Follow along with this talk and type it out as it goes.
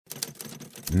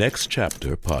Next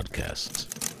Chapter Podcasts.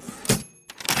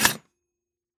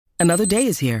 Another day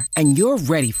is here, and you're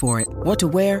ready for it. What to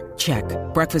wear? Check.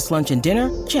 Breakfast, lunch, and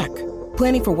dinner? Check.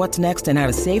 Planning for what's next and how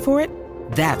to save for it?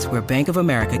 That's where Bank of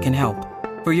America can help.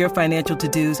 For your financial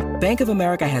to-dos, Bank of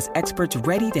America has experts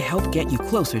ready to help get you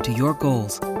closer to your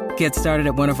goals. Get started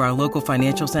at one of our local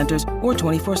financial centers or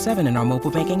 24/7 in our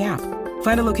mobile banking app.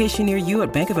 Find a location near you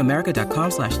at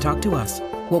bankofamerica.com/talktous.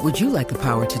 What would you like the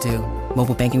power to do?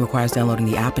 Mobile banking requires downloading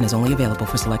the app and is only available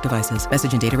for select devices.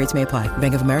 Message and data rates may apply.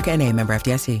 Bank of America N.A., member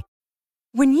FDIC.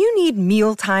 When you need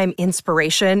mealtime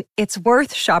inspiration, it's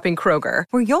worth shopping Kroger,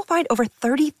 where you'll find over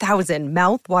 30,000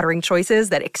 mouth-watering choices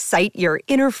that excite your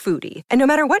inner foodie. And no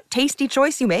matter what tasty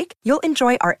choice you make, you'll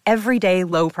enjoy our everyday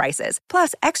low prices,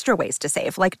 plus extra ways to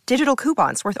save, like digital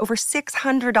coupons worth over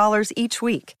 $600 each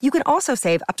week. You can also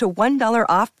save up to $1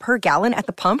 off per gallon at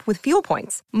the pump with fuel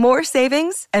points. More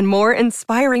savings and more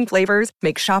inspiring flavors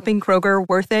make shopping Kroger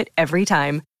worth it every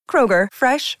time. Kroger,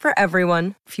 fresh for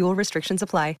everyone. Fuel restrictions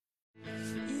apply.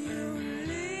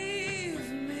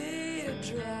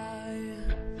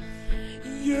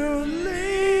 You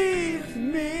leave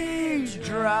me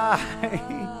dry.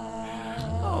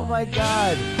 Oh my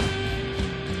God.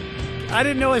 I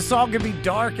didn't know a song could be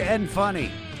dark and funny.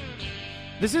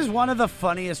 This is one of the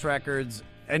funniest records,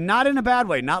 and not in a bad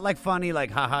way. Not like funny,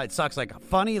 like haha, it sucks. Like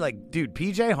funny, like dude,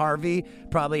 PJ Harvey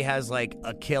probably has like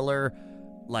a killer,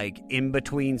 like in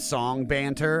between song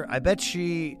banter. I bet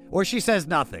she says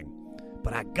nothing.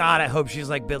 But I hope she's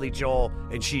like Billy Joel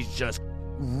and she's just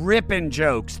ripping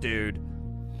jokes, dude.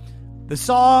 The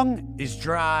song is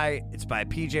Dry. It's by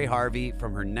PJ Harvey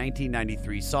from her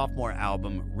 1993 sophomore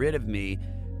album, Rid of Me.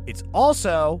 It's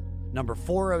also number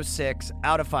 406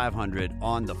 out of 500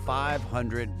 on the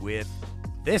 500 with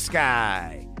this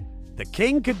guy, the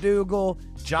King Cadogal,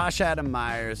 Josh Adam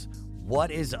Myers.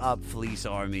 What is up, Fleece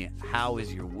Army? How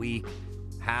is your week?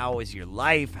 How is your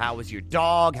life? How is your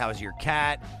dog? How is your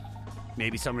cat?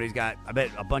 Maybe somebody's got, I bet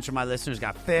a bunch of my listeners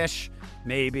got fish.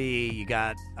 Maybe you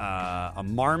got a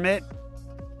marmot.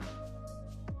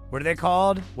 What are they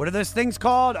called? What are those things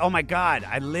called? Oh my God.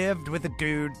 I lived with a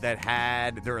dude that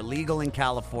they're illegal in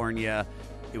California.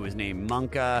 It was named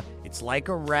Monka. It's like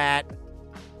a rat.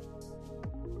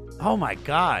 Oh my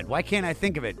God. Why can't I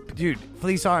think of it? Dude,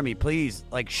 Fleece Army, please,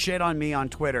 like shit on me on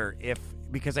Twitter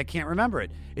because I can't remember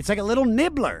it. It's like a little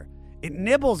nibbler. It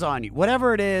nibbles on you.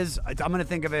 Whatever it is, I'm going to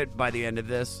think of it by the end of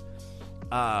this.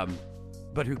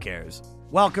 But who cares?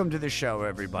 Welcome to the show,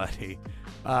 everybody.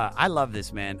 I love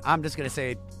this, man. I'm just going to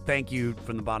say thank you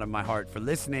from the bottom of my heart for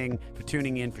listening, for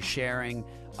tuning in, for sharing,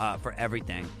 for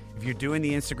everything. If you're doing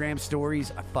the Instagram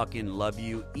stories, I fucking love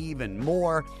you even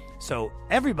more. So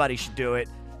everybody should do it.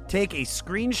 Take a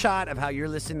screenshot of how you're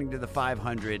listening to the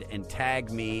 500 and tag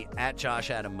me at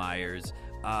Josh Adam Myers.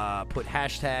 Put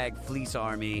hashtag Fleece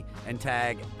Army and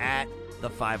tag at the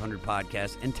 500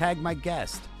 podcast and tag my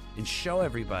guest and show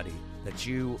everybody that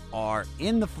you are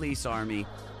in the Fleece Army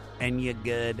and you're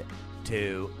good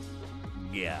to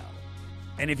go.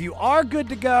 And if you are good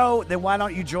to go, then why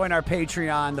don't you join our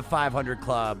Patreon, the 500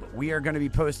 Club? We are going to be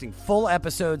posting full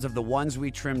episodes of the ones we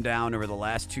trimmed down over the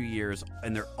last 2 years,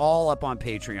 and they're all up on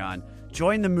Patreon.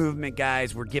 Join the movement,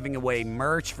 guys. We're giving away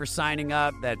merch for signing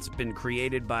up that's been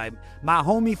created by my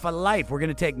homie for life. We're going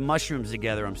to take mushrooms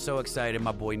together. I'm so excited.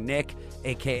 My boy Nick,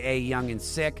 a.k.a. Young and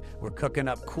Sick. We're cooking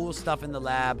up cool stuff in the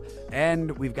lab,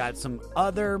 and we've got some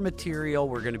other material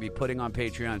we're going to be putting on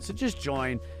Patreon. So just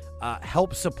join.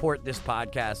 Help support this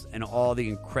podcast and all the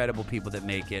incredible people that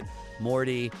make it.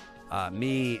 Morty,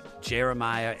 me,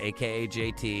 Jeremiah, a.k.a.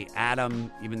 JT,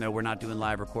 Adam, even though we're not doing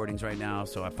live recordings right now,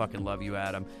 so I fucking love you,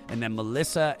 Adam. And then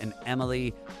Melissa and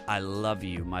Emily, I love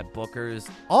you, my bookers.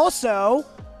 Also,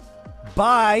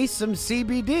 buy some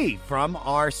CBD from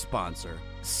our sponsor,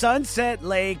 Sunset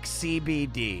Lake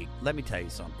CBD. Let me tell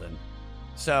you something.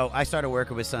 So I started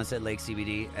working with Sunset Lake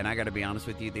CBD, and I got to be honest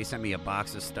with you, they sent me a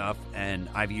box of stuff, and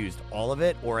I've used all of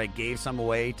it, or I gave some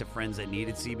away to friends that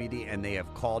needed CBD, and they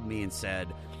have called me and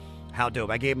said, how dope.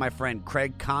 I gave my friend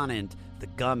Craig Conant the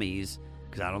gummies,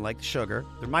 because I don't like the sugar.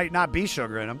 There might not be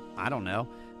sugar in them. I don't know.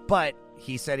 But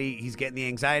he said he's getting the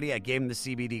anxiety. I gave him the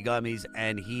CBD gummies,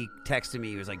 and he texted me.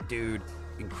 He was like, dude,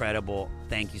 incredible.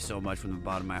 Thank you so much from the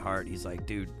bottom of my heart. He's like,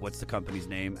 dude, what's the company's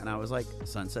name? And I was like,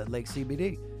 Sunset Lake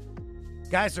CBD.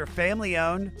 Guys, they're family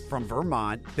owned from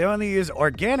Vermont. They only use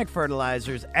organic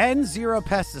fertilizers and zero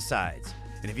pesticides.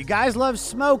 And if you guys love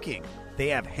smoking, They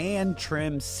have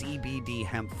hand-trimmed CBD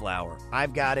hemp flower.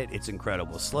 I've got it. It's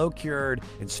incredible. Slow-cured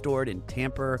and stored in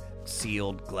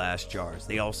tamper-sealed glass jars.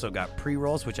 They also got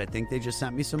pre-rolls, which I think they just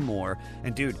sent me some more.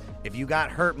 And, dude, if you got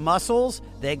hurt muscles,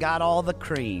 they got all the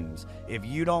creams. If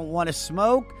you don't want to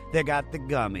smoke, they got the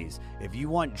gummies. If you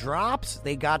want drops,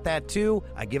 they got that too.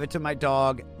 I give it to my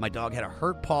dog. My dog had a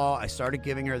hurt paw. I started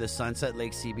giving her the Sunset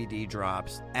Lake CBD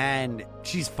drops, and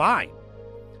she's fine.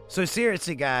 So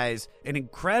seriously, guys, an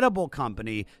incredible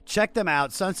company. Check them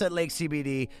out, Sunset Lake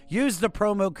CBD. Use the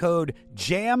promo code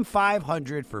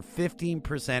JAM500 for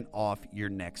 15% off your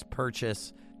next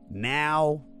purchase.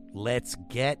 Now, let's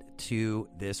get to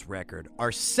this record.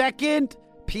 Our second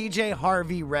PJ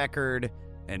Harvey record,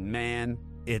 and man,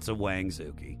 it's a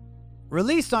Wangzuki.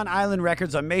 Released on Island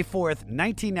Records on May 4th,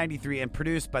 1993, and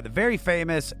produced by the very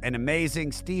famous and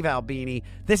amazing Steve Albini,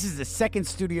 this is the second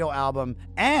studio album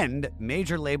and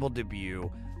major label debut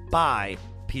by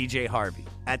PJ Harvey.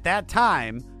 At that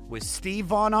time, with Steve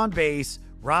Vaughn on bass,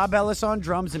 Rob Ellis on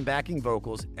drums and backing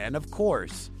vocals, and of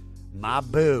course, my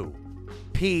boo,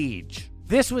 Peach.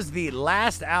 This was the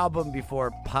last album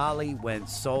before Polly went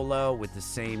solo with the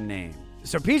same name.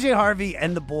 So PJ Harvey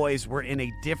and the boys were in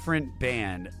a different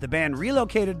band. The band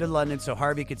relocated to London so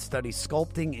Harvey could study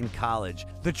sculpting in college.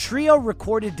 The trio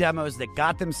recorded demos that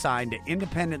got them signed to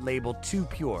independent label Too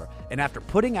Pure, and after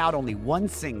putting out only one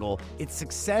single, its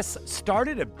success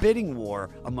started a bidding war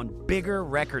among bigger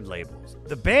record labels.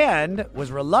 The band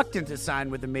was reluctant to sign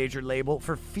with a major label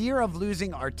for fear of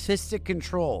losing artistic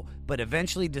control, but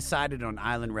eventually decided on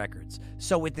Island Records.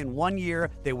 So within 1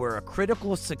 year, they were a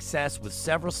critical success with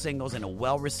several singles and a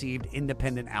well-received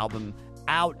independent album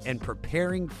out and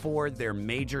preparing for their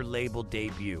major label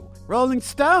debut. Rolling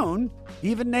Stone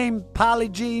even named Polly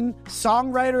Jean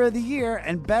Songwriter of the Year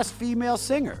and Best Female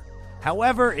Singer.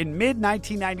 However, in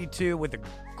mid-1992, with a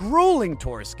grueling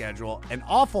tour schedule, an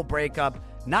awful breakup,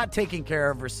 not taking care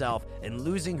of herself, and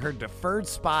losing her deferred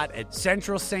spot at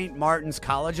Central St. Martin's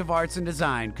College of Arts and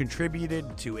Design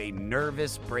contributed to a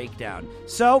nervous breakdown.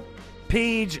 So,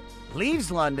 Peach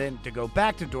leaves London to go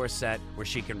back to Dorset, where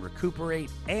she can recuperate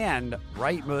and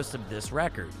write most of this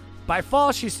record. By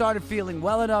fall, she started feeling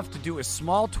well enough to do a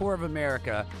small tour of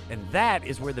America, and that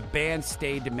is where the band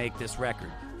stayed to make this record.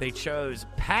 They chose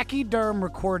Pachyderm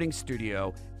Recording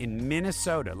Studio in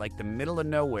Minnesota, like the middle of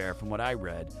nowhere from what I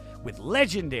read, with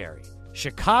legendary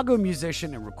Chicago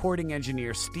musician and recording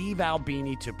engineer Steve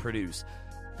Albini to produce.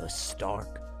 The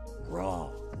stark, raw,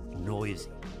 noisy,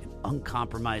 and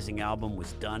uncompromising album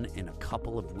was done in a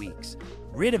couple of weeks.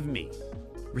 Rid of Me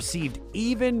received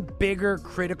even bigger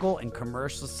critical and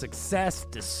commercial success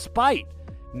despite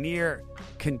near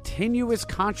continuous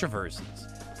controversies,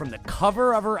 from the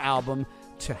cover of her album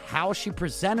to how she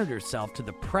presented herself to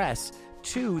the press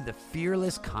to the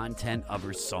fearless content of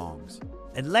her songs.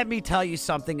 And let me tell you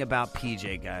something about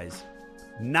PJ, guys.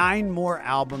 9 more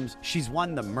albums. She's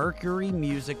won the Mercury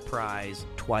Music Prize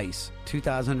twice,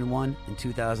 2001 and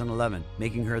 2011,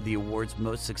 making her the award's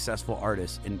most successful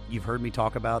artist. And you've heard me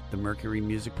talk about the Mercury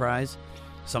Music Prize.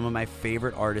 Some of my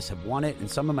favorite artists have won it, and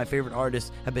some of my favorite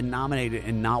artists have been nominated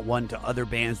and not won to other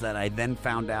bands that I then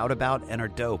found out about and are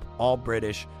dope. All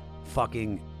British.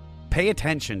 Fucking pay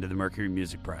attention to the Mercury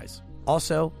Music Prize.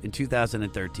 Also, in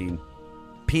 2013,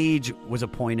 Peach was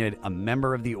appointed a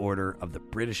member of the Order of the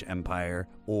British Empire,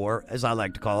 or as I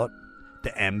like to call it,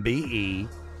 the MBE,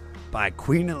 by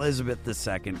Queen Elizabeth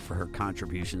II for her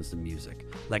contributions to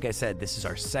music. Like I said, this is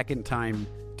our second time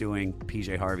doing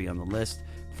PJ Harvey on the list.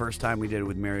 First time we did it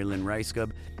with Mary Lynn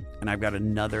Ricegub, and I've got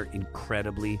another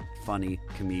incredibly funny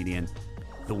comedian,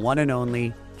 the one and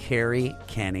only Kerri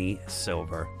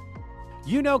Kenney-Silver.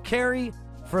 You know Kerri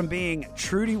from being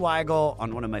Trudy Weigel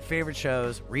on one of my favorite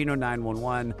shows, Reno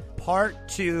 911. Part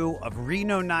 2 of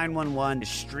Reno 911 is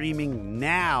streaming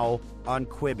now on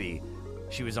Quibi.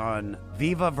 She was on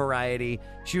Viva Variety.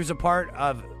 She was a part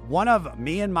of one of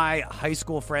me and my high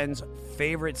school friends'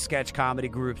 favorite sketch comedy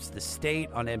groups, The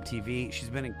State on MTV. She's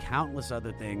been in countless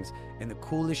other things, and the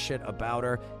coolest shit about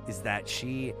her is that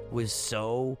she was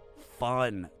so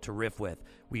fun to riff with.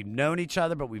 We've known each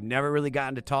other, but we've never really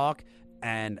gotten to talk.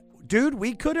 And dude,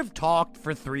 we could have talked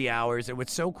for 3 hours. And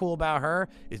what's so cool about her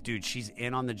is, dude, she's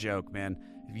in on the joke, man.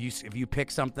 If you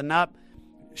pick something up,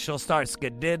 she'll start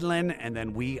skadiddling, and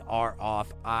then we are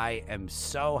off. I am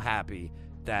so happy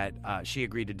that she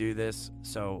agreed to do this.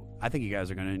 So I think you guys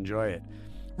are going to enjoy it.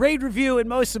 Rate, review, and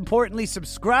most importantly,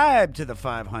 subscribe to the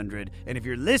 500. And if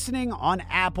you're listening on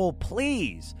Apple,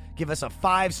 please give us a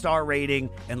 5-star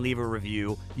rating and leave a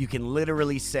review. You can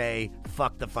literally say,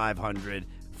 fuck the 500.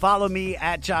 Follow me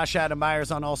at Josh Adam Myers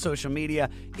on all social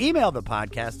media. Email the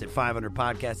podcast at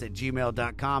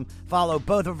 500podcast@gmail.com. Follow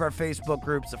both of our Facebook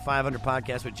groups, the 500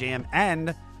 Podcast with Jam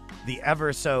and the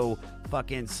ever so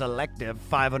fucking selective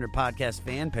 500 Podcast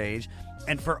fan page.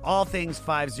 And for all things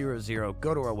 500,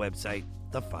 go to our website,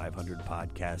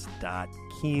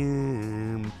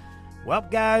 the500podcast.com. Well,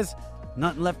 guys,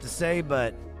 nothing left to say,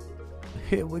 but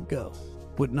here we go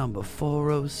with number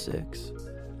 406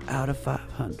 out of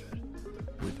 500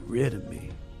 with Rid of Me.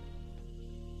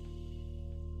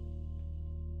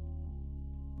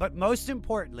 But most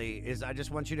importantly is I just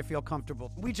want you to feel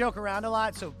comfortable. We joke around a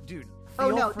lot, so dude,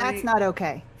 Oh, no, free. that's not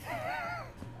okay.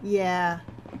 Yeah.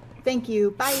 Thank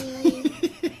you. Bye.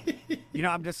 You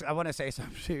know, I want to say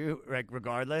something too, like,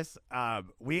 regardless.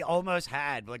 We almost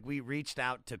had, we reached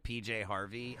out to PJ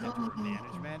Harvey at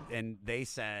management, and they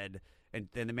said, and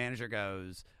then the manager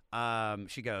goes,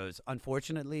 she goes,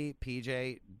 unfortunately,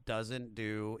 PJ doesn't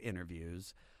do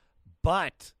interviews,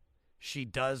 but she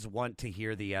does want to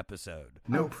hear the episode.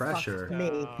 No pressure. Fuck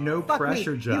me. No Fuck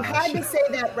pressure, me. Josh. You had to say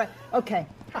that right. Okay.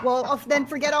 Well, then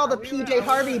forget all the PJ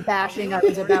Harvey bashing I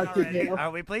was about to do.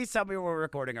 Are we? Please tell me we're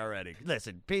recording already.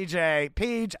 Listen, Peach, I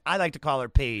like to call her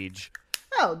Peach.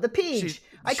 Oh, the Peach.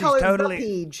 I she's call her totally-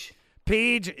 the Peach.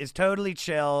 Peach is totally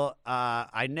chill.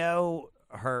 I know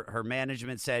her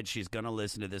management said she's gonna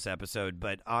listen to this episode,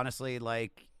 but honestly,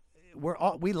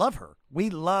 we love her. We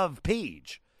love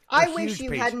Peach. I wish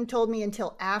you hadn't told me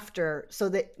until after so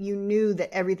that you knew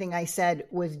that everything I said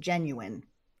was genuine.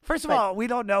 First of all, we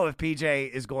don't know if PJ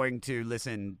is going to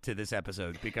listen to this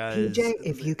episode because... PJ,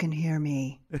 if you can hear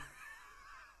me,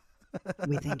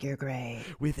 we think you're great.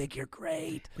 We think you're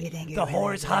great. We think you're The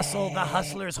whore's really hustle, great. the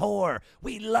hustler's whore.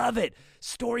 We love it.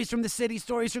 Stories from the city,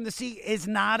 stories from the sea is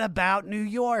not about New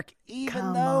York, even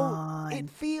Come though on. it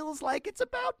feels like it's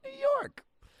about New York.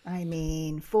 I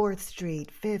mean, 4th Street,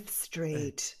 5th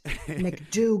Street,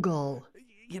 McDougal.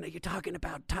 You know, you're talking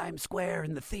about Times Square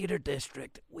and the theater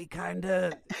district. We kind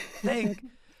of think...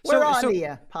 We're on to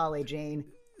you, Polly Jane.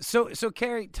 So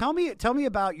Kerri, tell me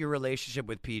about your relationship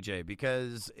with PJ,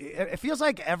 because it feels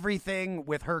like everything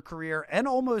with her career and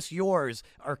almost yours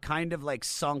are kind of like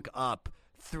sunk up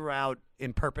throughout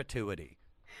in perpetuity.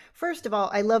 First of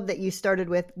all, I love that you started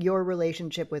with your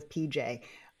relationship with PJ.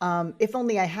 If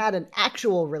only I had an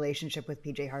actual relationship with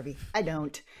PJ Harvey. I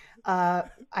don't.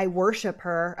 I worship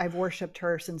her. I've worshiped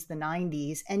her since the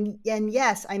 90s. And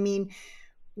yes, I mean,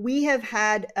 we have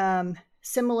had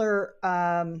similar...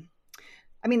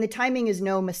 I mean, the timing is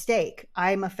no mistake.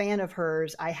 I'm a fan of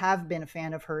hers. I have been a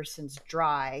fan of hers since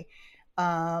Dry.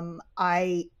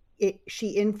 She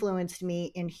influenced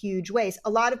me in huge ways. A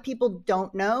lot of people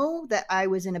don't know that I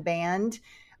was in a band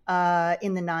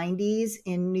in the 90s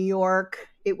in New York.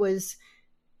 It was,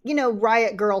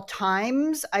 Riot Girl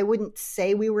times. I wouldn't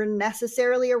say we were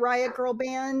necessarily a Riot Girl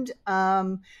band,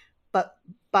 but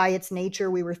by its nature,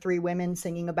 we were 3 women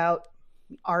singing about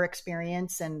our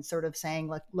experience and sort of saying,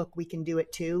 like, look, we can do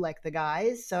it too, like the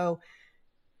guys. So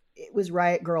it was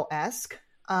Riot Girl-esque.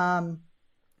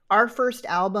 Our first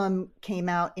album came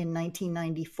out in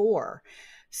 1994.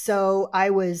 So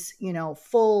I was,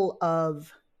 full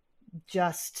of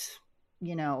just,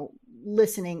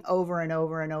 listening over and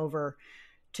over and over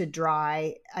to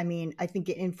Dry. I mean, I think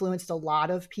it influenced a lot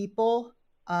of people.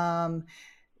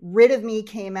 Rid of Me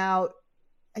came out,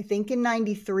 I think, in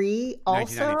 93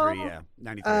 also. 1993, yeah.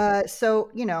 93. So,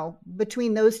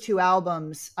 between those 2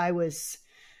 albums, I was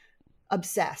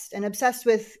obsessed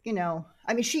with, I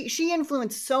mean, she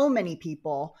influenced so many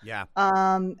people. Yeah.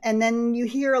 And then you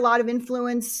hear a lot of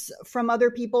influence from other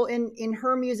people in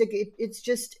her music.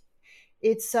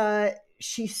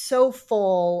 She's so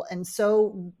full and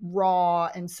so raw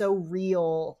and so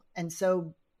real and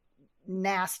so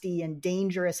nasty and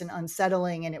dangerous and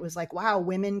unsettling, and it was like, wow,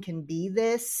 women can be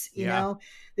this, you know,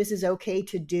 this is okay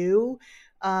to do.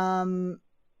 So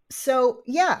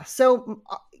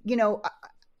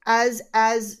as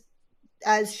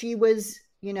she was,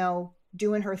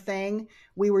 doing her thing,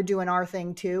 we were doing our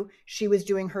thing too. She was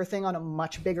doing her thing on a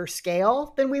much bigger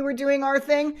scale than we were doing our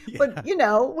thing, but we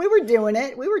were doing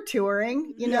it. We were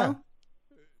touring, you know.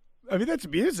 I mean, that's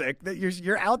music. That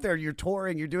you're out there, you're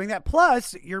touring, you're doing that.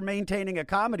 Plus, you're maintaining a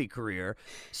comedy career.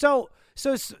 So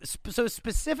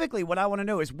specifically, what I want to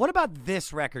know is, what about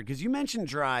this record? Because you mentioned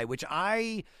Dry, which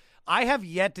I have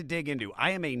yet to dig into.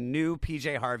 I am a new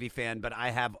PJ Harvey fan, but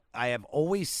I have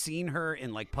always seen her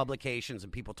in like publications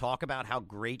and people talk about how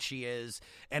great she is,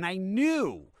 and I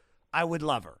knew I would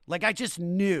love her. Like, I just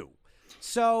knew.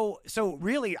 So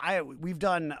really, we've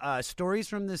done Stories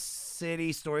from the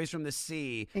City, Stories from the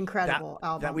Sea. Incredible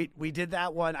album. That we did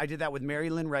that one. I did that with Mary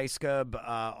Lynn Reiskub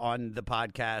on the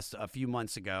podcast a few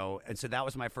months ago, and so that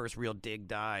was my first real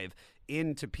dive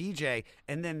into PJ.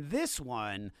 And then this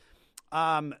one,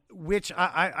 which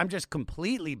I'm just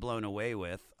completely blown away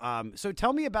with. So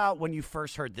tell me about when you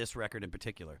first heard this record in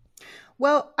particular.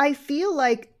 Well, I feel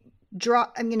like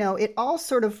it all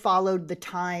sort of followed the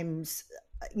times.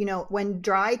 When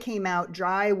Dry came out,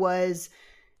 Dry is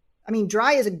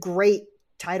a great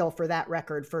title for that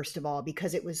record, first of all,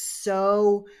 because it was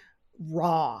so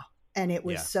raw and it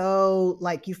was so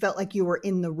like you felt like you were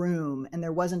in the room and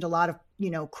there wasn't a lot of,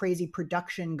 crazy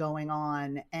production going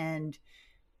on. And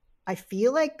I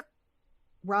feel like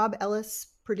Rob Ellis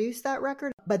produced that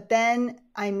record. But then,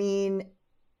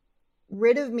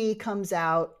 Rid of Me comes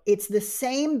out. It's the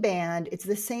same band. It's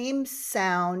the same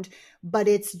sound, but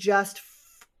it's just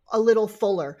a little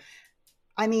fuller.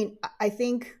 I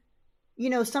think,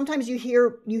 sometimes you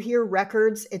hear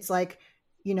records. It's like,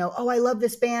 oh, I love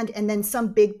this band. And then some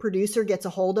big producer gets a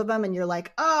hold of them and you're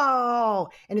like, oh,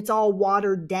 and it's all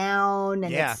watered down.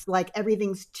 And it's like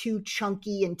everything's too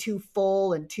chunky and too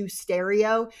full and too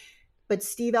stereo. But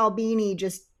Steve Albini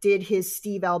just did his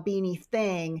Steve Albini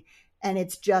thing. And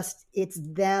it's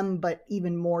them, but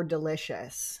even more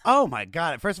delicious. Oh my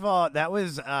God. First of all, that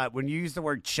was, when you use the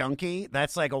word chunky,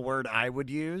 that's like a word I would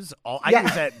use. I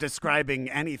use that describing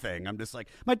anything. I'm just like,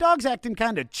 my dog's acting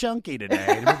kind of chunky today.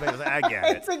 And everybody's like, I get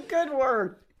it. It's a good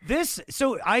word.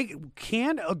 So I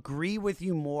can't agree with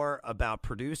you more about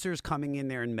producers coming in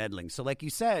there and meddling. So like you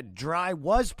said, Dry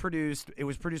was produced. It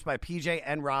was produced by PJ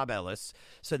and Rob Ellis.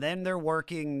 So then they're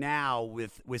working now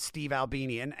with Steve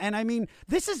Albini. And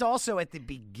this is also at the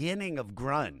beginning of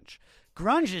grunge.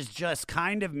 Grunge is just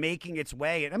kind of making its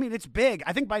way. It's big.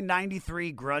 I think by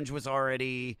 93, grunge was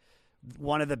already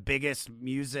one of the biggest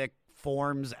music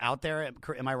forms out there.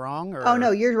 Am I wrong? Oh,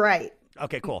 no, you're right.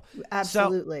 Okay, cool.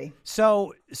 Absolutely.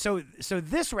 So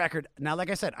this record, now, like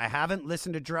I said, I haven't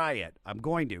listened to Dry yet. I'm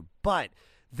going to. But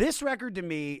this record to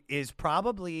me is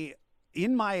probably,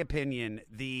 in my opinion,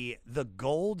 the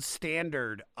gold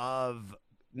standard of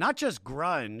not just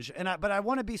grunge, but I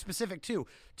want to be specific too,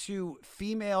 to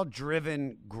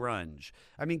female-driven grunge.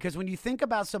 Because when you think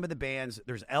about some of the bands,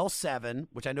 there's L7,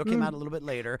 which I know came out a little bit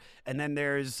later, and then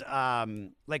there's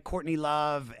like Courtney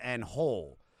Love and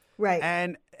Hole. Right.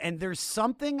 And there's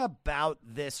something about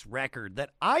this record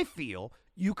that I feel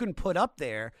you can put up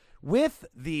there with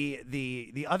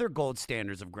the other gold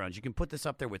standards of grunge. You can put this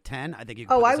up there with 10. I think you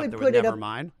can put this up there with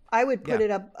Nevermind. I would put it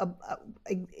up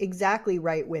exactly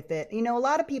right with it. A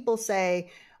lot of people say,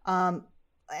 and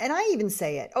I even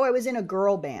say it, I was in a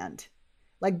girl band.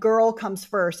 Like girl comes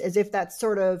first, as if that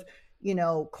sort of,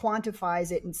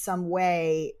 quantifies it in some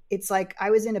way. It's like I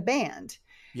was in a band.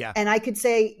 Yeah. And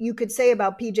you could say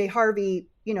about PJ Harvey,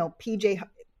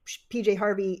 PJ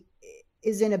Harvey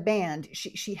is in a band.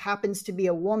 She happens to be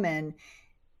a woman.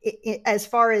 As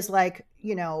far as like,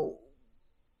 we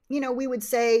would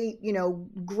say,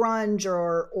 grunge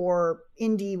or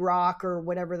indie rock or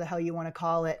whatever the hell you want to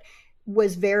call it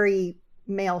was very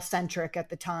male centric at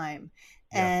the time.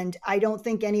 Yeah. And I don't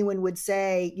think anyone would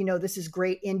say, this is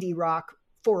great indie rock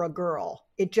for a girl.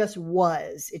 It just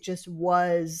was.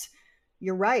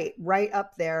 You're right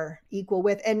up there, equal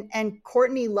with. And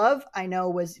Courtney Love, I know,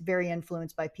 was very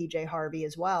influenced by PJ Harvey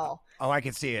as well. Oh, I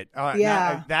can see it.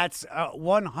 Yeah. That's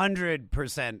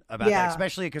 100% about that,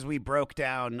 especially because we broke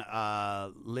down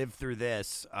Live Through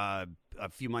This a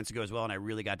few months ago as well, and I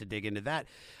really got to dig into that.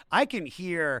 I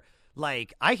hear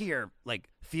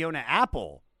Fiona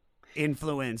Apple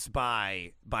influenced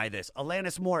by this.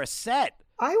 Alanis Morissette.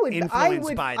 I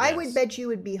would bet you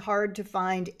would be hard to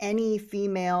find any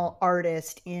female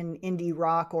artist in indie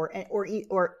rock or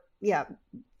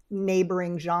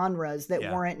neighboring genres that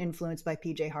weren't influenced by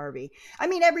PJ Harvey.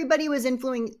 Everybody was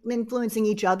influencing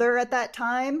each other at that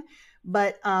time,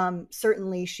 but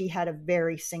certainly she had a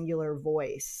very singular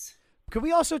voice. Could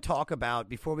we also talk about,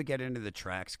 before we get into the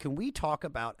tracks,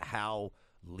 how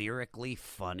lyrically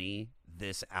funny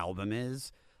this album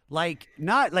is?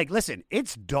 Listen,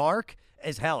 it's dark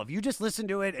as hell. If you just listen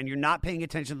to it and you're not paying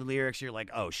attention to the lyrics, you're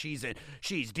like, oh, she's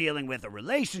dealing with a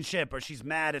relationship, or she's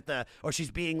mad or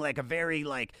she's being like a very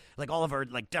like all of her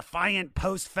like defiant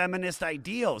post-feminist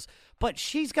ideals. But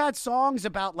she's got songs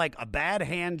about like a bad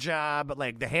hand job,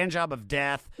 like the hand job of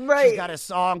death. Right. She's got a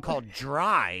song called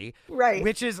Dry, right,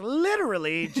 which is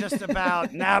literally just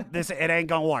about, it ain't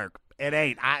gonna work. It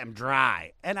ain't. I am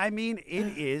dry. And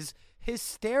it is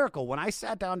hysterical. When I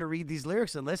sat down to read these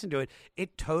lyrics and listen to it,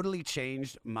 it totally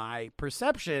changed my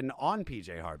perception on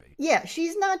PJ Harvey. Yeah,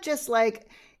 she's not just like,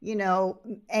 you know,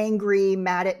 angry,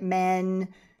 mad at men.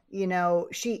 You know,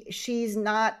 she's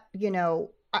not, you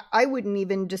know, I wouldn't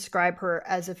even describe her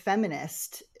as a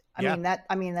feminist.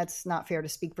 I mean, that's not fair to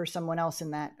speak for someone else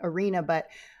in that arena, but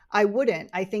I wouldn't.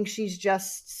 I think she's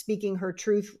just speaking her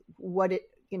truth,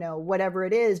 whatever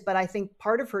it is. But I think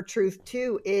part of her truth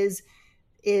too is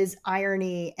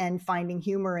irony and finding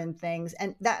humor in things.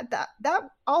 And that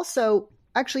also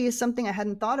actually is something I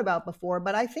hadn't thought about before,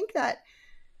 but I think that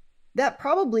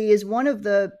probably is one of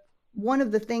the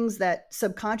things that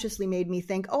subconsciously made me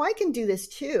think, oh, I can do this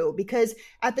too. Because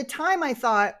at the time I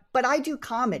thought, but I do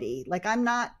comedy. Like, I'm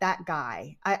not that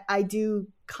guy. I do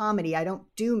comedy. I don't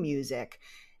do music.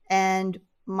 And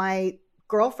my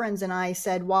girlfriends and I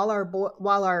said, while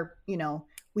our, you know,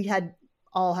 we had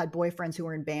boyfriends who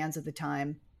were in bands at the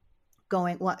time,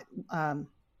 going,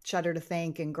 Shudder to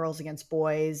Think and Girls Against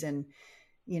Boys. And,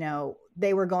 you know,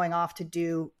 they were going off to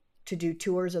do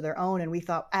tours of their own. And we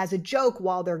thought, as a joke,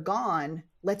 while they're gone,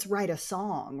 let's write a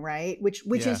song, right? Which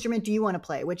instrument do you want to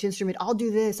play? Which instrument? I'll do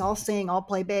this. I'll sing. I'll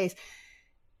play bass.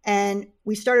 And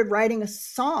we started writing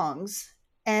songs,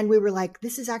 and we were like,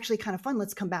 this is actually kind of fun.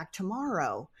 Let's come back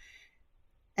tomorrow.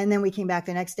 And then we came back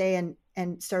the next day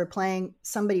and started playing.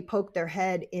 Somebody poked their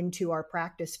head into our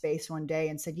practice space one day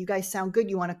and said, you guys sound good.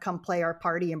 You want to come play our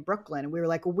party in Brooklyn? And we were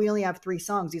like, well, we only have 3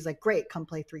 songs. He's like, great, come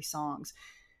play 3 songs.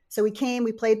 So we came,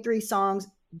 we played 3 songs.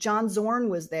 John Zorn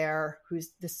was there,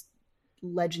 who's this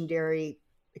legendary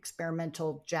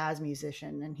experimental jazz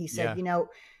musician. And he said, you know,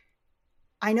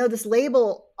 I know this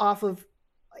label out of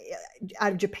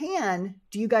Japan.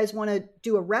 Do you guys want to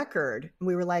do a record? And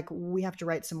we were like, we have to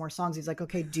write some more songs. He's like,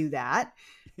 okay, do that.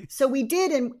 So we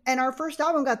did. And our first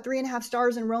album got 3.5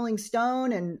 stars in Rolling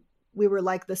Stone. And we were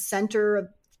like the center of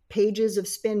pages of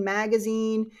Spin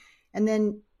magazine. And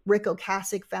then Rick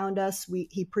Ocasek found us.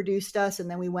 He produced us,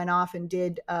 and then we went off and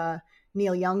did.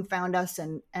 Neil Young found us,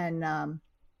 and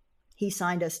he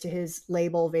signed us to his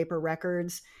label Vapor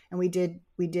Records, and we did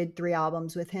 3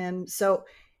 albums with him. So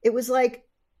it was like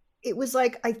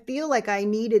I feel like I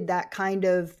needed that kind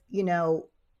of, you know,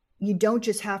 you don't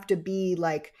just have to be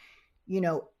like, you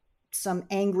know, some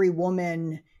angry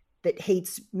woman that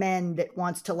hates men that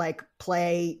wants to like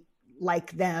play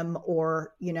like them,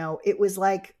 or, you know, it was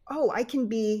like, oh, I can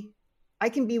be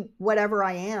whatever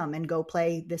I am and go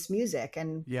play this music.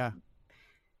 And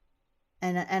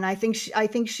and I think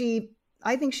she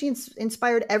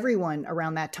inspired everyone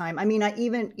around that time. I mean, I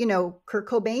even, you know, Kurt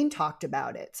Cobain talked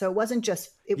about it. So it wasn't just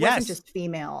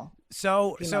female.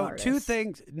 So artists. 2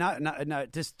 things,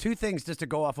 just 2 things just to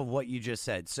go off of what you just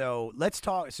said. So let's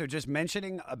talk. So just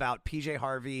mentioning about PJ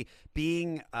Harvey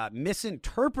being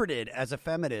misinterpreted as a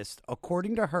feminist.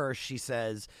 According to her, she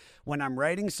says, when I'm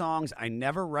writing songs, I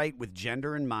never write with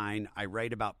gender in mind. I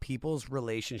write about people's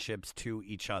relationships to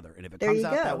each other. And if it comes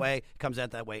out that way, it comes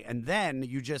out that way. And then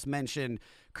you just mentioned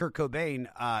Kurt Cobain.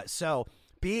 So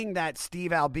being that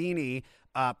Steve Albini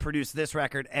produced this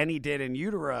record and he did In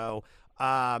Utero,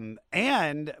 and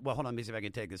well, hold on, let me see if I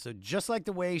can take this. So just like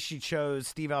the way she chose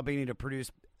Steve Albini to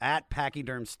produce at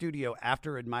Pachyderm Studio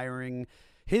after admiring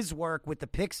his work with the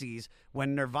Pixies,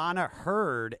 when Nirvana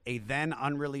heard a then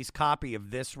unreleased copy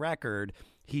of this record,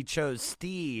 he chose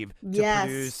Steve to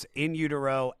produce In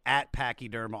Utero at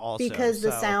Pachyderm also. Because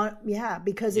the sound,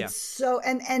 because it's so,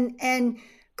 and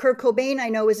Kurt Cobain, I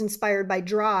know, is inspired by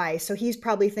Dry. So he's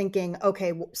probably thinking,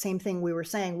 okay, same thing we were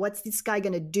saying. What's this guy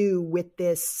going to do with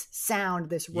this sound,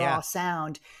 this raw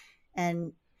sound?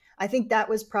 And I think that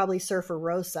was probably Surfer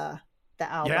Rosa,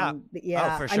 the album.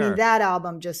 Yeah. Oh, for sure. I mean, that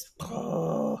album just,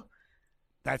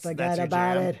 that's forget your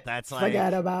about jam. it. That's like,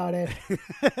 forget about it.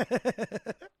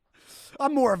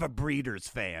 I'm more of a Breeders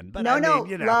fan, but you know.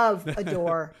 love,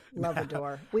 adore.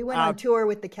 We went on tour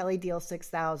with the Kelly Deal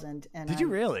 6000, and did you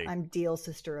really? I'm Deal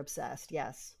sister obsessed.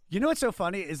 Yes. You know what's so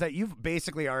funny is that you've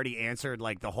basically already answered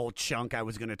like the whole chunk I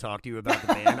was going to talk to you about the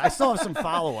band. I still have some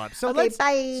follow up. So okay,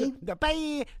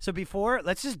 bye. So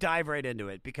let's just dive right into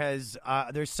it, because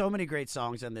there's so many great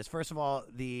songs in this. First of all,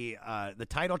 the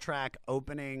title track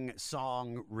opening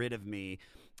song, "Rid of Me,"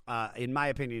 in my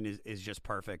opinion, is just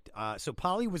perfect. So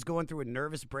Polly was going through a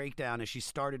nervous breakdown as she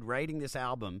started writing this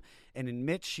album, and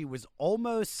admits she was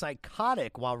almost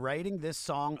psychotic while writing this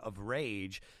song of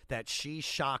rage, that she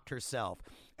shocked herself.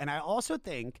 And I also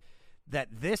think that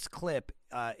this clip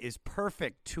is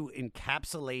perfect to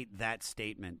encapsulate that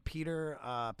statement. Peter,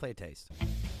 play a taste.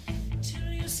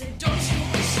 Till you say, don't you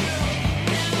wish you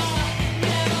never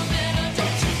met her,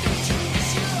 don't you wish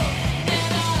you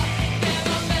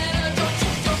never met her, don't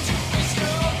you wish you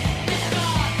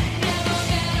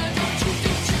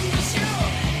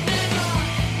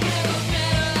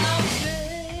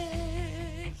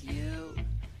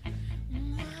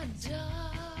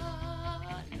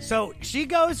So she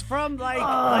goes from like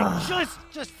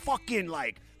just fucking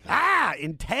like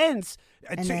intense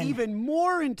to then even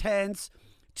more intense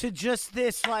to just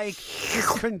this like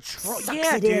this control.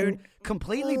 Yeah, it dude, in.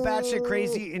 completely batshit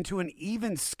crazy into an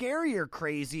even scarier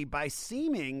crazy by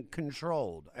seeming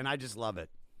controlled, and I just love it.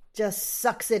 Just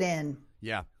sucks it in.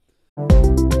 Yeah.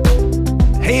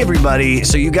 Hey everybody,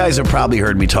 so you guys have probably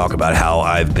heard me talk about how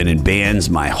I've been in bands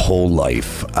my whole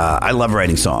life. I love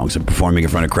writing songs and performing in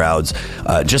front of crowds.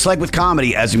 Just like with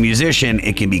comedy, as a musician,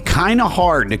 it can be kind of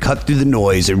hard to cut through the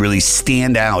noise and really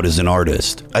stand out as an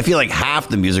artist. I feel like half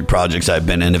the music projects I've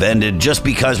been in have ended just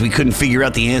because we couldn't figure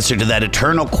out the answer to that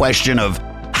eternal question of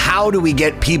how do we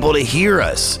get people to hear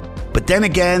us? But then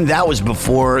again, that was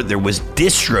before there was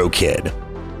DistroKid.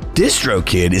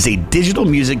 DistroKid is a digital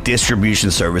music distribution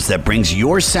service that brings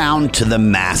your sound to the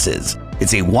masses.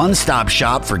 It's a one-stop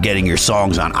shop for getting your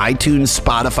songs on iTunes,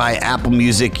 Spotify, Apple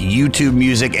Music, YouTube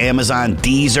Music, Amazon,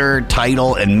 Deezer,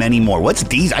 Tidal, and many more. What's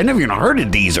Deezer? I never even heard of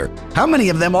Deezer. How many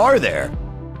of them are there?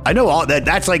 I know all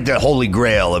that's like the holy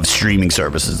grail of streaming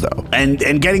services, though. And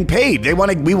getting paid. We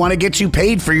want to get you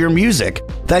paid for your music.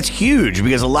 That's huge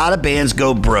because a lot of bands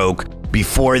go broke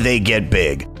before they get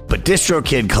big. But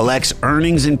DistroKid collects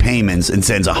earnings and payments and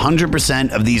sends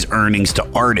 100% of these earnings to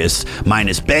artists,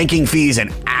 minus banking fees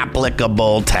and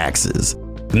applicable taxes.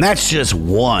 And that's just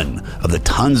one of the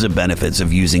tons of benefits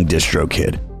of using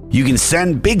DistroKid. You can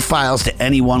send big files to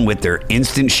anyone with their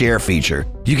instant share feature.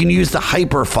 You can use the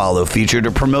hyper follow feature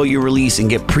to promote your release and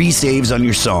get pre-saves on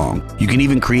your song. You can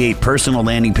even create personal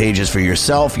landing pages for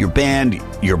yourself, your band,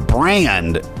 your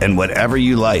brand, and whatever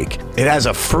you like. It has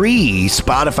a free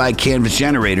Spotify canvas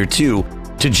generator too,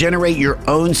 to generate your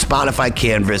own Spotify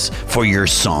canvas for your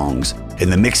songs.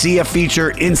 And the Mixia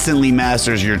feature instantly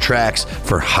masters your tracks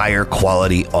for higher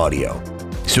quality audio.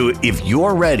 So if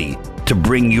you're ready to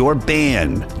bring your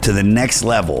band to the next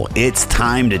level, it's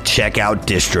time to check out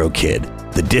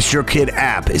DistroKid. The DistroKid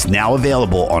app is now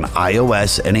available on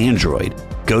iOS and Android.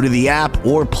 Go to the app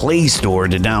or Play Store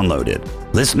to download it.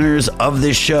 Listeners of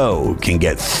this show can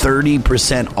get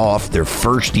 30% off their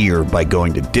first year by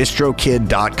going to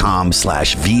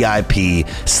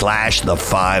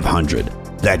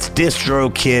distrokid.com/VIP/the500. That's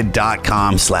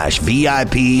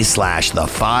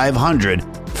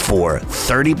distrokid.com/VIP/the500 for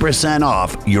 30%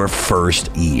 off your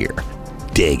first year.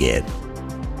 Dig it.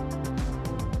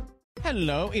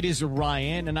 Hello, it is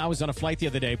Ryan, and I was on a flight the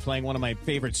other day playing one of my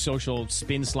favorite social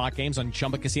spin slot games on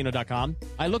ChumbaCasino.com.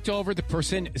 I looked over at the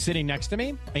person sitting next to me,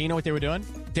 and you know what they were doing?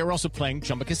 They were also playing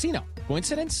Chumba Casino.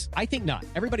 Coincidence? I think not.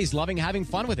 Everybody's loving having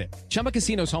fun with it. Chumba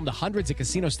Casino is home to hundreds of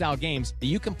casino-style games that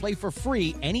you can play for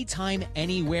free anytime,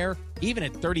 anywhere, even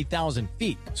at 30,000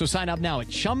 feet. So sign up now at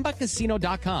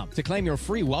ChumbaCasino.com to claim your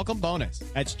free welcome bonus.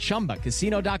 That's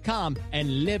ChumbaCasino.com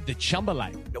and live the Chumba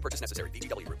life. No purchase necessary.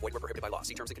 VGW. Void where prohibited by law.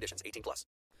 See terms and conditions. 18+.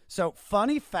 So,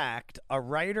 funny fact, a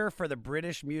writer for the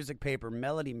British music paper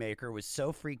Melody Maker was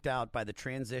so freaked out by the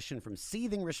transition from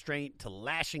seething restraint to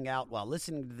lashing out while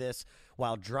listening to this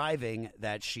while driving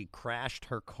that she crashed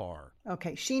her car.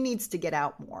 Okay, she needs to get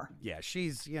out more. Yeah,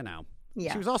 she's, Yeah.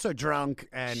 She was also drunk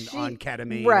and on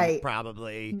ketamine, right,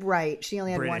 probably. Right. She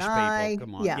only had British one eye. People,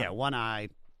 come on. Yeah, one eye.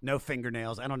 No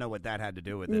fingernails. I don't know what that had to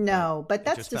do with it. No, but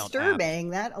that's disturbing.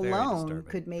 That alone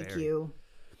could make you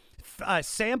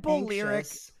sample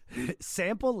anxious.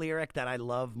 Sample lyric that I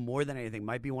love more than anything,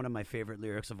 might be one of my favorite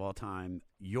lyrics of all time.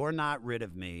 You're not rid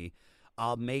of me.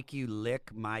 I'll make you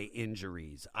lick my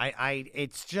injuries.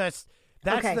 It's just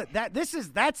that's okay.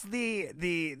 That's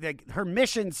the her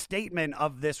mission statement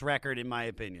of this record, in my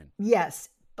opinion. Yes,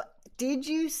 but did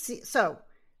you see? So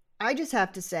I just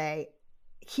have to say,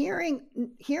 hearing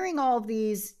all of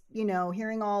these,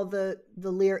 hearing all the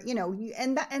lyric,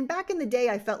 and back in the day,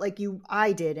 I felt like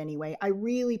I did anyway. I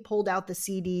really pulled out the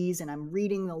CDs and I'm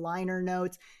reading the liner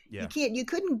notes. Yeah. You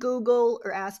couldn't Google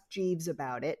or ask Jeeves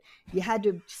about it. You had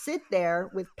to sit there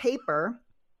with paper.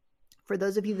 For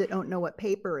those of you that don't know what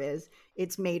paper is,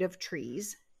 it's made of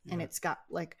trees and it's got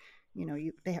they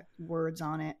have words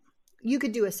on it. You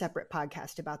could do a separate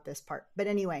podcast about this part. But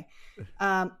anyway,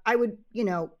 I would,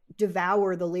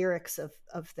 devour the lyrics of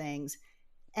things.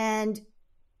 And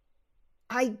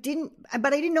I didn't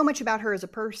know much about her as a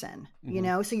person,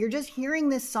 So you're just hearing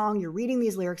this song, you're reading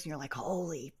these lyrics, and you're like,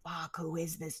 holy fuck, who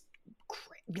is this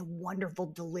wonderful,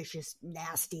 delicious,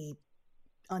 nasty,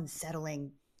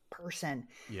 unsettling person?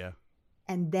 Yeah.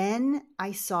 And then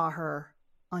I saw her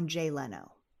on Jay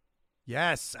Leno.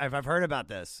 Yes, I've heard about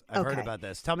this. I've heard about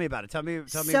this. Tell me about it. Tell me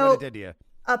what it did to you.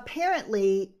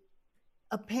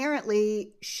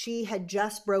 Apparently, she had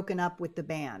just broken up with the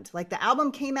band. Like the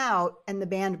album came out and the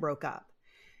band broke up.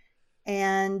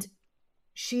 And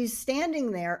she's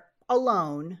standing there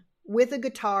alone with a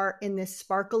guitar in this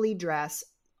sparkly dress,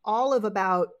 all of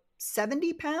about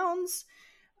 70 pounds,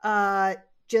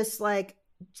 just like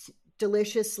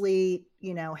deliciously,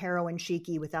 heroin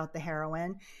chicy without the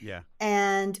heroin. Yeah.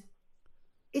 And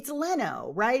it's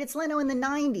Leno, right? It's Leno in the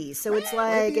 90s. So it's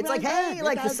like, hey,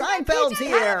 like the Seinfeld's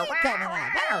here.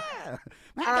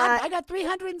 I got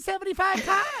 375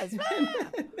 cars.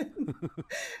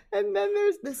 And then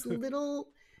there's this little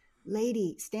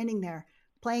lady standing there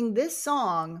playing this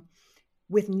song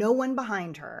with no one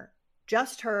behind her,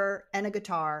 just her and a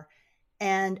guitar.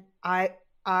 And I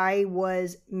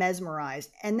was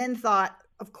mesmerized, and then thought,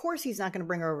 of course he's not going to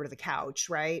bring her over to the couch,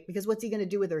 right? Because what's he going to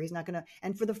do with her? He's not going to.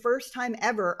 And for the first time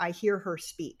ever, I hear her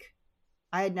speak.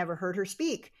 I had never heard her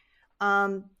speak.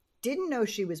 Didn't know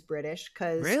she was British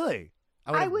because really,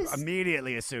 I would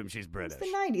immediately assume she's British.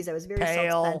 It's the 90s. I was very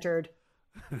Pale. self-centered.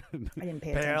 I didn't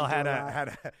pay attention. Pale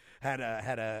had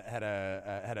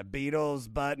a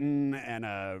Beatles button and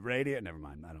a radio. Never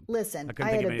mind. Listen,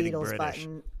 I had a Beatles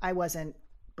button. I wasn't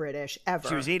British ever.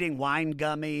 She was eating wine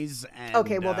gummies and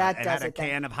okay, well that does had a it can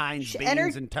then. of Heinz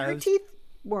beans and toast. Her teeth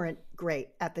weren't great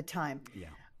at the time. Yeah.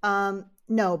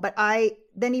 No, but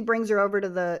then he brings her over to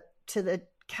the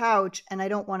couch, and I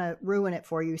don't want to ruin it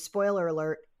for you. Spoiler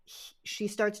alert. She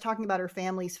starts talking about her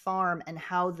family's farm and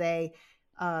how they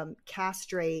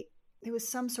castrate. It was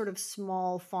some sort of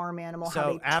small farm animal,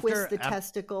 how they twist the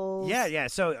testicles. Yeah.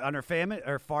 So on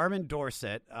her farm in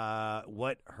Dorset,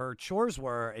 what her chores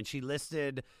were, and she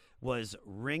listed, was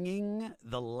wringing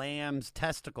the lamb's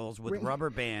testicles with rubber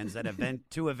bands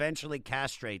to eventually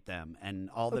castrate them.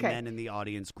 And all the men in the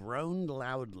audience groaned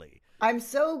loudly. I'm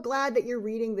so glad that you're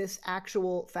reading this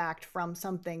actual fact from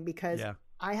something, because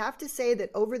I have to say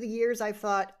that over the years I've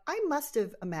thought, I must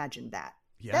have imagined that.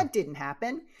 Yeah. That didn't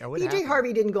happen. PJ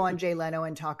Harvey didn't go on Jay Leno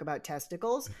and talk about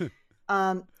testicles.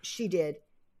 She did.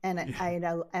 And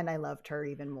I loved her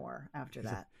even more after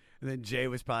that. And then Jay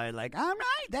was probably like, all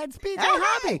right, that's PJ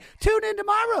Harvey. Tune in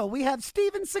tomorrow. We have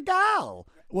Steven Seagal.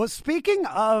 Well, speaking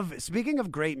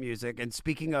of great music, and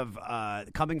speaking of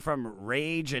coming from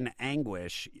rage and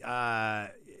anguish,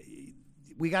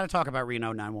 we got to talk about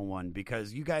Reno 911,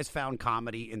 because you guys found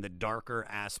comedy in the darker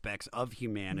aspects of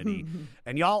humanity.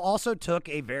 And y'all also took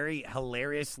a very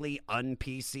hilariously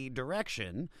un-PC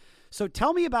direction. So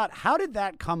tell me about, how did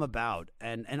that come about?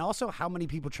 And also how many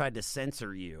people tried to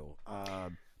censor you?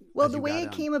 Well, the way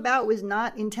it came about was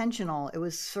not intentional. It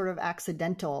was sort of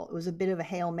accidental. It was a bit of a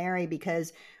Hail Mary,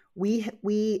 because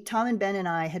Tom and Ben and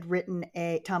I had written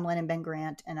Tom Lennon, Ben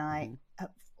Grant and I,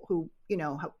 who,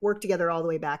 worked together all the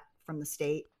way back from the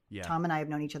state. Yeah. Tom and I have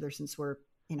known each other since we're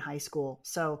in high school.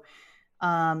 So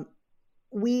Fox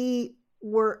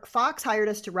hired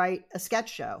us to write a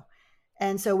sketch show.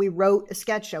 And so we wrote a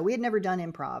sketch show. We had never done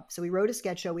improv. So we wrote a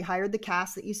sketch show. We hired the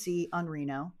cast that you see on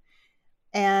Reno.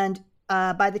 And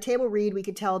by the table read, we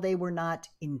could tell they were not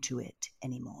into it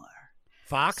anymore.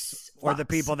 Fox or the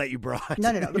people that you brought?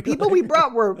 No. The people we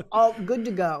brought were all good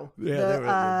to go. Yeah, they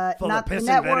were full of piss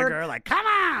and vinegar. Like, come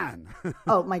on!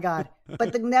 Oh my God!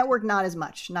 But the network, not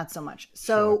so much.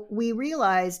 So we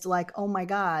realized, like, oh my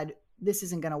God, this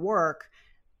isn't going to work.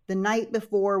 The night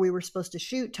before we were supposed to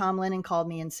shoot, Tom Lennon called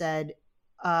me and said,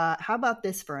 "How about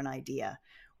this for an idea?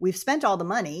 We've spent all the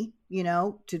money,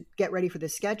 to get ready for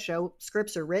this sketch show.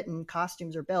 Scripts are written,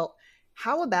 costumes are built.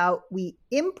 How about we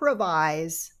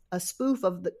improvise a spoof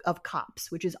of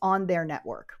Cops, which is on their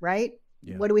network, right?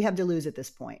 Yeah. What do we have to lose at this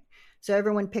point?" So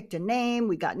everyone picked a name.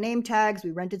 We got name tags.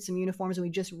 We rented some uniforms, and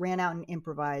we just ran out and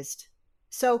improvised.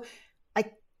 So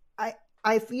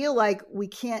I feel like we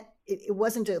can't. It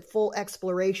wasn't a full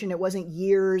exploration. It wasn't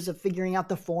years of figuring out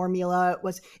the formula.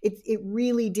 It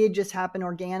really did just happen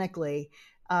organically.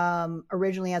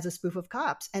 Originally as a spoof of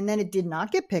Cops, and then it did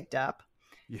not get picked up.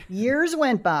 Yeah. Years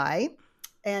went by.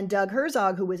 And Doug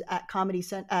Herzog, who was at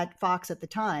at Fox at the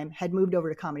time, had moved over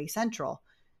to Comedy Central,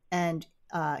 and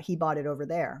he bought it over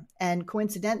there. And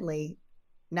coincidentally,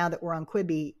 now that we're on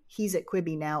Quibi, he's at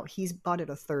Quibi now. He's bought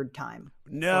it a third time.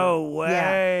 No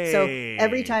way! Yeah. So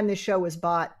every time this show was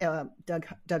bought,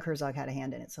 Doug Herzog had a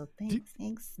hand in it. So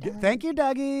thanks. Doug. Thank you,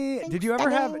 Dougie. Thanks, Did you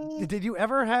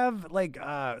ever have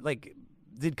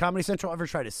did Comedy Central ever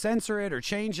try to censor it or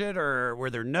change it, or were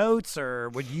there notes,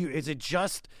 or is it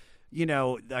just, I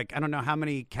don't know how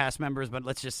many cast members, but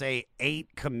let's just say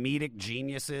 8 comedic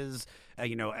geniuses,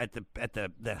 at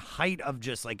the height of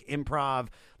just like improv,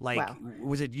 wow.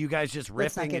 Was it you guys just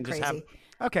riffing and just crazy.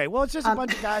 Okay, well, it's just a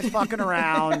bunch of guys fucking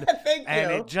around,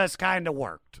 and it just kind of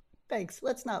worked. Thanks.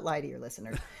 Let's not lie to your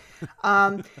listeners.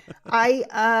 No,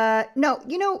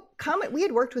 we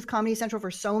had worked with Comedy Central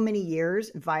for so many years,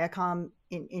 Viacom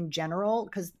in general,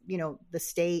 because, the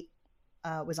state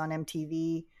was on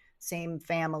MTV, same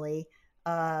family.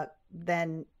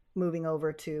 Then moving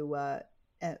over to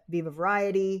Viva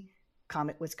Variety,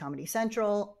 was Comedy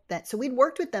Central. So we'd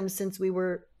worked with them since we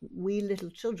were wee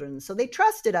little children. So they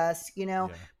trusted us,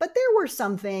 but there were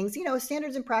some things,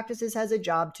 Standards and Practices has a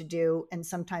job to do. And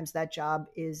sometimes that job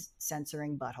is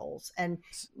censoring buttholes, and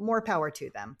more power to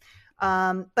them.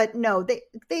 But no, they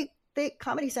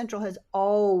Comedy Central has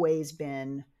always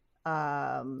been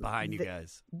behind you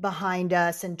guys, behind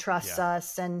us, and trusts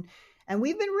us. And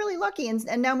we've been really lucky.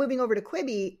 And now moving over to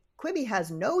Quibi has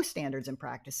no Standards and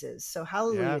Practices. So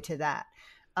hallelujah to that.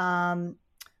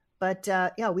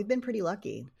 We've been pretty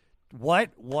lucky.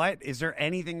 What is there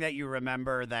anything that you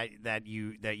remember that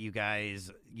you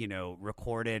guys,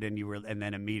 recorded and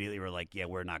then immediately were like, yeah,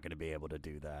 we're not going to be able to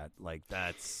do that. Like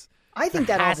I think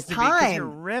that all the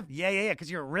time.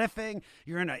 Because you're riffing.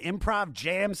 You're in an improv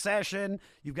jam session.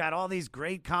 You've got all these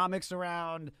great comics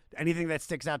around. Anything that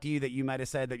sticks out to you that you might have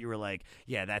said that you were like,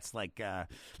 yeah, that's like,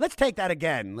 let's take that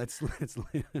again. Let's.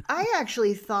 I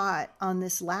actually thought on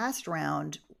this last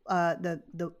round,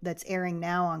 that's airing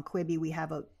now on Quibi, we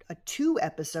have a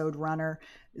 2-episode runner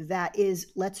that is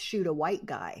Let's Shoot a White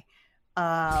Guy,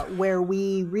 where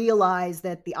we realize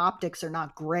that the optics are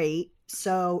not great.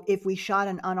 So if we shot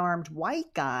an unarmed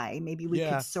white guy, maybe we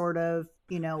could sort of,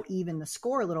 even the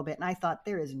score a little bit. And I thought,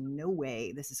 there is no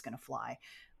way this is going to fly.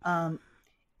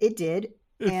 It did.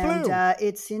 And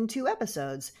it's in 2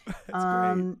 episodes.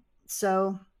 Great.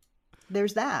 So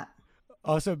there's that.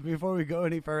 Also, before we go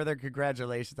any further,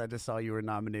 congratulations. I just saw you were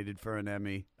nominated for an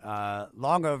Emmy.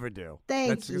 Long overdue.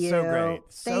 Thank you. So great.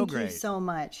 Thank you so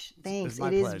much. Thanks. It's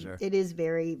my pleasure. It is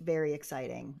very, very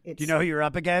exciting. Do you know who you're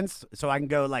up against? So I can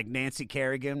go like Nancy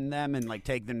Kerrigan them and like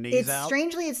take their knees out?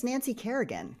 Strangely, it's Nancy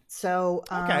Kerrigan. So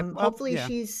hopefully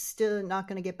she's still not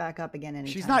going to get back up again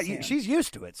anytime soon. She's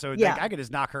used to it. So I could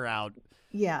just knock her out.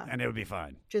 Yeah. And it would be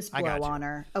fine. Just blow on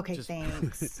her. Okay,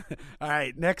 thanks. All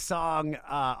right. Next song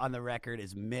on the record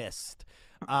is Mist.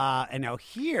 And now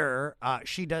here,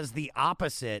 she does the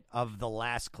opposite of the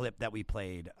last clip that we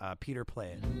played. Peter,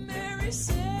 play it. Mary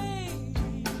say,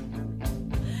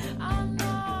 I'm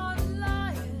not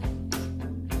lying.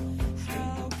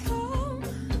 How come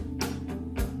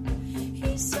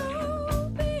he's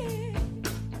so big?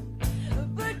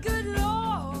 But good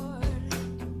Lord,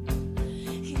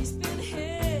 he's been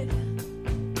hit.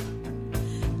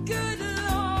 Good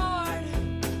Lord,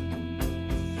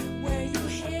 where you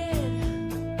hid?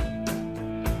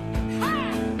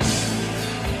 Ha!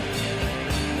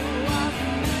 Oh, I've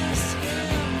missed him.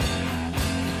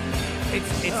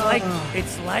 It's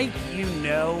like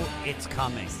it's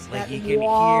coming. Like That you can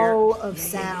wall hear of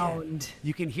sound.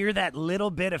 You can hear that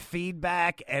little bit of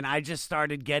feedback, and I just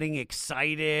started getting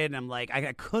excited. I'm like,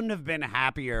 I couldn't have been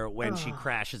happier when she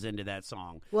crashes into that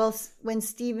song. Well, when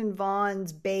Stephen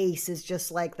Vaughn's bass is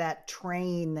just like that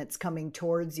train that's coming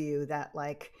towards you, that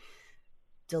like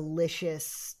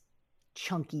delicious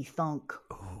chunky thunk.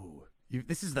 Ooh.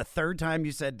 This is the 3rd time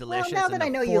you said delicious. Well, now that and I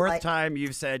know the you 4th like- time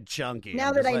you've said chunky.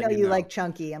 Now that I know you like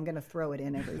chunky, I'm going to throw it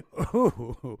in every.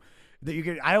 Ooh.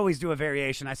 I always do a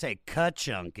variation. I say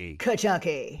ka-chunky.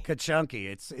 Ka-chunky. Ka-chunky.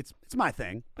 It's my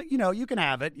thing. But, you can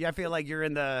have it. I feel like you're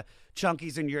in the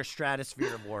chunkies in your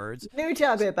stratosphere of words. New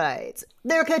chocolate bites.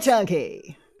 They're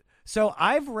ka-chunky. So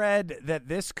I've read that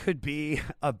this could be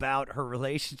about her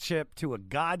relationship to a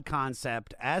God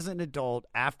concept as an adult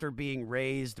after being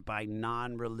raised by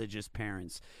non-religious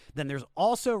parents. Then there's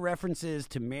also references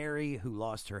to Mary, who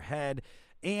lost her head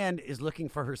and is looking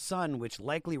for her son, which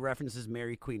likely references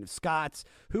Mary, Queen of Scots,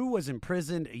 who was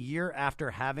imprisoned a year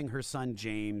after having her son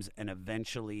James and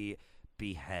eventually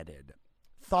beheaded.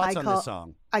 Thoughts on this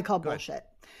song? I call bullshit.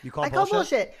 You call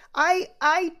bullshit?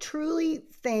 I truly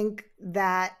think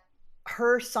that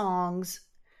her songs,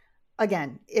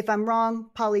 again, if I'm wrong,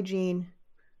 Polly Jean,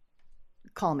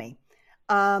 call me.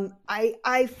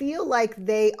 I feel like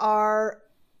they are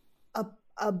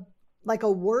like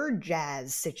a word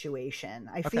jazz situation.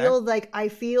 I feel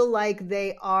like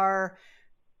they are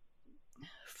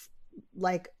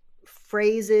like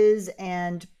phrases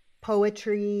and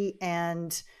poetry,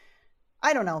 and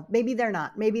I don't know, maybe they're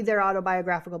not, maybe they're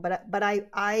autobiographical, but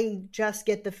I just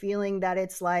get the feeling that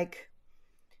it's like,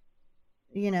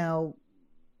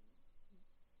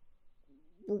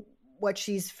 what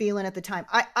she's feeling at the time.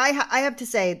 I have to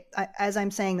say, as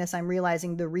I'm saying this, I'm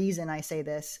realizing the reason I say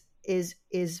this is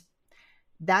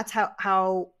that's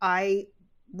how I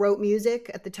wrote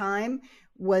music at the time,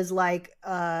 was like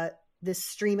this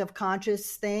stream of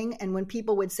conscious thing. And when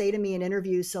people would say to me in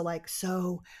interviews,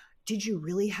 so did you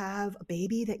really have a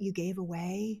baby that you gave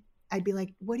away? I'd be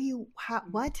like,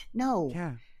 what? No,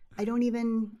 Yeah. I don't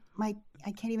even, I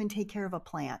can't even take care of a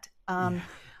plant. Yeah.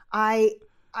 I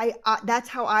that's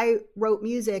how I wrote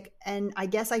music. And I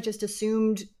guess I just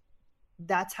assumed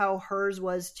that's how hers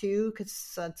was too,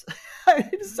 because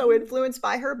I'm so influenced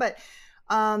by her. But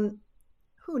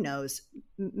who knows?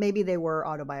 Maybe they were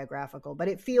autobiographical, but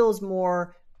it feels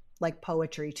more like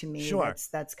poetry to me. Sure.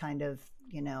 That's kind of,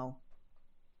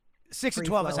 6 and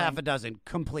 12 is free-flowing. half a dozen.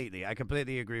 Completely. I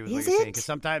completely agree with what Is you're saying. it? Because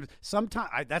sometimes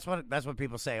that's what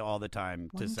people say all the time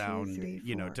to 1, 2, sound, 3,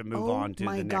 4. to move on to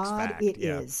the next Oh my God, fact. it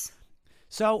Yeah. is.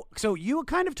 So you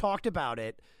kind of talked about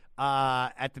it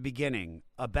at the beginning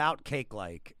about Cake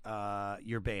Like,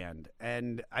 your band.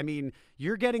 And I mean,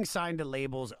 you're getting signed to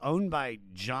labels owned by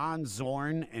John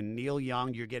Zorn and Neil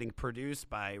Young. You're getting produced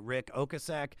by Rick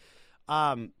Okasek.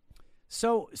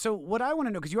 So what I want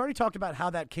to know, because you already talked about how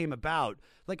that came about,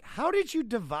 like, how did you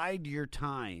divide your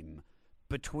time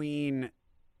between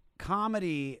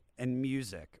comedy and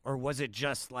music? Or was it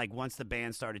just like once the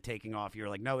band started taking off, you were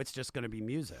like, no, it's just going to be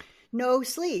music? No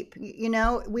sleep.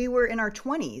 We were in our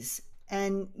 20s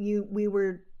and we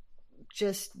were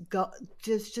just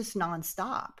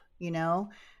nonstop,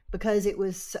 because it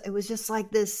was just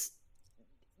like this.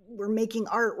 We're making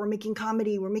art, we're making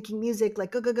comedy, we're making music,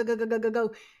 like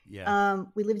go. Yeah.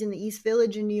 We lived in the East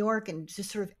Village in New York and just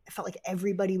sort of felt like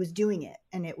everybody was doing it.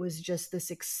 And it was just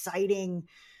this exciting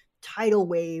tidal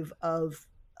wave of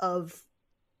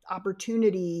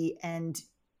opportunity and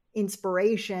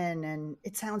inspiration. And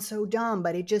it sounds so dumb,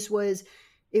 but it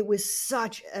was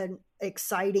such an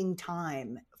exciting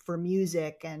time for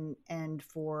music and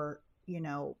for,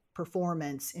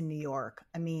 performance in New York.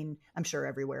 I mean, I'm sure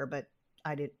everywhere, but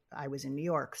I was in New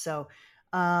York. So,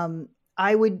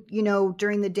 I would,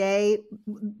 during the day,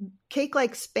 Cake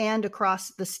Like spanned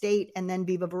across the state and then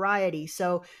Viva Variety.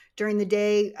 So during the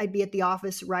day, I'd be at the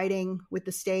office writing with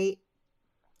the state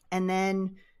and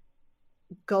then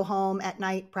go home at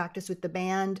night, practice with the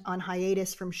band. On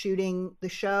hiatus from shooting the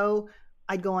show,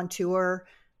 I'd go on tour.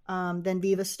 Then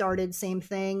Viva started, same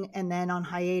thing. And then on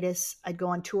hiatus, I'd go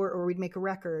on tour or we'd make a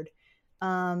record.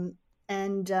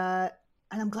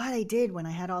 And I'm glad I did when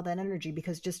I had all that energy,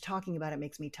 because just talking about it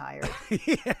makes me tired.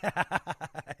 Yeah.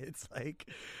 It's like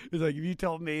if you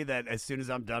told me that as soon as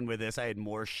I'm done with this, I had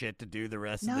more shit to do the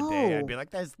rest of the day, I'd be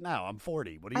like, I'm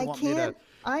 40. What do you want me to?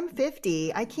 I'm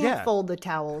 50. I can't fold the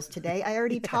towels today. I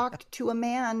already talked to a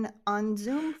man on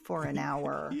Zoom for an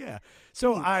hour. Yeah.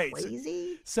 So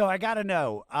Crazy. So I got to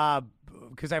know,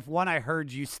 because I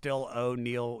heard you still owe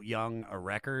Neil Young a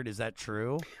record. Is that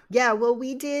true? Yeah. Well,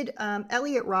 we did.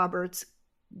 Elliot Roberts,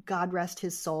 God rest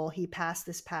his soul, he passed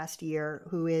this past year.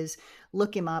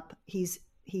 Look him up. He's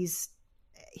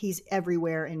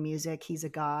everywhere in music. He's a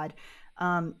god.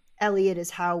 Elliot is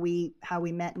how we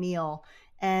met Neil,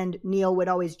 and Neil would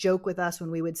always joke with us when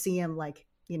we would see him, like,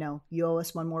 you owe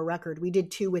us one more record. We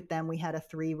did 2 with them. We had a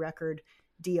 3 record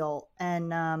deal,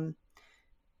 and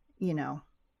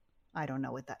I don't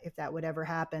know if that would ever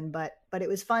happen, but it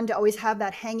was fun to always have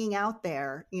that hanging out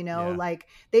there, like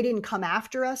they didn't come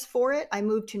after us for it. I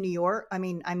moved to New York. I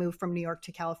mean, I moved from New York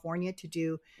to California to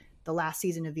do the last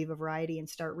season of Viva Variety and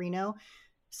start Reno.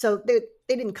 So they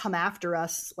didn't come after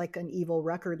us like an evil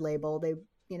record label. They,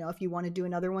 if you want to do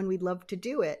another one, we'd love to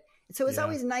do it. So it's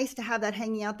always nice to have that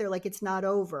hanging out there. Like it's not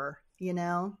over,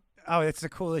 Oh, it's the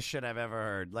coolest shit I've ever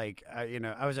heard. Like,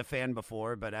 I was a fan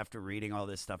before, but after reading all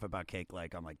this stuff about Cake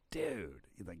Like, I'm like, dude,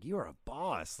 you're a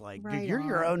boss. Like, Right dude,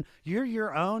 you're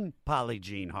your own Polly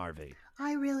Jean Harvey.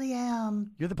 I really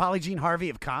am. You're the Polly Jean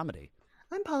Harvey of comedy.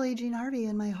 I'm Polly Jean Harvey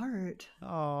in my heart.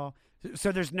 Oh,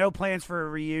 so there's no plans for a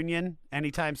reunion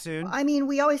anytime soon? I mean,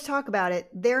 we always talk about it.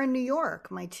 They're in New York.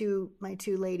 My two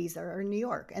ladies are in New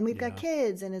York, and we've got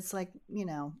kids, and it's like,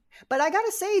 but I got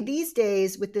to say these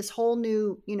days with this whole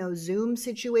new, Zoom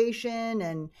situation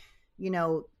and,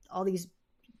 all these,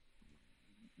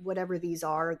 whatever these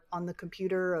are on the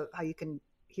computer, how you can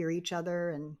hear each other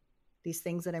and these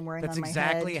things that I'm wearing That's on my head. That's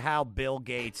exactly how Bill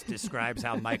Gates describes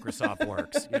how Microsoft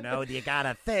works. You got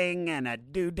a thing and a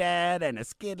doodad and a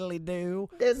skiddly-doo.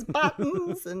 There's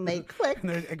buttons and they click.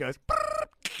 And then it goes.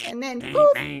 And then,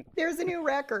 poof, there's a new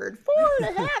record.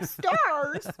 4.5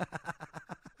 stars.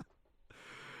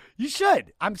 You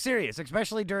should. I'm serious,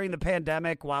 especially during the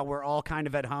pandemic while we're all kind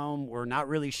of at home. We're not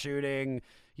really shooting.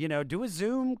 Do a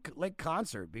Zoom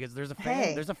concert because there's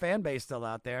a fan base still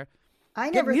out there. I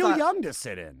Get never Neil thought Young to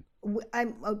sit in.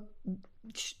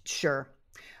 Sure.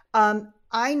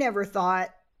 I never thought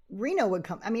Reno would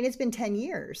come. I mean, it's been 10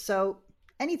 years, so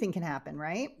anything can happen,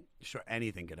 right? Sure,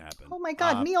 anything can happen. Oh my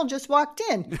God, Neil just walked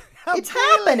in. It's Neely.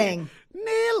 happening.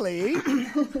 Neely.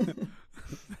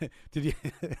 Did you?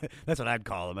 That's what I'd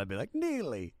call him. I'd be like,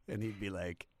 Neely. And he'd be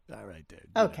like, all right, dude.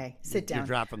 Okay, sit down. You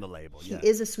drop from the label. He Yeah.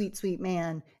 is a sweet, sweet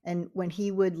man. And when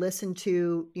he would listen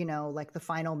to, like the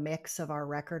final mix of our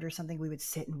record or something, we would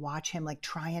sit and watch him like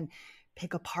try and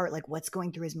pick apart like what's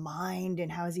going through his mind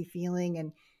and how is he feeling.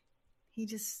 And he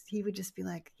would just be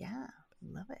like, yeah,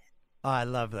 love it. Oh, I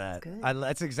love that. Good.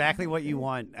 That's exactly what you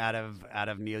want out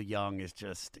of Neil Young is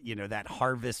just, that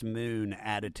harvest moon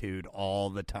attitude all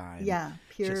the time. Yeah,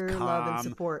 Just pure love and calm.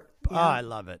 support. Oh, Yeah. I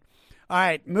love it. All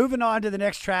right, moving on to the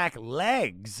next track,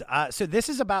 Legs. So this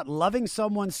is about loving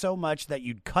someone so much that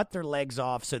you'd cut their legs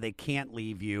off so they can't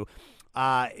leave you.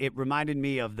 It reminded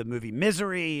me of the movie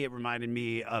Misery. It reminded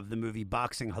me of the movie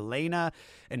Boxing Helena.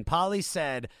 And Polly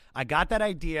said, I got that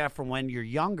idea from when you're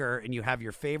younger and you have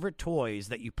your favorite toys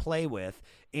that you play with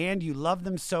and you love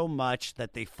them so much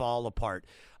that they fall apart.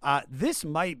 This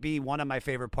might be one of my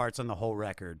favorite parts on the whole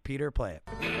record. Peter, play it.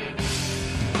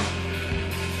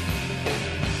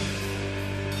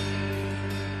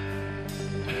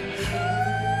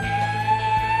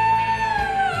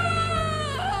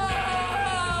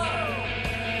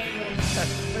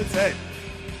 That's it.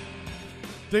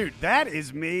 Dude, that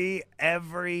is me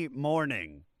every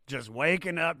morning. Just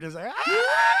waking up, just like,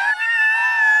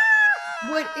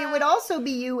 It would also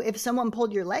be you if someone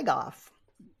pulled your leg off.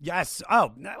 Yes.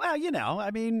 Oh, well, I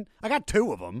mean, I got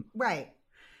two of them. Right.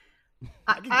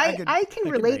 I I can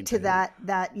can relate to maintain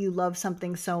that you love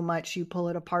something so much you pull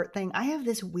it apart thing. I have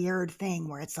this weird thing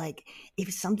where it's like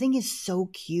if something is so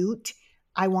cute,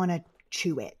 I want to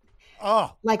chew it.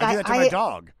 Oh, Like, I do that to my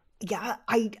dog. Yeah,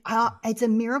 it's a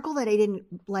miracle that I didn't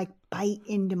like bite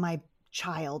into my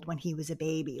child when he was a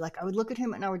baby. Like I would look at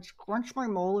him and I would crunch my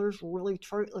molars really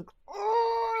tight, like,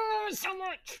 oh, so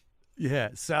much. Yeah.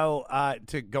 So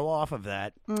to go off of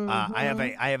that, I have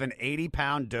an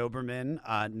 80-pound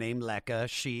Doberman named Lekka.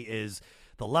 She is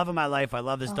the love of my life. I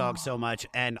love this dog so much,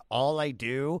 and all I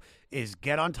do is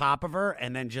get on top of her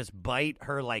and then just bite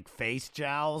her like face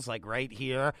jowls, like right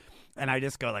here. And I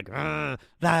just go like, and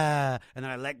then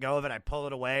I let go of it. I pull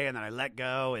it away, and then I let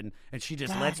go, and she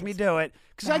just lets me do it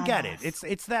because I get it.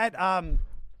 It's that.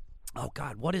 Oh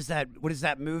God, what is that? What is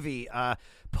that movie?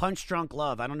 Punch Drunk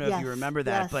Love. I don't know if you remember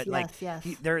that, but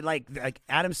they're like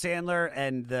Adam Sandler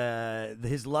and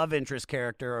his love interest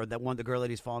character, or that one, the girl that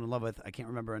he's fallen in love with. I can't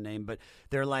remember her name, but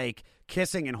they're like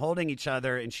kissing and holding each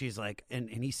other, and she's like, and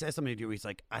he says something to you. He's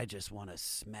like, I just want to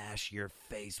smash your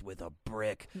face with a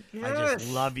brick. Yes. I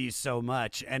just love you so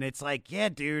much, and it's like, yeah,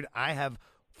 dude, I have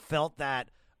felt that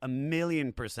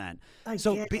 1,000,000%.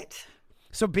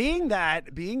 So being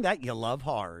that you love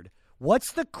hard.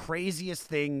 What's the craziest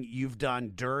thing you've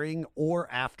done during or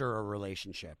after a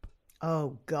relationship?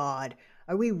 Oh God,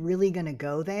 are we really going to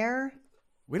go there?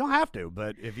 We don't have to,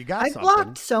 but if you got I something.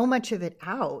 blocked so much of it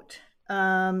out.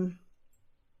 Every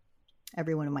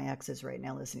one of my exes right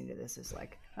now listening to this is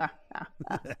like,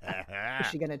 is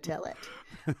she going to tell it?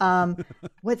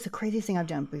 What's the craziest thing I've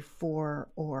done before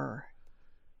or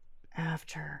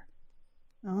after?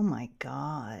 Oh my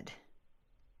God.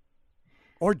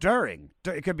 Or during.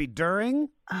 It could be during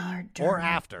or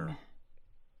after.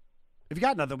 If you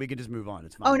got nothing, we can just move on.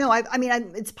 It's fine. Oh no, I mean,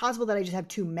 it's possible that I just have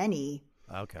too many.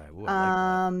 Okay. Ooh,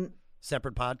 I like that.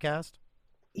 Separate podcast?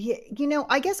 Yeah,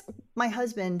 I guess my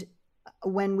husband,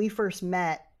 when we first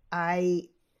met, I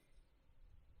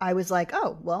was like,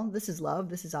 oh, well, this is love.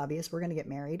 This is obvious. We're going to get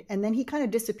married. And then he kind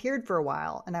of disappeared for a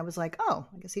while. And I was like, oh,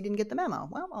 I guess he didn't get the memo.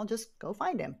 Well, I'll just go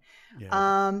find him.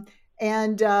 Yeah.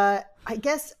 I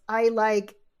guess I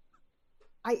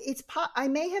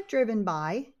may have driven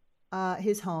by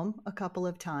his home a couple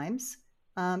of times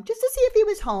just to see if he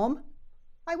was home.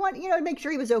 I want, to make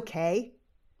sure he was okay.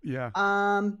 Yeah.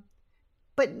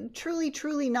 But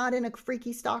truly not in a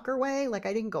freaky stalker way. Like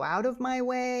I didn't go out of my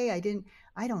way. I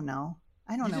don't know.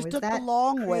 You just Is took that the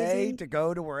long way crazy? to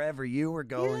go to wherever you were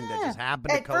going that just happened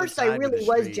to At coincide first, I with really the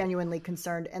was street. genuinely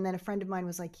concerned. And then a friend of mine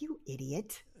was like, you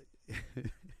idiot.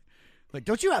 Like,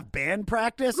 don't you have band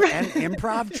practice and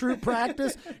improv troupe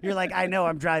practice? You're like, I know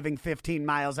I'm driving 15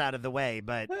 miles out of the way,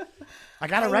 but I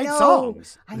got to write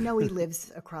songs. I know he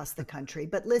lives across the country,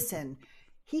 but listen,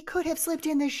 he could have slipped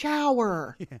in the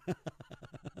shower. Yeah.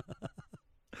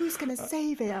 Who's going to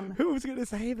save him? Who's going to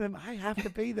save him? I have to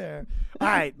be there. All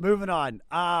right, moving on.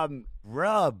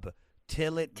 Rub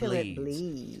till it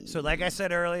bleeds. So like I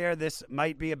said earlier, this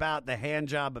might be about the hand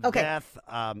job of death.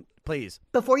 Please.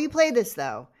 Before you play this,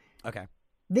 though. Okay.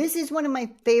 This is one of my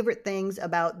favorite things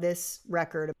about this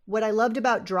record. What I loved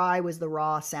about Dry was the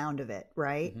raw sound of it,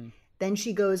 right? Mm-hmm. Then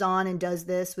she goes on and does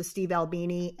this with Steve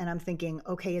Albini. And I'm thinking,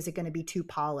 okay, is it going to be too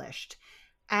polished?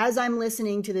 As I'm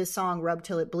listening to this song, Rub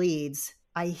Till It Bleeds,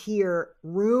 I hear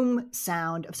room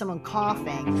sound of someone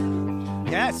coughing.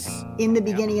 Yes. In the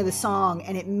beginning of the song.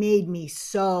 And it made me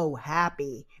so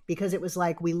happy because it was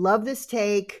like, we love this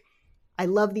take. I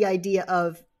love the idea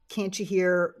of, can't you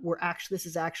hear, this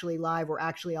is actually live. We're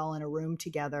actually all in a room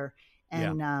together.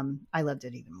 And I loved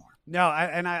it even more. No,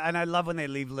 I love when they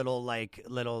leave little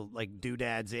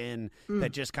doodads in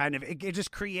that just kind of, it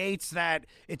just creates that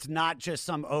it's not just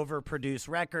some overproduced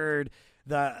record,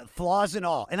 the flaws and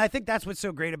all. And I think that's what's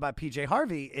so great about PJ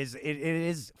Harvey is it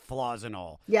is flaws and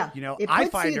all. Yeah. You know, it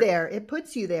puts you there. It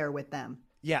puts you there with them.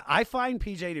 Yeah, I find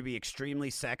PJ to be extremely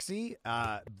sexy,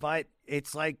 but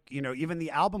it's like, you know, even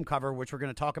the album cover, which we're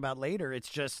going to talk about later, it's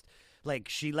just like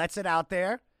she lets it out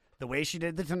there. The way she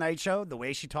did the Tonight Show, the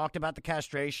way she talked about the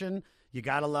castration, you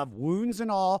got to love wounds and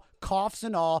all, coughs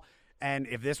and all. And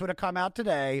if this would have come out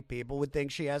today, people would think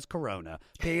she has corona.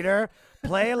 Peter,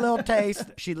 play a little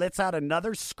taste. She lets out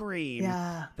another scream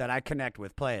that I connect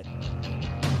with. Play it.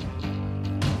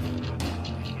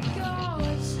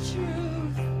 God's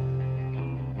truth.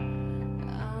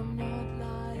 I'm not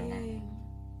lying.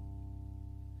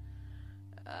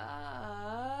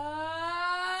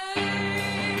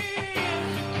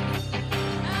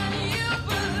 And you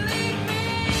believe me.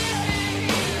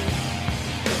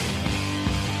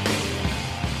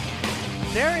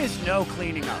 There is no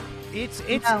cleaning up.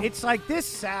 It's like this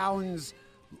sounds,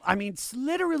 I mean, it's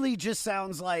literally just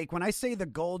sounds like when I say the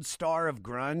gold star of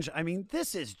grunge, I mean,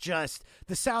 this is just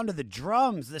the sound of the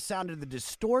drums, the sound of the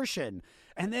distortion,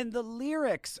 and then the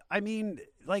lyrics. I mean,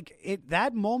 like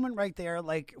that moment right there,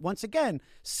 like once again,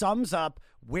 sums up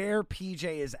where PJ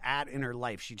is at in her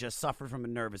life. She just suffered from a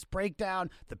nervous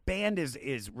breakdown. The band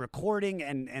is recording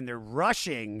and they're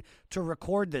rushing to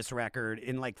record this record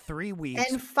in like 3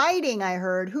 weeks. And fighting, I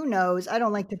heard. Who knows? I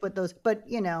don't like to put those, but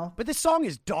you know. But this song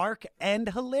is dark and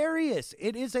hilarious.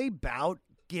 It is about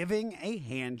giving a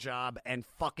hand job and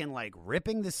fucking like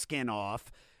ripping the skin off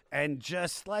and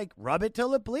just like rub it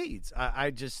till it bleeds.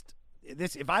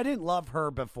 If I didn't love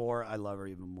her before, I love her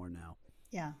even more now.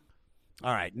 Yeah.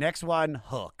 All right, next one,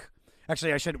 Hook.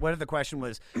 Actually, what if the question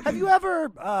was, have you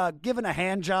ever given a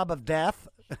hand job of death?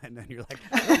 And then you're like,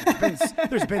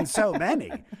 there's been so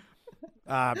many.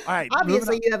 All right.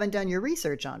 Obviously, you haven't done your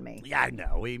research on me. Yeah, I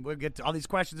know. We'll get to all these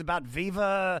questions about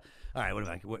Viva. All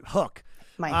right, Hook.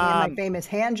 My famous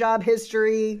hand job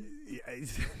history.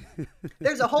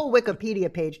 There's a whole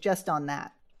Wikipedia page just on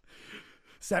that.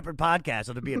 Separate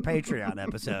podcast. It'll be a Patreon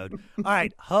episode. All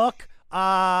right, Hook.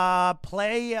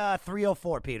 Play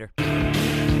 304, Peter.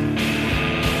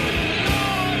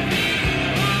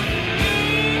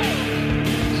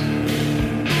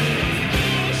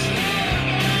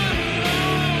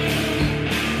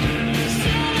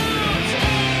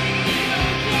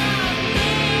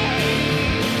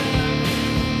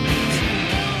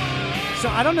 So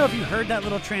I don't know if you heard that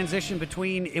little transition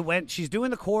between she's doing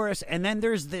the chorus and then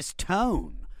there's this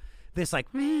tone, this like,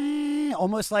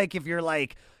 almost like if you're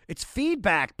like, it's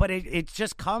feedback, but it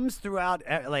just comes throughout.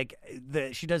 Like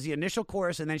she does the initial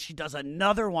chorus and then she does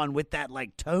another one with that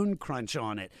like tone crunch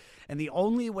on it. And the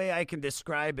only way I can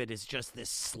describe it is just this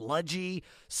sludgy,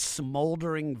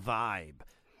 smoldering vibe.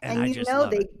 And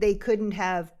they couldn't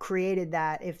have created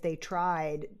that if they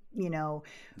tried,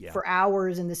 for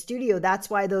hours in the studio. That's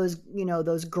why those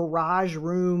garage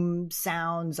room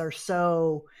sounds are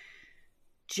so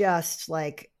just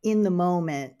like in the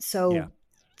moment. So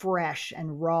fresh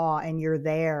and raw, and you're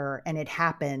there and it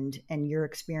happened and you're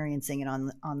experiencing it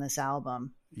on this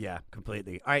album. Yeah,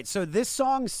 completely. All right. So this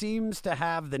song seems to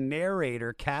have the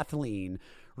narrator, Kathleen,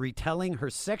 retelling her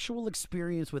sexual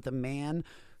experience with a man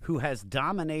who has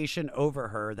domination over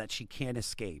her that she can't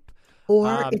escape.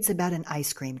 Or it's about an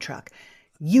ice cream truck.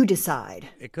 You decide.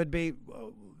 It could be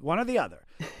one or the other.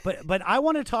 But I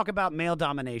want to talk about male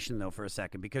domination, though, for a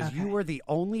second, because you were the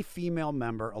only female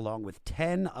member along with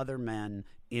 10 other men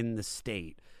in the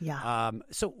state. Yeah.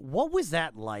 So what was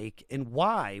that like, and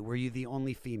why were you the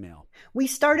only female? We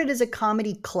started as a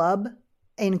comedy club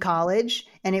in college,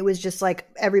 and it was just like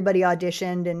everybody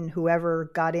auditioned and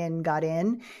whoever got in, got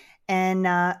in. And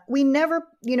we never,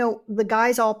 the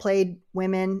guys all played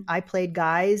women. I played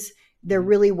guys. There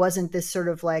really wasn't this sort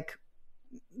of like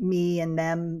me and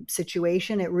them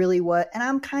situation. It really was. And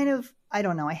I'm kind of, I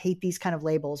don't know, I hate these kind of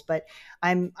labels, but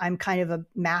I'm kind of a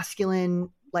masculine,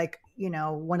 like,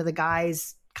 one of the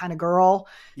guys kind of girl.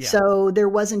 Yeah. So there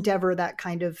wasn't ever that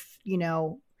kind of,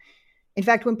 in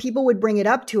fact, when people would bring it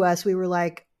up to us, we were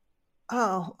like,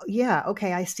 oh yeah,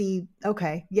 okay, I see.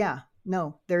 Okay. Yeah.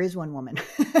 No, there is one woman.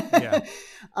 Yeah.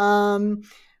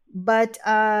 But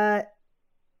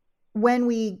when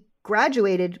we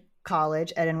graduated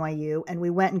college at NYU and we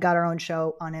went and got our own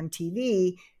show on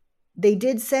MTV, they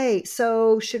did say,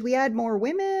 so should we add more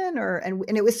women?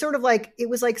 And it was sort of like, it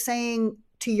was like saying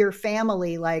to your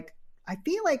family, like, I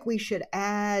feel like we should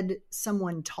add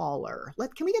someone taller.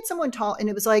 Can we get someone tall? And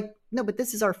it was like, no, but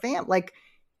this is our fam. Like,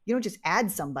 you don't just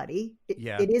add somebody.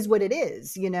 It is what it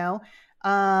is, you know?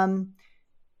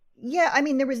 Yeah, I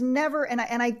mean, there was never, and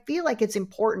I feel like it's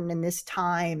important in this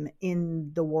time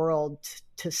in the world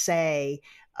to say,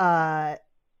 I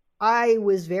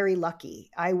was very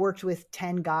lucky. I worked with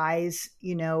 10 guys,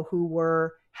 you know, who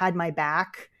had my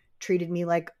back, treated me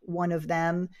like one of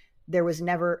them. There was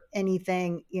never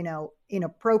anything, you know,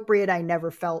 inappropriate. I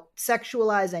never felt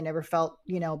sexualized. I never felt,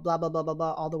 you know, blah, blah, blah, blah,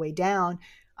 blah, all the way down.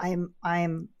 I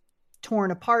am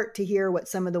torn apart to hear what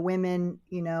some of the women,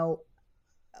 you know,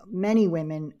 many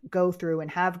women go through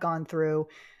and have gone through.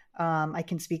 I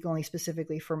can speak only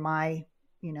specifically for my,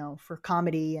 you know, for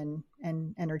comedy and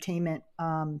entertainment.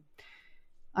 I'm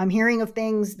hearing of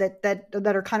things that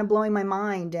are kind of blowing my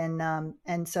mind.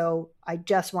 And so I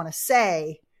just want to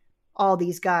say all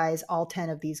these guys, all 10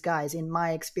 of these guys, in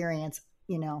my experience,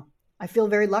 you know, I feel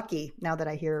very lucky now that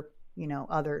I hear, you know,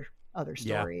 other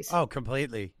stories. Yeah. Oh,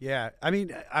 completely. Yeah. I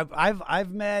mean,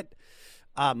 I've met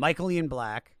Michael Ian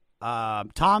Black,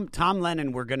 Tom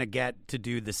Lennon. We're gonna get to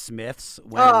do the Smiths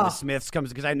when the Smiths comes,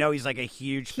 because I know he's like a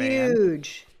huge fan.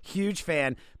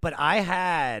 But I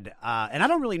had, and I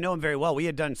don't really know him very well. We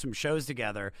had done some shows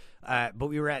together, but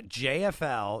we were at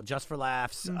JFL, Just for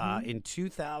Laughs, in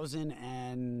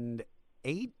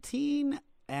 2018.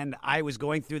 And I was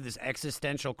going through this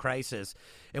existential crisis,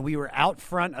 and we were out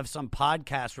front of some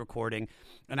podcast recording,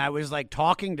 and I was like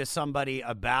talking to somebody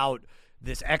about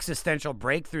this existential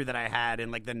breakthrough that I had,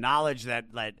 and like the knowledge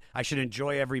that like I should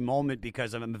enjoy every moment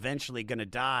because I'm eventually going to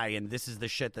die, and this is the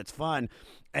shit that's fun.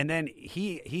 And then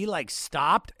he like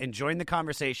stopped and joined the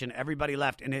conversation. Everybody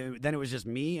left, and then it was just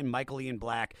me and Michael Ian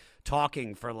Black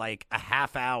talking for like a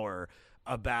half hour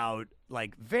about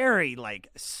like very like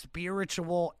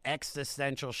spiritual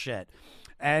existential shit.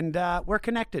 And we're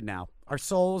connected now. Our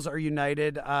souls are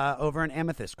united over an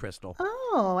amethyst crystal.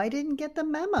 Oh, I didn't get the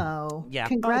memo. Yeah.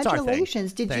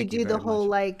 Congratulations. Did Thank you you do the very whole much.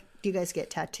 like, do you guys get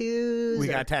tattoos? We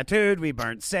got tattooed. We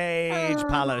burnt sage,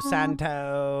 Palo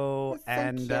Santo,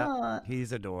 That's so and cute.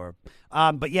 he's adorable.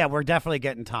 But yeah, we're definitely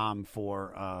getting Tom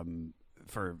for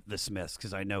the Smiths,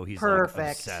 because I know he's like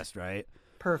Perfect. obsessed, right?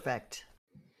 Perfect.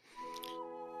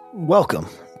 Welcome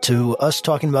to us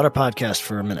talking about our podcast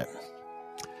for a minute.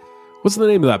 What's the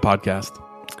name of that podcast?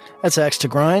 That's Axe to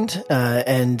Grind,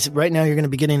 and right now you're going to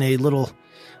be getting a little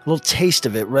taste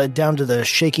of it, right down to the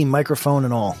shaky microphone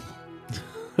and all.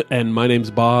 And my name's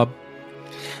Bob.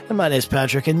 And my name's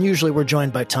Patrick, and usually we're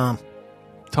joined by Tom.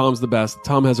 Tom's the best.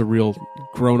 Tom has a real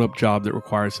grown-up job that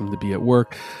requires him to be at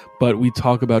work, but we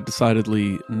talk about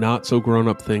decidedly not so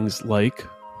grown-up things like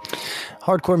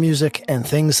hardcore music and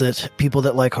things that people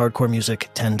that like hardcore music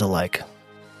tend to like.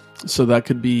 So that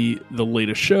could be the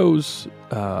latest shows,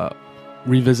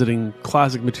 revisiting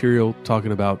classic material,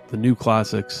 talking about the new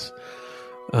classics,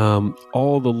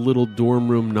 all the little dorm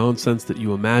room nonsense that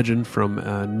you imagine from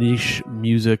niche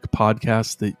music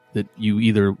podcasts that you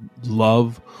either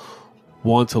love,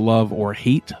 want to love, or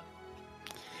hate.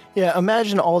 Yeah,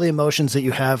 imagine all the emotions that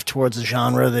you have towards a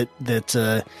genre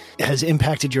that has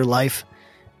impacted your life,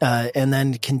 and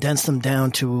then condense them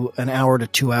down to an hour to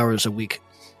 2 hours a week.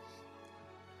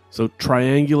 So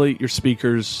triangulate your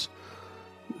speakers,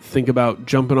 think about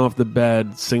jumping off the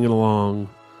bed, singing along,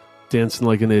 dancing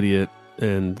like an idiot,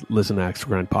 and listen to Axe to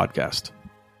Grind podcast.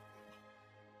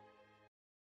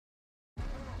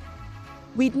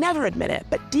 We'd never admit it,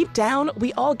 but deep down,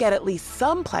 we all get at least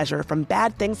some pleasure from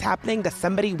bad things happening to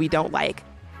somebody we don't like.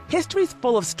 History's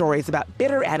full of stories about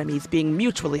bitter enemies being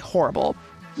mutually horrible.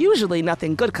 Usually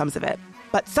nothing good comes of it.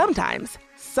 But sometimes,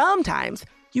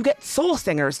 you get soul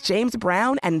singers James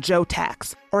Brown and Joe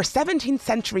Tex, or 17th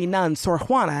century nun Sor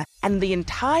Juana, and the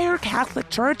entire Catholic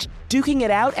Church duking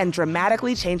it out and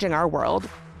dramatically changing our world.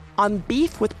 On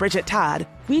Beef with Bridget Todd,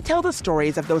 we tell the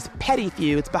stories of those petty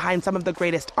feuds behind some of the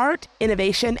greatest art,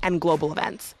 innovation, and global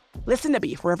events. Listen to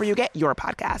Beef wherever you get your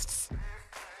podcasts.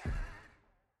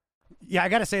 Yeah, I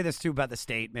got to say this too about the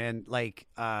state, man. Like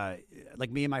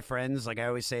me and my friends, like I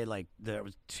always say, like there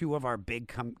was two of our big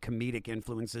comedic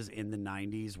influences in the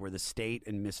 90s were the state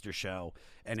and Mr. Show.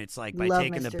 And it's like by Love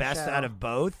taking the Mr. best Show. out of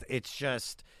both, it's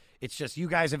just you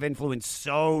guys have influenced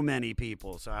so many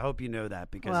people. So I hope you know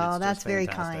that, because Well, it's that's just very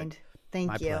fantastic. kind. Thank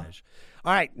My you. pleasure.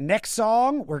 All right, next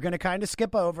song we're gonna kind of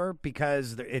skip over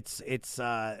because it's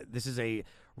this is a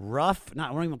rough. Not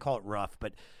I won't even call it rough,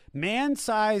 but Man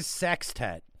Size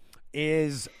Sextet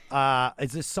is a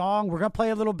song we're gonna play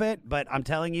a little bit, but I'm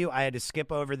telling you, I had to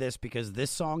skip over this because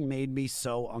this song made me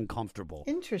so uncomfortable.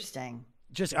 Interesting.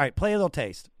 Just all right, play a little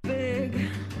taste. Big,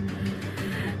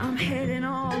 I'm heading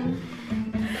on.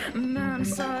 Man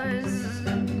size,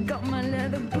 got my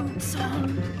leather boots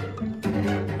on.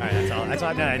 All right, that's all. That's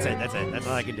all. No, that's it. That's it. That's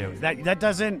all I can do. That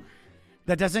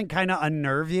doesn't kind of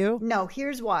unnerve you. No,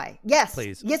 here's why. Yes.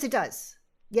 Please. Yes, it does.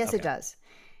 Yes, it does.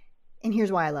 And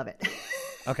here's why I love it.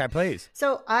 Okay, please.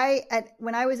 So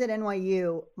when I was at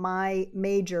NYU, my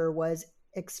major was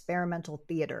experimental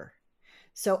theater.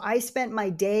 So I spent my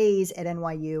days at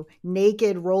NYU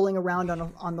naked, rolling around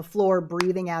on the floor,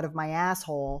 breathing out of my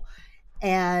asshole,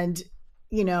 and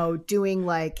doing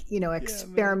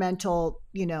experimental,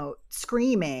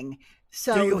 screaming.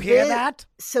 So do you hear that?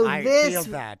 So I this, feel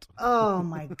that. Oh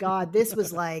my God, this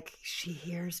was like, she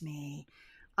hears me.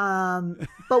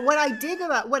 But what I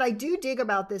do dig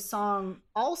about this song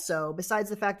also, besides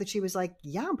the fact that she was like,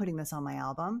 yeah, I'm putting this on my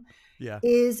album,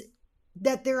 is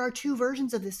that there are two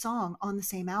versions of this song on the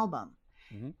same album.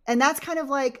 Mm-hmm. And that's kind of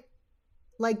like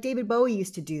David Bowie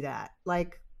used to do that.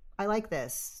 Like, I like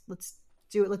this. Let's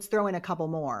do it. Let's throw in a couple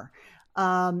more.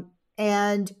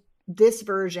 And this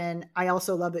version, I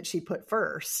also love that she put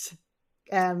first.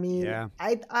 I mean,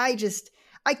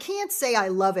 I can't say I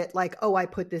love it like, oh, I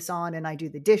put this on and I do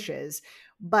the dishes,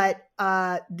 but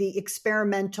the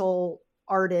experimental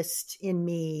artist in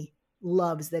me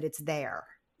loves that it's there.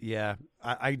 Yeah.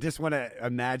 I just want to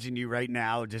imagine you right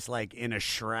now just like in a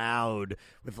shroud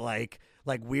with like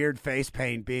weird face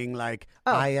paint being like,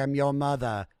 I am your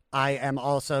mother. I am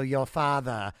also your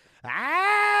father.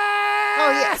 Ah!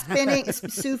 Oh, yeah. Spinning,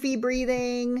 Sufi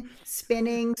breathing,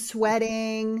 spinning,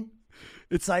 sweating.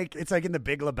 It's like in The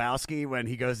Big Lebowski when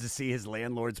he goes to see his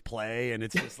landlord's play, and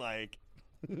it's just like,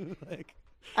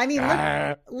 I mean,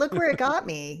 look where it got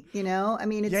me. I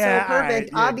mean, it's so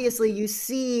perfect. Obviously, you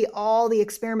see all the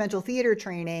experimental theater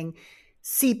training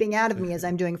seeping out of me as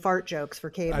I'm doing fart jokes for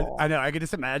cable. I know. I could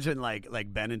just imagine like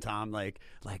Ben and Tom, like,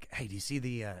 hey, do you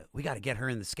see we got to get her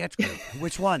in the sketch group.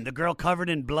 Which one? The girl covered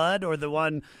in blood or the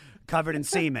one covered in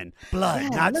semen?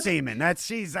 Blood, not semen. I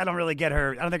don't really get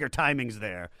her. I don't think her timing's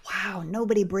there. Wow.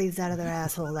 Nobody breathes out of their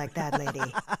asshole like that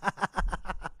lady.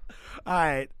 All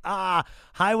right.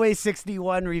 Highway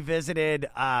 61 Revisited.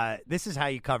 This is how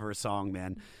you cover a song,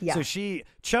 man. Yeah. So she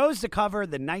chose to cover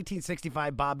the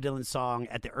 1965 Bob Dylan song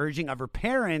at the urging of her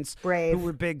parents, who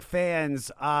were big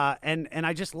fans. And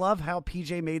I just love how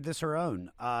PJ made this her own.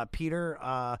 Peter,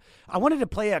 I wanted to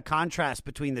play a contrast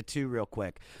between the two real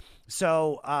quick.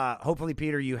 So hopefully,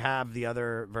 Peter, you have the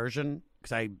other version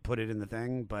because I put it in the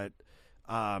thing, but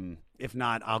if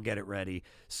not, I'll get it ready.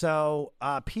 So,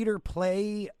 Peter,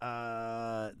 play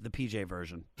the PJ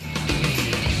version.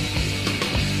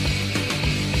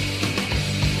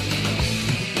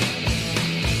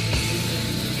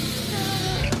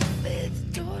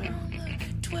 Fifth daughter on the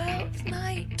 12th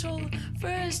night told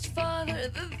first father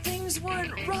that things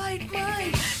weren't right.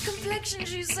 My complexion,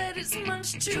 she said, is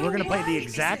much too So we're going to play the white.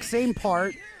 exact same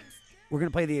part. We're going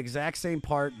to play the exact same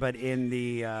part, but in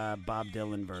the Bob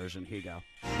Dylan version. Here you go.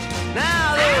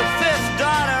 Now the fifth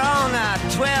daughter on the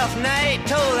 12th night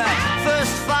told her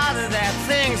first father that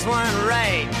things weren't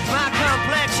right. My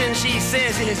complexion, she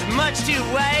says, is much too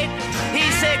white.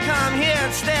 He said, come here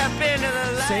and step into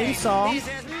the light. Same song,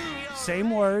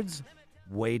 same words,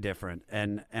 way different.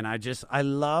 And I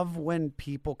love when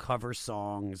people cover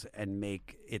songs and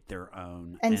make it their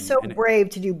own. And brave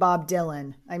to do Bob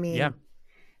Dylan. I mean, yeah.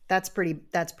 That's pretty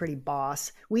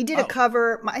boss. We did a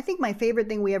cover. I think my favorite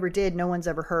thing we ever did, no one's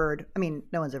ever heard. I mean,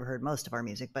 no one's ever heard most of our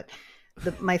music, but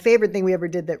my favorite thing we ever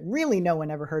did that really no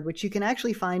one ever heard, which you can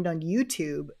actually find on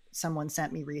YouTube, someone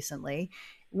sent me recently.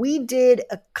 We did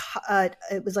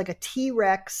it was like a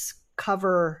T-Rex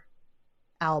cover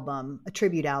album, a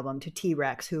tribute album to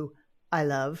T-Rex, who I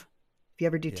love. If you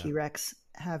ever do T-Rex,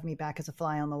 have me back as a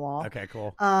fly on the wall. Okay,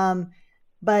 cool.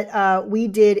 But we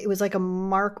did, it was like a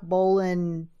Mark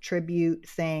Bolan tribute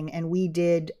thing. And we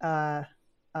did a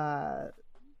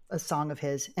song of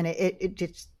his. And it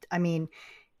just, I mean,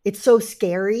 it's so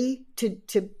scary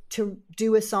to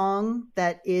do a song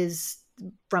that is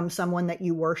from someone that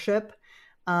you worship.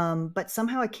 But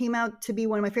somehow it came out to be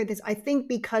one of my favorite things. I think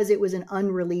because it was an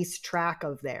unreleased track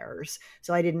of theirs.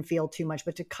 So I didn't feel too much.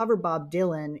 But to cover Bob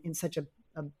Dylan in such a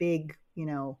big,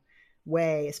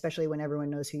 way, especially when everyone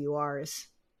knows who you are, is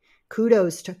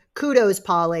kudos,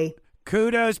 Polly.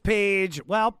 Kudos, Paige.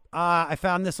 Well, I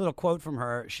found this little quote from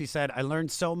her. She said, I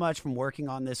learned so much from working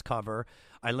on this cover.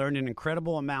 I learned an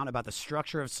incredible amount about the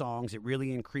structure of songs. It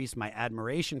really increased my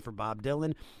admiration for Bob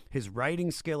Dylan. His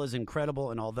writing skill is incredible,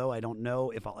 and although I don't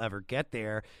know if I'll ever get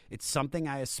there, it's something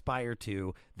I aspire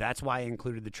to. That's why I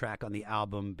included the track on the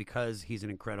album, because he's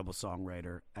an incredible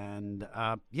songwriter. And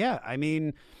yeah, I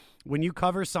mean, when you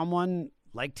cover someone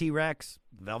like T-Rex,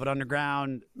 Velvet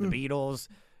Underground, the Beatles,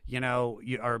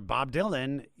 or Bob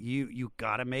Dylan, you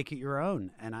got to make it your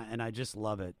own. And I just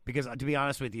love it, because to be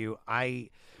honest with you, I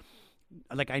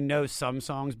know some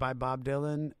songs by Bob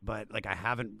Dylan, but I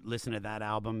haven't listened to that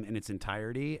album in its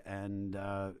entirety. And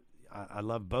I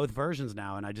love both versions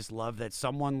now. And I just love that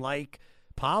someone like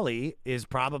Polly is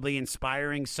probably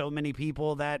inspiring so many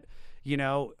people that,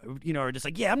 are just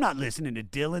I'm not listening to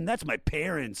Dylan. That's my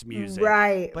parents' music.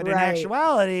 Right. But in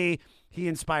actuality, he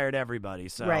inspired everybody.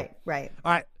 So Right.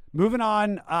 All right. Moving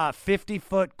on,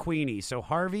 50-foot Queenie. So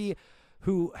Harvey,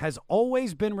 who has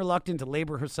always been reluctant to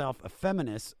label herself a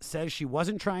feminist, says she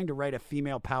wasn't trying to write a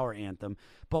female power anthem,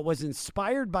 but was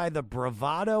inspired by the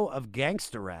bravado of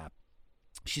gangster rap.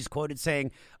 She's quoted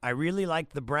saying, I really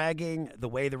liked the bragging, the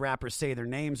way the rappers say their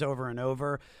names over and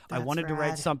over. That's I wanted to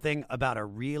write something about a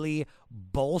really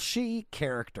bullshit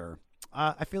character.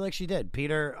 I feel like she did.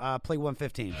 Peter, play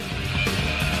 115.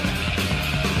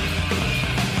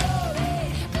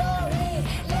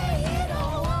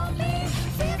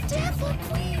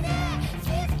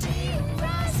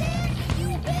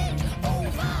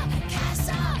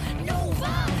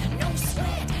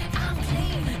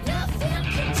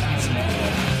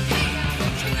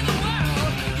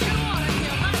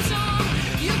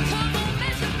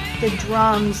 The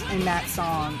drums in that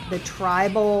song, the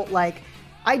tribal,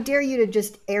 I dare you to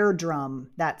just air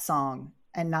drum that song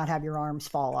and not have your arms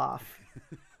fall off.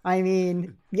 I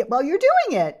mean, well, you're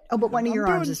doing it. Oh, but one of your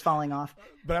arms is falling off.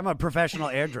 But I'm a professional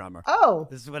air drummer. Oh.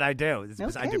 This is what I do.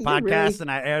 I do you're podcasts and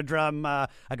I air drum. I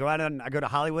go to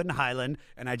Hollywood and Highland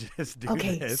and I just do this.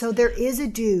 Okay, so there is a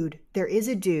dude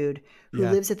who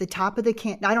lives at the top of the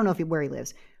canyon. I don't know where he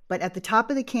lives, but at the top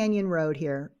of the canyon road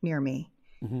here near me,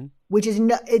 which is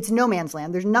it's no man's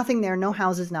land. There's nothing there, no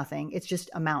houses, nothing. It's just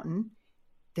a mountain.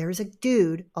 There's a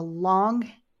dude, a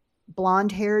long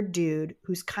blonde-haired dude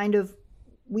who's kind of,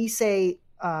 we say,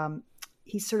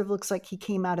 he sort of looks like he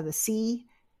came out of the sea.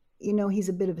 He's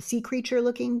a bit of a sea creature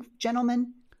looking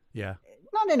gentleman. Yeah.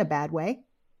 Not in a bad way.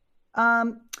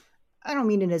 I don't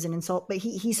mean it as an insult, but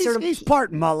he's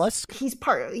part mollusk. He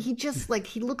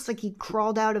looks like he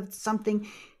crawled out of something.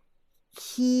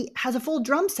 He has a full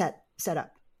drum set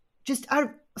up just out of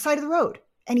side of the road,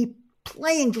 and he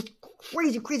playing just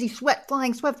crazy sweat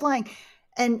flying.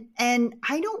 And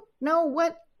I don't know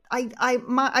what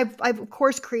I've of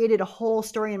course created a whole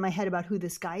story in my head about who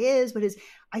this guy is, but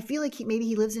I feel like maybe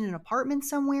he lives in an apartment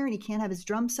somewhere and he can't have his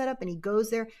drum set up and he goes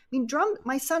there. I mean,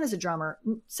 my son is a drummer.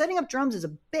 Setting up drums is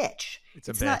a bitch.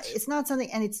 It's not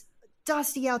something, and it's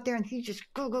dusty out there and he just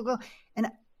go. And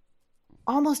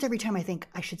almost every time I think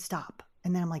I should stop.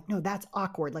 And then I'm like, no, that's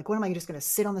awkward. What am I just going to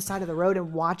sit on the side of the road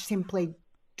and watch him play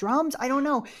drums? I don't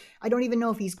know. I don't even know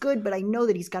if he's good, but I know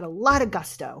that he's got a lot of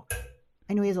gusto.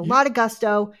 I know he has a lot of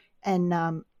gusto,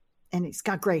 and he's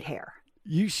got great hair.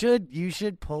 You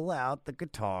should pull out the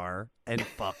guitar and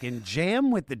fucking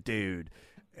jam with the dude.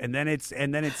 And then it's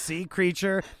Sea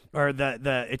Creature, or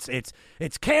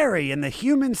it's Kerri and the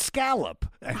Human Scallop.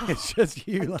 It's just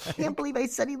you. I can't believe I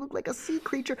said he looked like a sea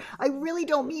creature. I really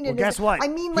don't mean it. Well, guess what? I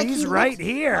mean, he's right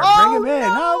here. Oh, bring him in.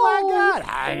 No. Oh my God!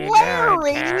 How you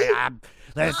Larry. doing, Kerri?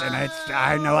 Listen,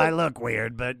 I know I look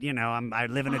weird, but I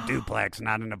live in a duplex,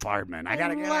 not an apartment. I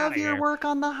gotta get out love of here. your work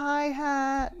on the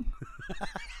hi-hat.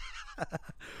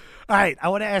 All right, I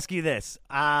want to ask you this.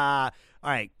 All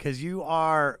right, because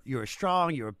you're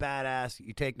strong, you're a badass,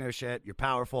 you take no shit, you're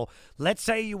powerful. Let's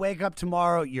say you wake up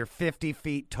tomorrow, you're 50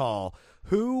 feet tall.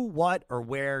 Who, what, or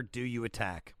where do you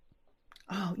attack?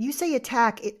 Oh, you say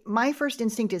attack. My first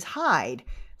instinct is hide.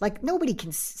 Nobody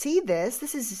can see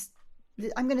this.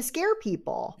 I'm going to scare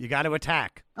people. You got to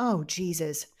attack. Oh,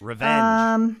 Jesus.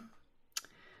 Revenge.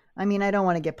 I mean, I don't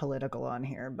want to get political on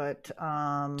here, but...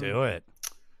 Do it.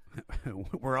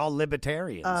 We're all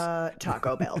libertarians.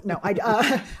 Taco Bell. No,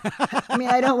 I mean,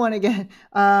 I don't want to get,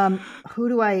 who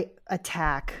do I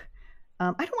attack? I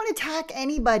don't want to attack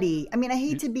anybody. I mean, I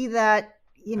hate to be that,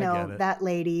 that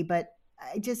lady, but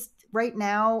I just right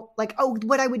now,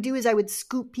 what I would do is I would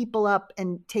scoop people up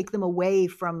and take them away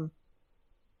from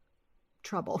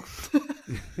trouble.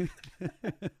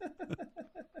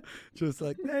 Just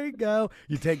like, there you go.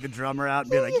 You take the drummer out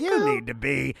and be like,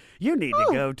 you need to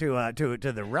go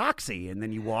to the Roxy, and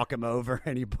then you walk him over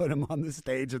and you put him on the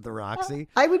stage at the Roxy.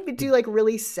 I would do like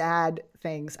really sad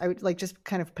things. I would like just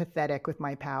kind of pathetic with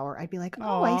my power. I'd be like,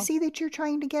 oh, I see that you're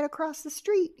trying to get across the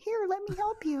street. Here, let me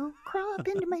help you. Crawl up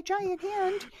into my giant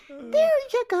hand. There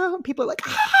you go. And people are like,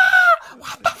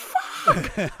 what the fuck? What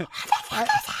the fuck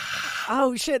is that?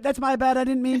 Oh shit, that's my bad. I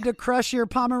didn't mean to crush your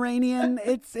Pomeranian.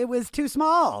 It was too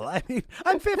small. I mean,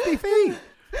 I'm 50 feet.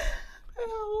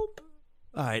 Help.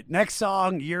 All right, next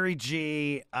song, Yuri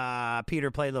G.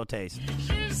 Peter, play a little taste.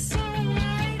 She's so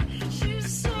white,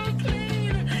 she's so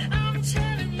clean. I'm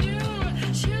telling you,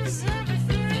 she's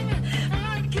everything.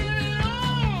 I give it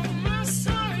all. My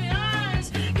sorry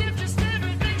eyes give just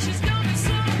everything. She's got me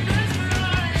so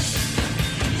mesmerized.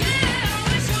 Yeah,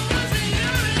 I wish I was a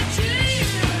Eugene.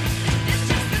 It's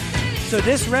just the thing. So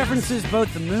this references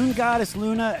both the moon goddess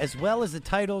Luna as well as the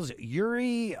titles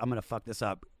Yuri, I'm going to fuck this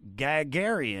up,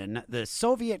 Gagarin, the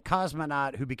Soviet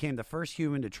cosmonaut who became the first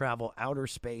human to travel outer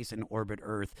space and orbit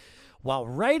Earth. While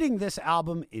writing this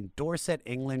album in Dorset,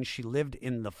 England, she lived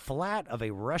in the flat of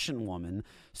a Russian woman,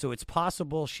 so it's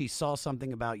possible she saw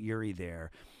something about Yuri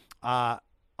there. I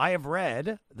have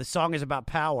read the song is about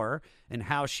power and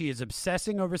how she is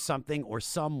obsessing over something or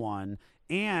someone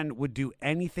and would do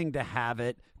anything to have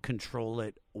it, control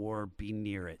it, or be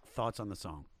near it. Thoughts on the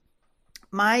song?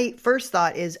 My first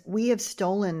thought is we have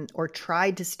stolen or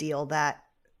tried to steal that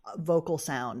vocal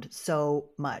sound so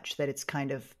much that it's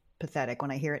kind of pathetic.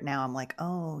 When I hear it now, I'm like,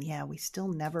 oh yeah, we still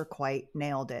never quite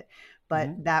nailed it.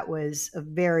 But that was a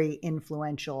very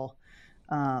influential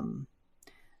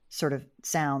sort of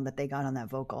sound that they got on that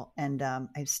vocal. And I'm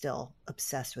still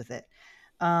obsessed with it.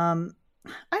 I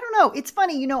don't know. It's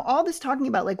funny, all this talking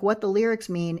about like what the lyrics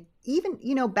mean, even,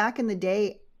 back in the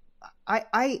day,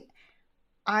 I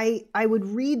would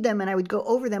read them and I would go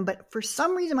over them, but for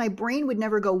some reason my brain would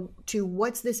never go to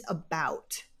what's this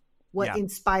about? What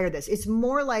inspired this? It's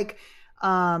more like,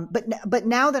 but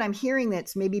now that I'm hearing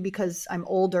this, maybe because I'm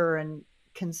older and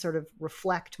can sort of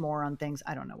reflect more on things.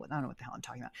 I don't know what the hell I'm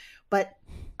talking about, but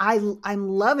I'm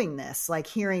loving this, like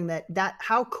hearing that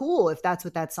how cool if that's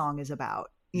what that song is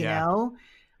about. You know,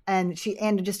 and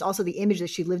just also the image that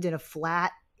she lived in a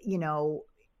flat, in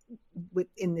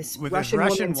this Russian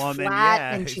woman's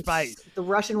flat, and the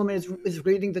Russian woman is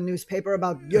reading the newspaper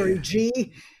about Yuri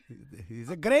G. He's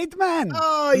a great man.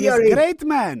 Oh, he's a great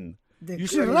man. You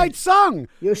should write song.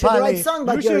 You should write song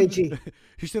about Yuri G.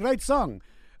 You should write song.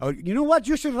 Oh, you know what?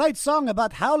 You should write song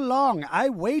about how long I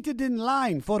waited in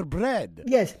line for bread.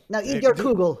 Yes. Now eat your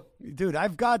kugel. Dude,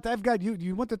 I've got you.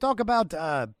 You want to talk about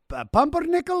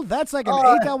pumpernickel? That's like an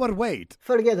 8-hour wait.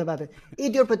 Forget about it.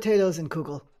 Eat your potatoes and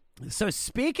kugel. So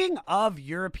speaking of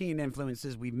European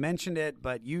influences, we've mentioned it,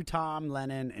 but you, Tom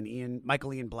Lennon, and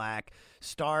Michael Ian Black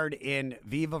starred in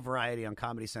Viva Variety on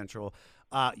Comedy Central.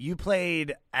 You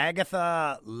played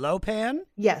Agatha Lopan?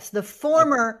 Yes, the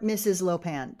former Mrs.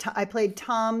 Lopan. I played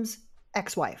Tom's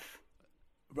ex-wife.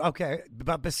 Okay,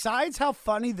 but besides how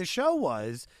funny the show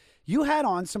was, you had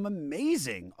on some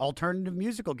amazing alternative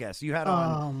musical guests. You had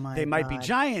on They Might Be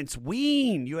Giants,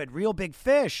 Ween. You had Real Big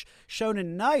Fish,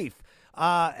 Shonen Knife.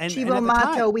 And Chivo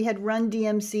Mato. We had Run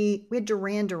DMC. We had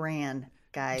Duran Duran.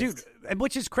 Guys. Dude,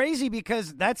 which is crazy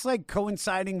because that's like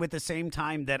coinciding with the same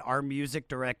time that our music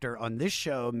director on this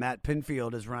show, Matt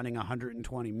Pinfield, is running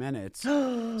 120 minutes.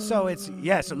 So it's,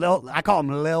 I call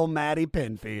him Lil Matty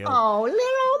Pinfield. Oh,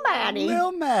 Lil Matty.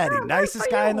 Lil Matty. Nicest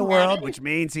guy in the world, which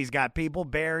means he's got people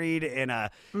buried in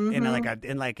a Buffalo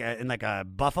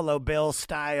Bill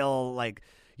style, like,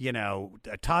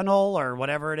 a tunnel or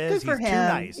whatever it is. Good for He's him.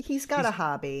 too nice. He's got a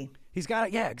hobby. He's got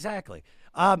it. Yeah, exactly.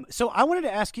 So I wanted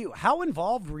to ask you, how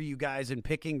involved were you guys in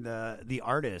picking the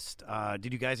artist?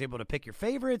 Did you guys able to pick your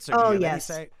favorites? Or yes,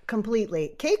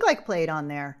 completely. Cake Like played on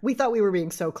there. We thought we were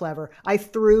being so clever. I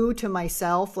threw to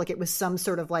myself like it was some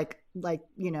sort of like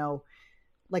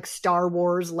Star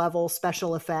Wars level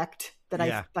special effect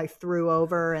that I threw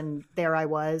over, and there I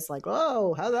was like,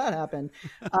 oh, how'd that happen?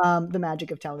 The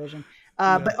magic of television.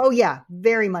 But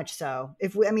very much so.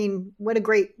 What a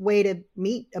great way to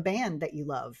meet a band that you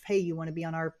love. Hey, you want to be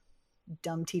on our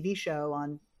dumb TV show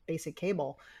on basic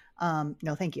cable?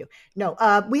 No, thank you. No,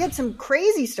 we had some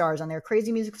crazy stars on there,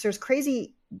 crazy music stars,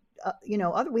 crazy, we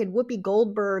had Whoopi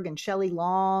Goldberg and Shelley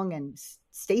Long and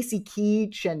Stacy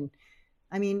Keach. And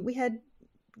we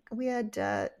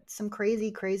had some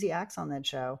crazy acts on that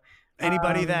show.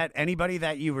 Anybody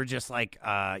that you were just like,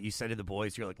 you said to the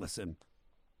boys, you're like, listen,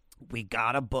 we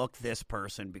gotta book this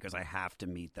person because I have to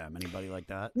meet them. Anybody like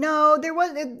that? No,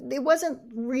 it wasn't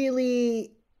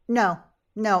really. No,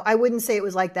 No, I wouldn't say it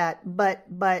was like that, but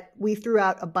we threw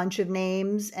out a bunch of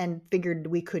names and figured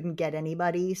we couldn't get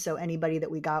anybody. So anybody that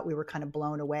we got, we were kind of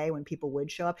blown away when people would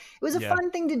show up. It was a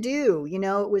fun thing to do. You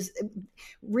know, it was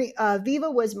Viva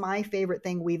was my favorite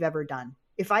thing we've ever done.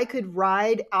 If I could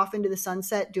ride off into the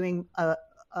sunset doing a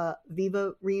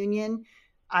Viva reunion,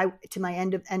 to my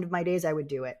end of my days, I would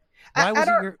do it. Why was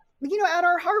it you know, at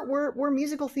our heart, we're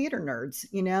musical theater nerds,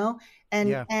 you know,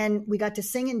 and we got to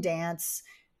sing and dance.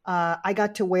 I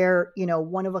got to wear, you know,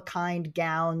 one of a kind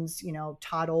gowns, you know,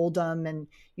 Todd Oldham and,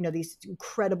 you know, these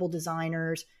incredible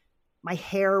designers. My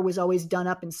hair was always done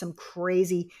up in some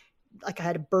crazy, like I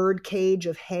had a bird cage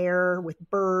of hair with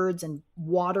birds and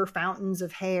water fountains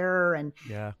of hair. And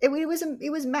it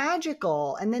was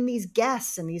magical. And then these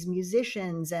guests and these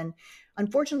musicians, and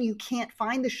unfortunately you can't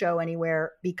find the show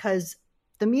anywhere because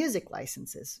the music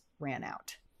licenses ran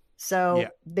out. So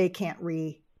they can't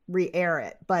re-air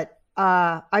it. But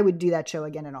I would do that show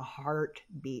again in a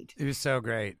heartbeat. It was so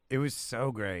great.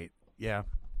 Yeah.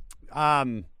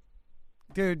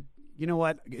 Dude, you know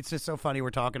what? It's just so funny we're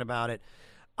talking about it.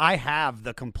 I have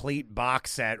the complete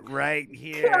box set right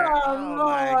here. Come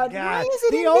on. God. Why is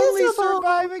it the invisible? only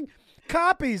surviving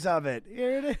copies of it.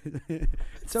 Here it is.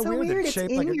 It's so weird. It's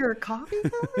shaped in like your coffee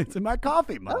mug? It's in my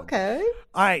coffee mug. Okay.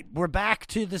 All right. We're back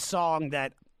to the song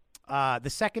that the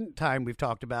second time we've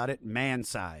talked about it, Man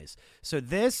Size. So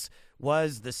this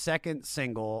was the second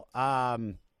single.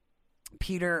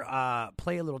 Peter,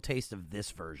 play a little taste of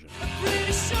this version.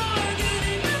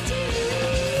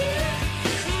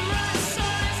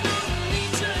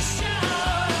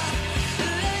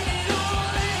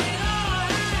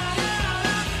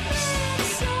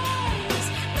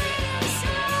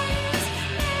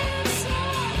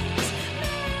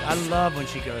 I love when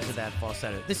she goes to that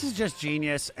falsetto. This is just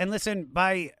genius. And listen,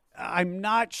 I'm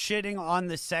not shitting on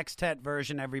the sextet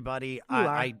version, everybody.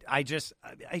 It's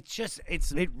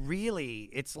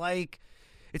like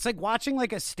watching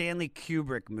like a Stanley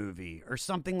Kubrick movie or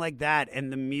something like that,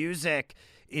 and the music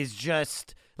is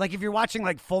just like, if you're watching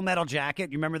like Full Metal Jacket,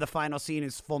 you remember the final scene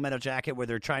is Full Metal Jacket where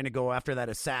they're trying to go after that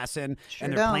assassin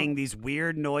and they're playing these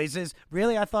weird noises.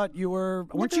 Really? I thought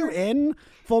weren't you in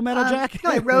Full Metal Jacket?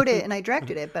 No, I wrote it and I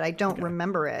directed it, but I don't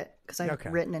remember it because I've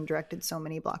written and directed so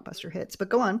many blockbuster hits. But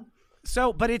go on.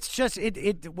 So, but it's just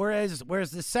whereas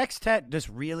the sextet just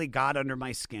really got under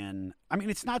my skin. I mean,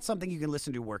 it's not something you can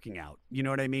listen to working out. You know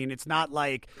what I mean? It's not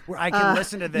like where I can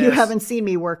listen to this. You haven't seen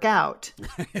me work out.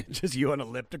 Just you on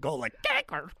elliptical, like.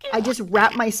 I just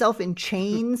wrap myself in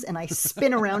chains and I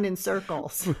spin around in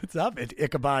circles. What's up? It's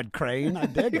Ichabod Crane. I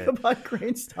dig it. Ichabod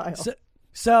Crane style.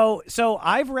 So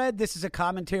I've read this as a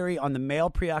commentary on the male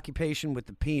preoccupation with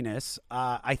the penis.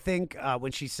 I think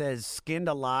when she says skinned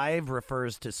alive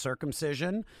refers to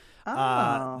circumcision.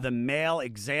 The male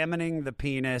examining the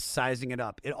penis, sizing it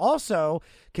up. It also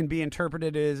can be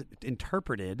interpreted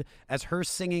as her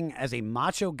singing as a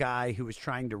macho guy who is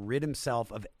trying to rid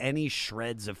himself of any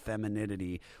shreds of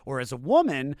femininity, or as a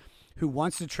woman who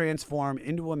wants to transform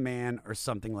into a man or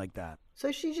something like that.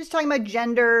 So she's just talking about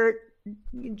gender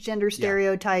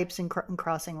stereotypes and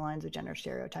crossing lines of gender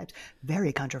stereotypes.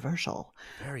 Very controversial.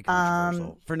 Very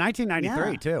controversial. For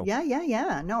 1993, too.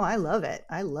 Yeah. No, I love it.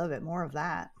 More of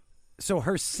that. So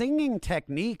her singing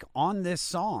technique on this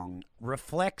song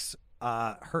reflects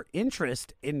her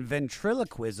interest in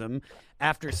ventriloquism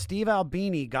after Steve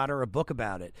Albini got her a book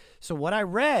about it. So what I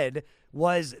read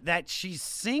was that she's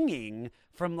singing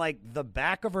from like the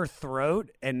back of her throat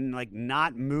and like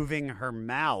not moving her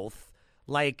mouth,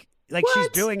 like she's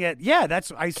doing it. Yeah,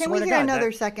 that's. I Can swear we to hear God,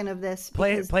 another second of this?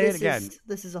 Play it again.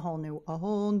 This is a whole new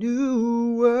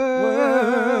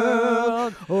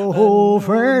world. A whole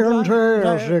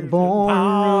fantastic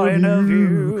point of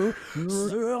view.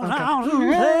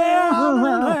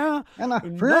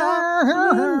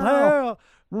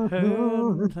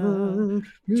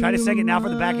 Try to sing it now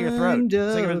from the back of your throat.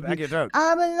 Sing it from the back of your throat.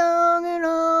 I belong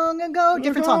long ago.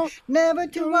 Different song. Never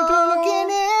to walk in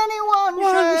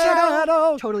anyone's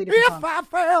shadow. Totally different song. If I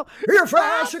fail, if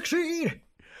I succeed,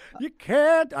 you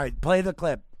can't. All right, play the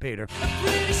clip, Peter.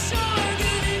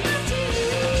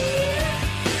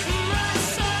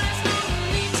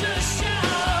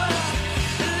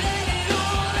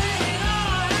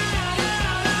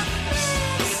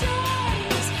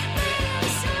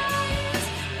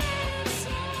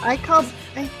 I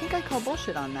think I call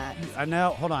bullshit on that. I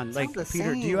know. Hold on. Like, the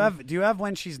Peter, same. do you have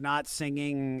when she's not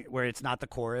singing where it's not the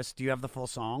chorus? Do you have the full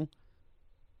song?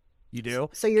 You do?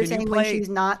 So you're saying when she's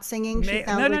not singing, she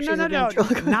sounds like she's a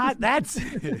ventriloquist? Not that's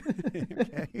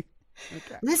okay.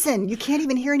 Listen, you can't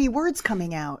even hear any words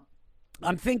coming out.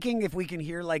 I'm thinking if we can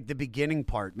hear like the beginning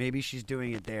part. Maybe she's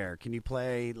doing it there. Can you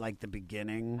play like the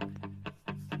beginning?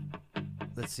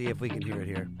 Let's see if we can hear it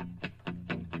here.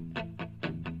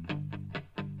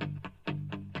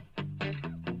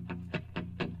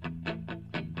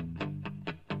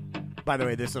 By the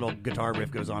way, this little guitar riff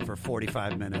goes on for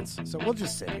 45 minutes, so we'll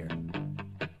just sit here.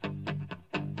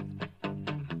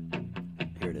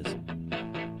 Here it is.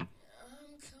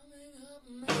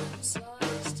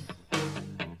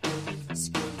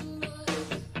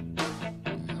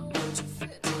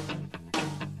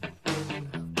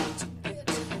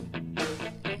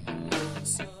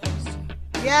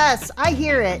 Yes, I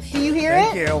hear it. Do you hear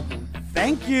Thank it? you.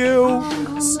 Thank you.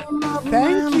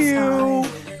 Thank you.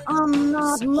 I'm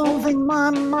not moving my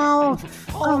mouth.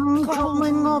 I'm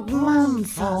coming up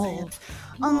man's I'm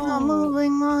not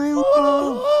moving my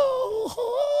mouth.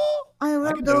 I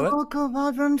read can the do it. book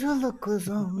about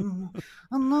ventriloquism,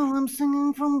 and now I'm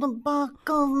singing from the back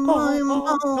of my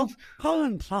mouth.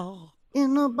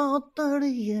 In about 30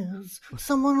 years,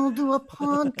 someone will do a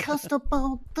podcast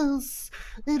about this.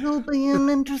 It'll be an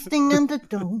interesting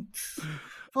antidote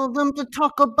for them to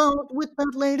talk about with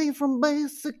that lady from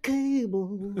Basic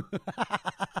Cable.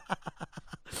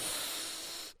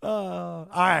 All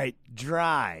right,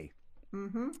 dry.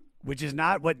 Mm-hmm. Which is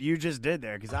not what you just did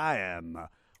there, because I am.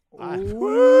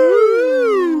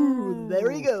 Ooh, there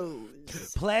he goes.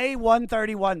 Play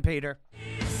 131, Peter.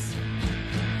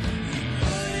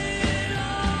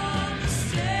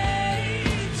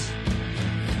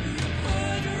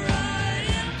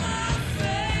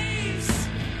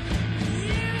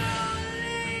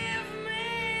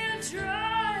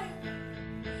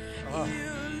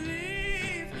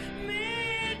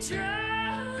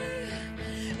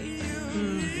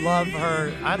 Love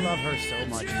her. I love her so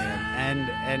much, man.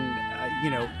 And you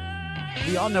know,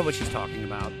 we all know what she's talking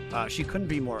about. She couldn't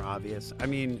be more obvious. I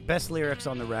mean, best lyrics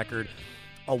on the record.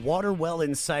 A water well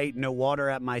in sight, no water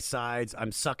at my sides.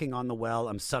 I'm sucking on the well.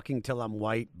 I'm sucking till I'm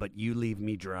white, but you leave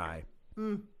me dry.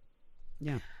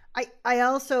 Yeah. I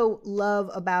also love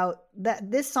about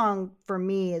that. This song for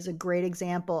me is a great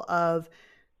example of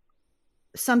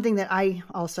something that I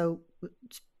also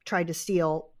tried to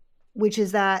steal, which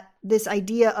is that this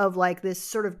idea of like this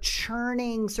sort of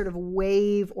churning sort of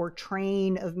wave or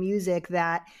train of music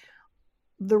that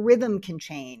the rhythm can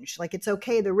change. Like, it's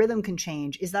okay. The rhythm can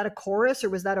change. Is that a chorus or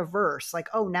was that a verse? Like,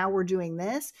 oh, now we're doing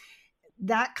this.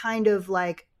 That kind of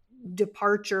like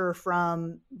departure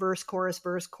from verse, chorus,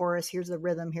 here's the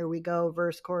rhythm, here we go,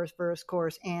 verse, chorus,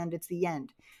 and it's the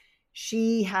end.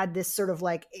 She had this sort of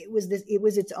like, it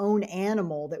was its own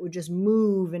animal that would just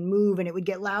move and it would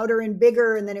get louder and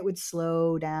bigger, and then it would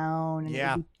slow down and it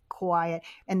would be quiet,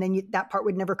 and then that part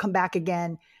would never come back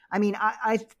again. I mean,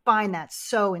 I find that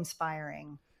so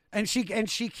inspiring. And she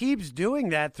keeps doing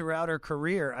that throughout her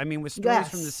career. I mean, with Stories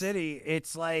from the City,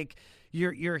 it's like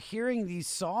you're hearing these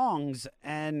songs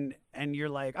and you're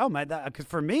like, oh my, because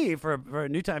for me, for a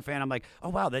New Time fan, I'm like, oh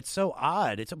wow, that's so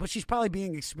odd. But she's probably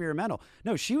being experimental.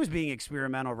 No, she was being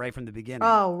experimental right from the beginning.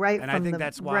 Oh, right, and from I think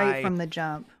that's why, right from the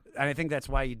jump. And I think that's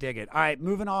why you dig it. All right,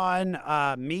 moving on.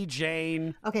 Me,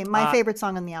 Jane. Okay, my favorite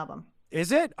song on the album.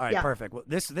 Is it? All right, Yeah. perfect. Well,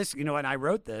 this, you know, and I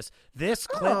wrote this. This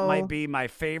clip might be my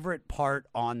favorite part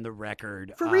on the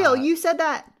record. For real, you said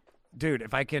that. Dude,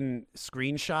 if I can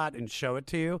screenshot and show it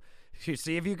to you,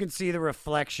 see if you can see the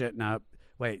reflection. Now,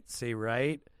 wait, see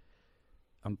right?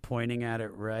 I'm pointing at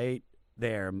it right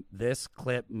there. This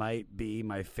clip might be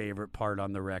my favorite part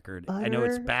on the record. Butter, I know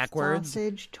it's backwards.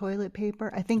 Sausage, toilet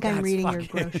paper. I think I'm reading your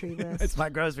grocery list. It's my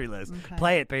grocery list. Okay.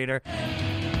 Play it, Peter.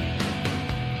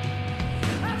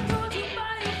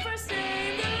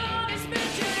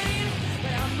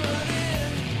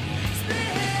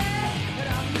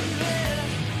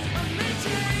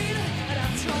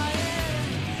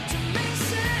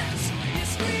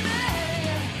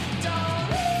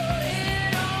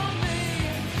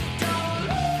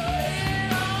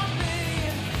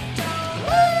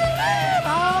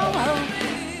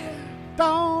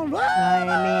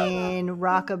 I mean,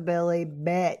 rockabilly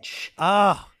bitch.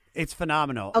 Oh, it's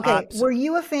phenomenal. Okay, were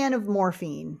you a fan of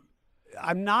Morphine?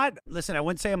 I'm not. Listen, I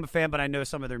wouldn't say I'm a fan, but I know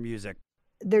some of their music.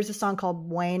 There's a song called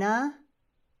Buena,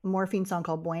 a Morphine song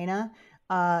called Buena,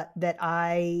 that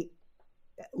I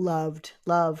loved.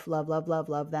 Love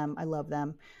them. I love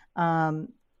them.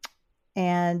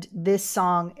 And this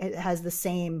song, it has the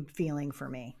same feeling for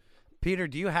me. Peter,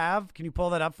 can you pull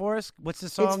that up for us? What's the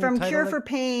song? It's from Cure titled? for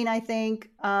Pain, I think.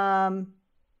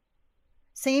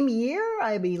 Same year,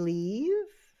 I believe.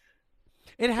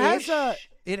 It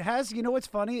has, you know what's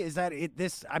funny is that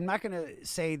I'm not going to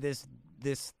say this,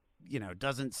 you know,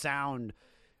 doesn't sound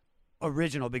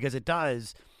original because it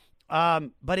does.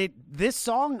 But this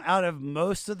song, out of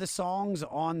most of the songs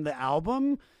on the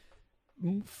album,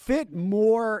 fit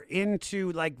more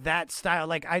into like that style.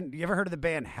 Like, you ever heard of the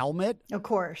band Helmet? Of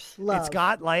course, love. It's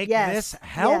got like Yes, this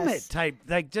Helmet yes. type,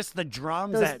 like just the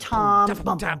drums. Those that toms, boom,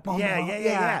 bum, tap, bum, bum, yeah, bum. yeah, yeah,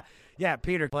 Yeah. yeah, yeah.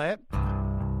 Peter, play it.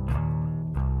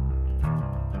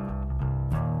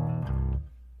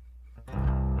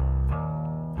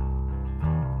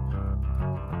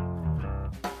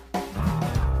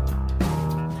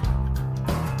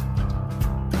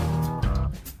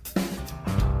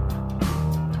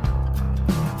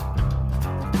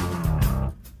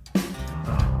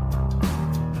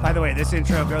 By the way, this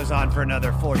intro goes on for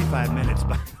another 45 minutes.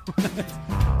 But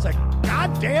it's like,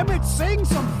 God damn it, sing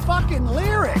some fucking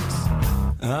lyrics.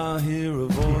 I hear a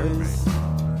voice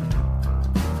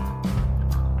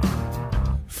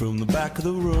from the back of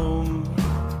the room.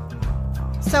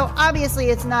 So obviously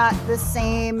it's not the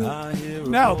same. I hear a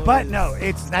No, voice. but no,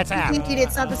 that's apt. Indeed,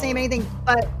 it's not the same anything,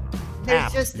 but there's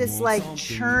Apt. just this like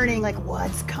churning, like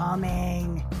what's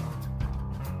coming.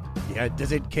 Yeah,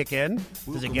 does it kick in?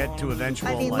 Does it get to eventual?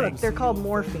 I mean, like, look, they're called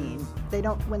morphine. They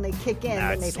don't, when they kick in,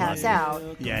 Nah, then they it's pass like- out.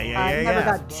 Yeah, yeah, yeah, It never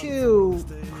yeah. got too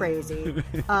crazy.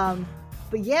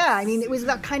 But yeah, I mean, it was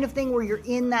that kind of thing where you're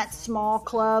in that small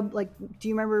club. Like, do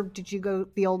you remember, did you go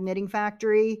the old knitting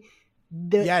factory?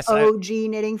 The Yes, OG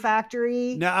knitting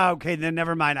factory? No, okay, then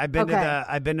never mind. I've been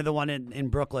Okay. to the one in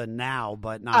Brooklyn now,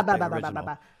 but not the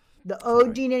original. The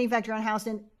OG knitting factory on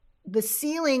Houston. The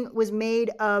ceiling was made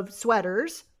of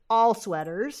sweaters, all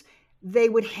sweaters. They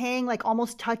would hang like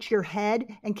almost touch your head.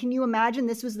 And can you imagine,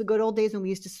 this was the good old days when we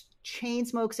used to chain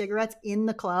smoke cigarettes in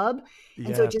the club.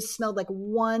 And so Yeah. it just smelled like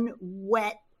one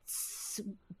wet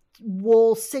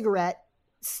wool cigarette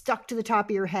stuck to the top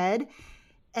of your head.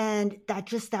 And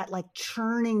that like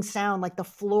churning sound, like the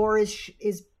floor is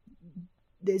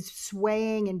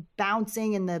swaying and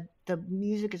bouncing and the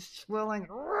music is swelling.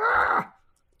 God,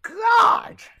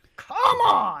 come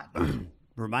on.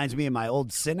 Reminds me of my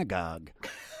old synagogue.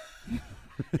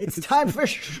 It's time for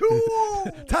shul.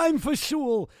 Time for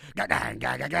shul. Gang, gang,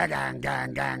 gang, gang,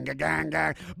 gang, gang, gang,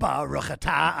 gang. Baruch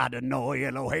atah Adonai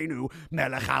Eloheinu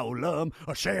melech haolam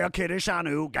asher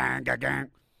kiddushanu. Gang, gang,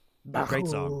 gang. Great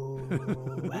song.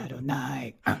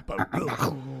 Adonai.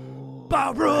 Baruch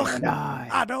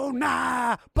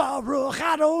Adonai. Baruch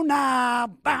Adonai.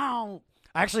 Bow.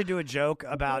 I actually do a joke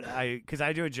about because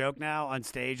I do a joke now on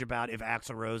stage about if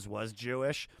Axl Rose was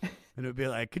Jewish, and it would be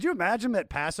like, could you imagine at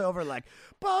Passover, like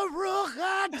Baruch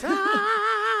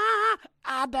atah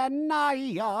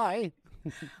Adonai,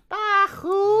 Baruch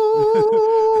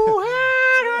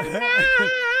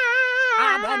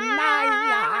Adonai,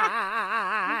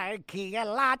 ki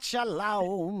elat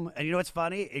shalom. And you know what's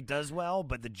funny? It does well,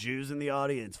 but the Jews in the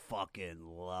audience fucking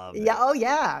love it. Yeah, oh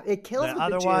yeah, it kills The with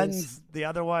other Jews. ones,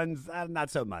 not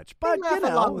so much. But They laugh you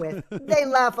know, along with. They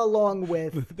laugh along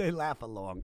with. they laugh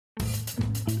along.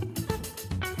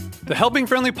 The Helping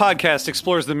Friendly podcast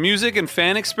explores the music and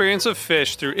fan experience of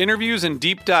Phish through interviews and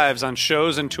deep dives on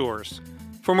shows and tours.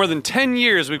 For more than 10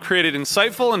 years, we've created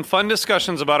insightful and fun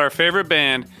discussions about our favorite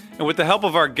band, and with the help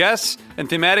of our guests and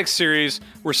thematic series,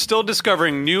 we're still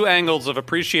discovering new angles of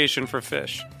appreciation for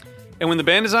Phish. And when the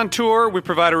band is on tour, we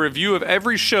provide a review of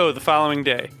every show the following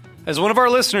day. As one of our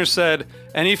listeners said,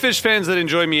 any Phish fans that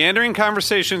enjoy meandering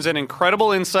conversations and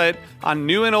incredible insight on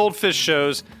new and old Phish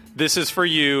shows, this is for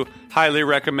you. Highly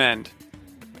recommend.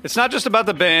 It's not just about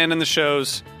the band and the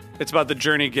shows, it's about the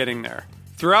journey getting there.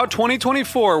 Throughout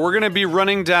 2024, we're going to be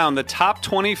running down the top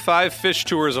 25 Phish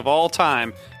tours of all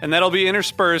time, and that'll be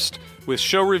interspersed with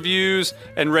show reviews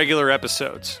and regular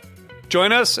episodes.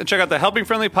 Join us and check out the Helping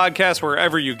Friendly podcast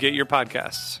wherever you get your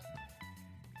podcasts.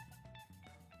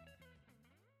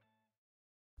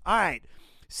 All right,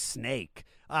 Snake.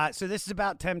 So this is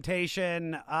about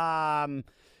temptation.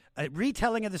 A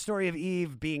retelling of the story of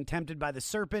Eve being tempted by the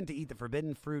serpent to eat the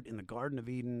forbidden fruit in the Garden of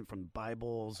Eden from the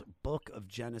Bible's book of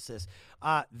Genesis.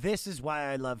 This is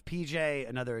why I love PJ.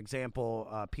 Another example,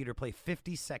 Peter, play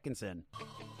 50 seconds in.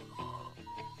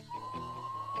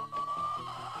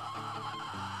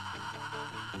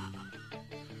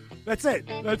 That's it.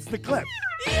 That's the clip.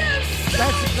 Yes!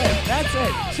 That's the clip. That's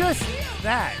it. Just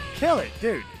that. Kill it,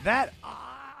 dude. That...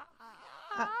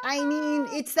 I mean,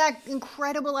 it's that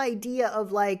incredible idea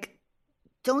of like,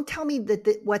 don't tell me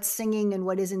that what's singing and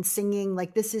what isn't singing.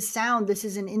 Like, this is sound. This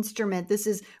is an instrument. This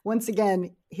is, once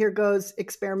again, here goes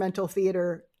experimental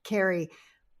theater, Kerri,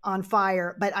 on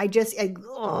fire. But I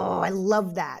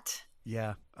love that.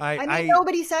 Yeah. I mean,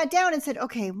 nobody sat down and said,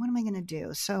 okay, what am I going to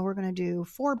do? So we're going to do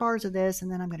 4 bars of this,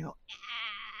 and then I'm going to go,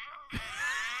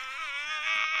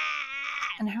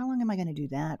 and how long long am I going to do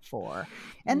that for?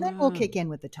 And then we'll kick in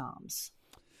with the toms.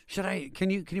 Should I? Can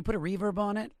you put a reverb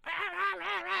on it?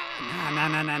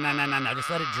 No. Just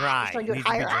let it dry. Just try to It do it needs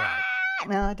to be higher. dry.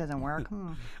 No, it doesn't work.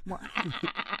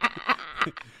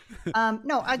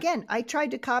 No, again, I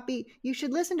tried to copy. You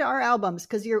should listen to our albums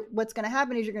because what's going to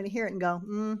happen is you're going to hear it and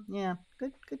go, yeah,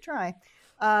 good try.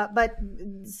 But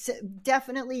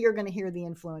definitely you're going to hear the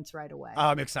influence right away. Oh,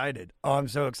 I'm excited. Oh, I'm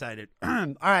so excited.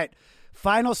 All right.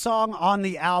 Final song on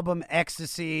the album,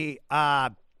 Ecstasy.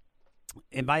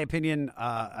 In my opinion,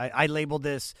 I labeled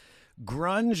this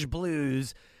grunge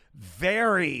blues,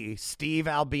 very Steve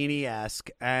Albini-esque.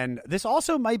 And this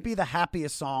also might be the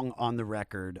happiest song on the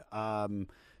record.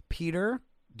 Peter,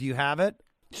 do you have it?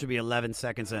 Should be 11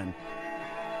 seconds in.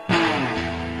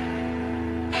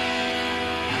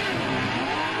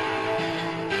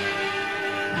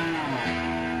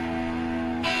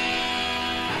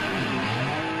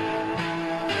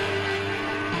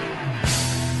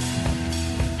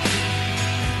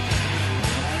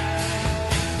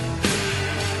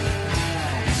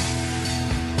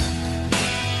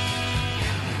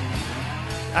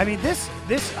 I mean, this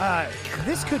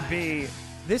could be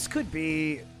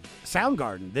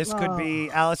Soundgarden. This could be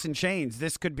Alice in Chains.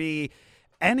 This could be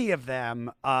any of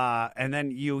them. And then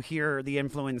you hear the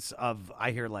influence of, I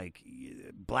hear like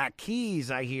Black Keys.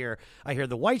 I hear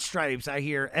the White Stripes. I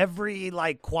hear every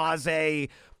like quasi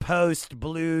post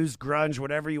blues grunge,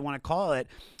 whatever you want to call it.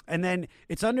 And then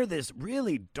it's under this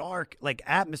really dark like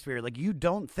atmosphere. Like you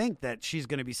don't think that she's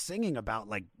going to be singing about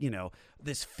like,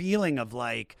 this feeling of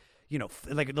like,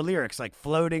 like the lyrics, like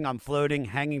floating, I'm floating,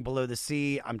 hanging below the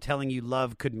sea. I'm telling you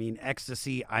love could mean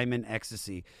ecstasy. I'm in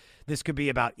ecstasy. This could be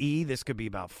about this could be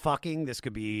about fucking. This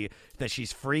could be that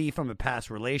she's free from a past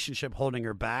relationship holding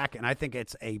her back. And I think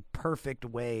it's a perfect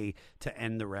way to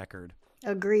end the record.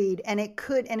 Agreed. And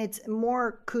it's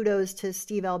more kudos to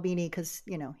Steve Albini because,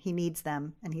 he needs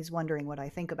them and he's wondering what I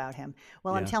think about him.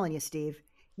 Well, I'm telling you, Steve,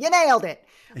 you nailed it.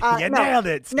 Nailed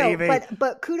it, Stevie. No,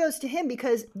 but kudos to him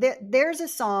because there's a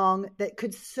song that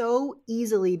could so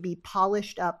easily be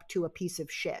polished up to a piece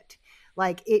of shit.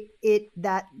 Like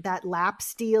that lap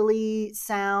steely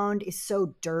sound is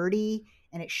so dirty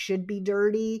and it should be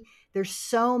dirty. There's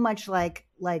so much like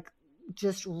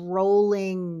just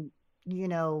rolling,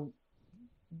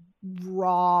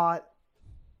 raw,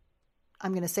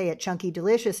 I'm going to say it, chunky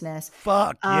deliciousness.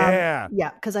 Fuck yeah. Yeah.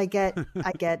 Cause I get,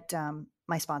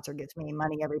 my sponsor gives me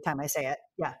money every time I say it.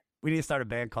 Yeah. We need to start a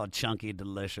band called Chunky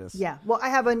Delicious. Yeah. Well, I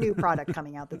have a new product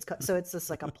coming out so it's just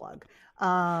like a plug.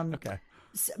 Okay.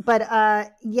 But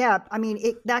yeah, I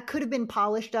mean, that could have been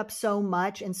polished up so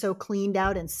much and so cleaned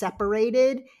out and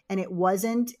separated, and it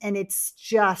wasn't. And it's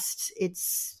just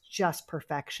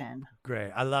perfection.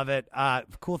 Great. I love it.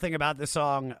 Cool thing about the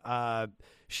song,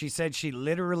 she said she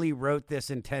literally wrote this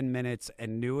in 10 minutes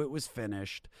and knew it was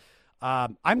finished.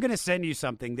 I'm going to send you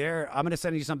something there. I'm going to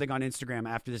send you something on Instagram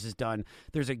after this is done.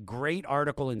 There's a great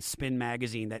article in Spin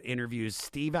Magazine that interviews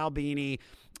Steve Albini,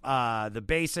 the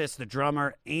bassist, the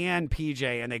drummer, and PJ,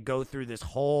 and they go through this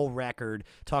whole record,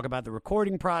 talk about the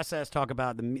recording process, talk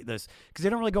about this, because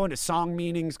they don't really go into song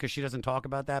meanings because she doesn't talk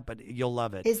about that, but you'll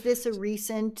love it. Is this a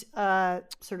recent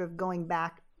sort of going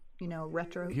back,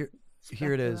 retro?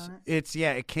 Here it is.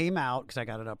 It came out because I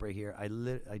got it up right here.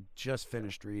 I just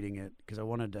finished reading it because I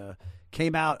wanted to. It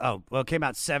came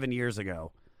out 7 years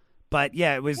ago, but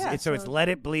yeah, it was. So it's Let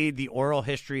It Bleed: The Oral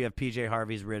History of PJ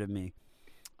Harvey's Rid of Me.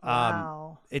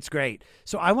 Wow, it's great.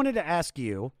 So I wanted to ask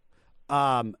you,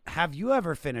 have you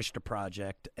ever finished a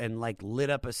project and like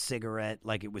lit up a cigarette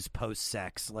like it was post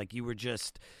sex, like you were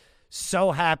just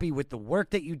so happy with the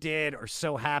work that you did or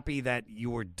so happy that you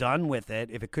were done with it,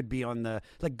 if it could be on the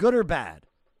like good or bad?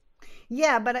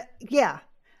 Yeah, but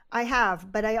I have,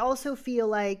 but I also feel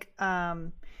like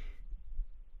for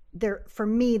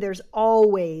me there's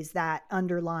always that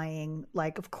underlying,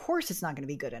 like, of course it's not going to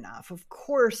be good enough, of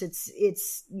course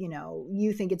it's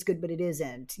you think it's good but it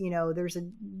isn't, there's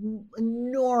an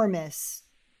enormous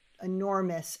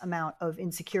amount of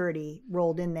insecurity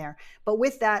rolled in there, but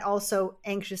with that also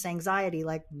anxious anxiety,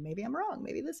 like maybe I'm wrong,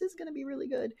 maybe this is going to be really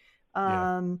good.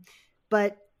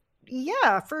 But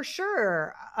yeah, for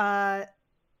sure, I've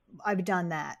done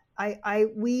that.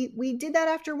 We did that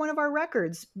after one of our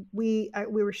records. We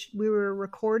were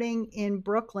recording in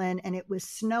Brooklyn and it was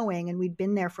snowing and we'd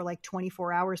been there for like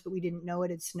 24 hours, but we didn't know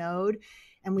it had snowed,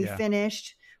 and we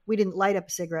finished. We didn't light up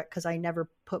a cigarette because I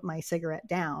never put my cigarette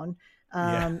down.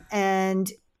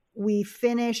 And we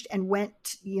finished and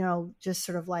went, just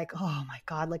sort of like, oh my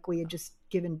God, like we had just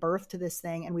given birth to this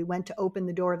thing. And we went to open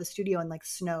the door of the studio and like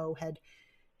snow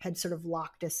had sort of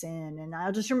locked us in. And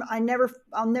I'll just remember,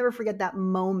 I'll never forget that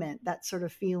moment, that sort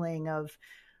of feeling of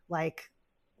like,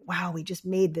 wow, we just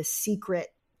made this secret,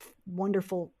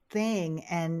 wonderful thing.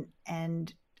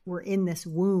 And we're in this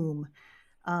womb.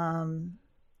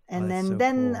 And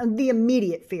then cool. the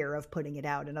immediate fear of putting it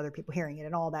out and other people hearing it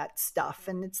and all that stuff.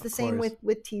 And it's the same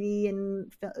with TV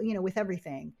and, with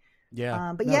everything.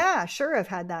 Yeah. But yeah, sure. I've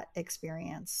had that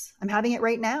experience. I'm having it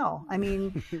right now. I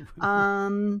mean,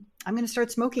 I'm going to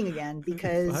start smoking again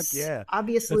because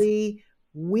obviously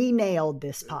we nailed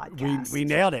this podcast. We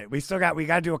nailed it. We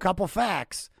got to do a couple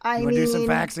facts. You want to do some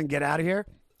facts and get out of here?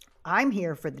 I'm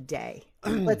here for the day.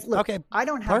 Let's look. Okay. I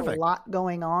don't have Perfect. a lot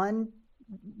going on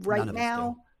right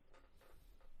now.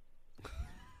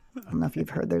 I don't know if you've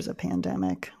heard there's a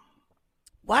pandemic.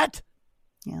 What?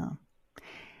 Yeah.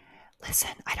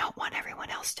 Listen, I don't want everyone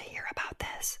else to hear about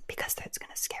this because that's going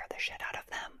to scare the shit out of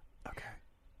them. Okay.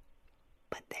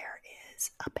 But there is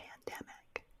a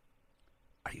pandemic.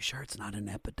 Are you sure it's not an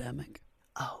epidemic?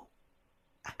 Oh,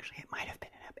 actually, it might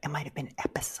have been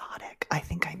episodic. I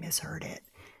think I misheard it.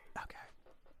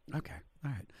 Okay.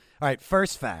 All right.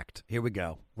 First fact. Here we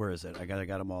go. Where is it? I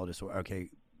got them all. Okay.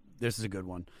 This is a good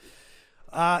one.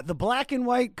 The black and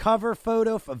white cover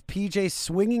photo of PJ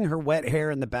swinging her wet hair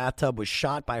in the bathtub was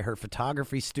shot by her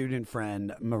photography student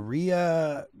friend,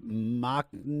 Maria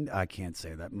I can't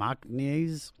say that.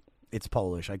 Machnes? It's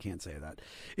Polish. I can't say that.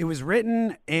 It was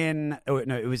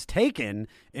it was taken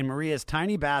in Maria's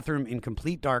tiny bathroom in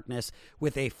complete darkness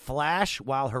with a flash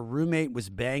while her roommate was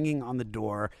banging on the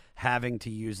door, having to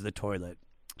use the toilet.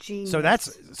 Genius.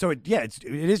 So it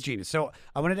is genius. So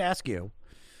I wanted to ask you,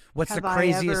 what's the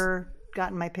craziest? Have I ever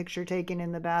gotten my picture taken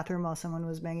in the bathroom while someone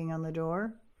was banging on the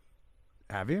door?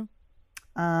 Have you?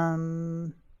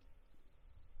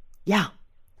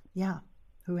 Yeah.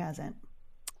 Who hasn't?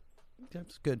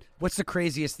 That's good. What's the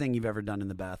craziest thing you've ever done in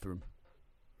the bathroom?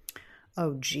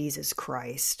 Oh, Jesus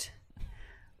Christ.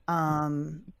 Oh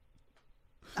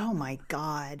my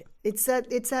God. It's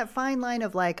that fine line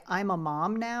of like, I'm a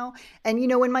mom now. And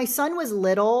when my son was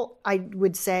little, I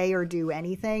would say or do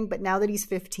anything, but now that he's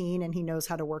 15 and he knows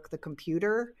how to work the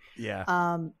computer,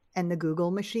 and the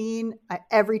Google machine,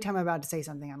 every time I'm about to say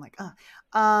something, I'm like,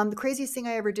 the craziest thing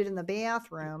I ever did in the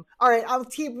bathroom. All right, I'll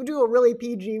do a really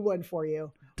PG one for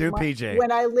you. PJ.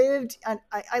 When I lived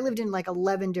in like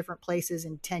 11 different places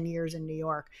in 10 years in New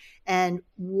York. And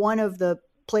one of the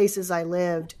places I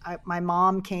lived, my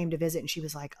mom came to visit and she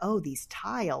was like, oh, these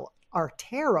tile are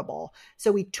terrible.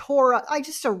 So we tore up,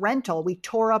 a rental. We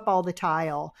tore up all the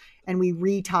tile and we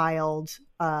retiled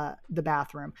the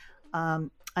bathroom.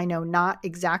 I know not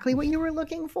exactly what you were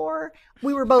looking for.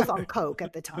 We were both on coke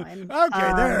at the time.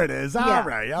 Okay, there it is. All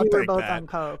right, I'll take that. We were both on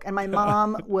coke. And my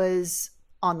mom was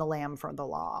on the lam for the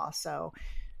law. So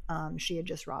she had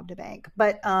just robbed a bank.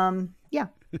 But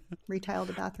retiled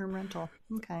a bathroom rental.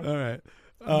 Okay. All right.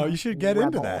 You should get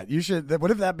into that. You should.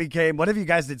 What if you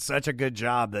guys did such a good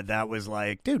job that was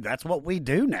like, dude, that's what we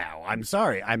do now. I'm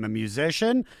sorry. I'm a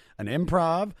musician, an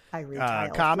improv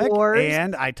comic, floors.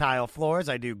 And I tile floors.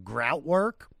 I do grout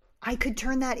work. I could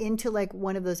turn that into like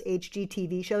one of those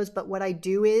HGTV shows. But what I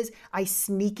do is I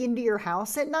sneak into your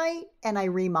house at night and I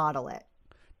remodel it.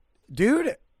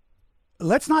 Dude,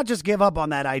 let's not just give up on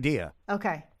that idea.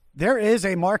 Okay. There is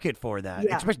a market for that.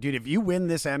 Yeah. Especially, dude, if you win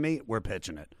this Emmy, we're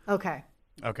pitching it. Okay.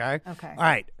 Okay? Okay. All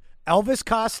right. Elvis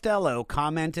Costello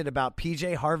commented about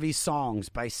PJ Harvey's songs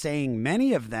by saying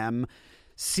many of them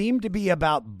seem to be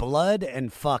about blood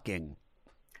and fucking.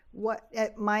 What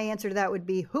my answer to that would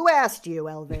be, who asked you,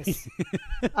 Elvis?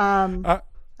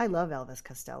 I love Elvis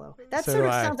Costello. That So sort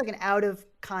of do I. sounds like an out of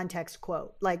context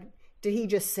quote. Like, did he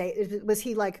just say, was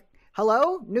he like,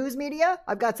 hello, news media?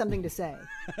 I've got something to say.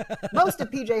 Most of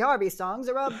PJ Harvey's songs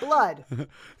are about blood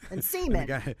and semen.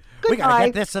 We got to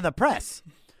get this to the press.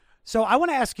 So I want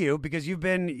to ask you, because you've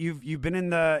been in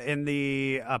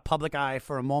the public eye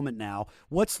for a moment now.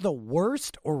 What's the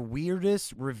worst or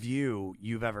weirdest review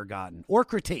you've ever gotten or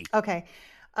critique? Okay.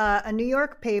 A New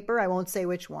York paper, I won't say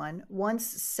which one, once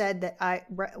said that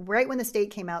right when the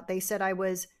state came out, they said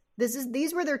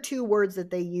these were their two words that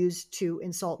they used to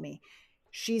insult me.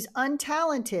 She's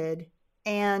untalented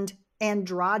and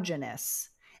androgynous,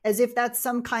 as if that's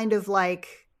some kind of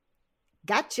like,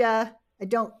 gotcha. I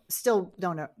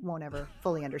won't ever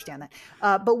fully understand that.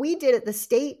 But we did it. The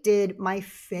state did my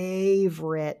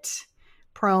favorite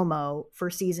promo for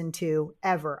season 2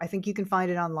 ever. I think you can find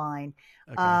it online.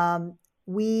 Okay.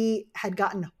 We had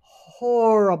gotten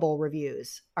horrible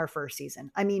reviews our first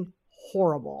season. I mean,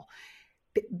 horrible.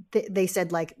 They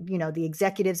said, like, the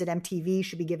executives at MTV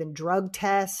should be given drug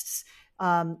tests.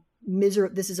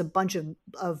 this is a bunch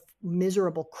of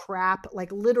miserable crap,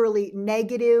 like literally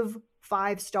negative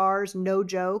 5 stars, no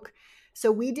joke.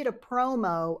 So we did a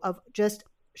promo of just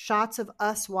shots of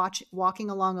us walking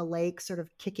along a lake, sort of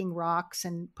kicking rocks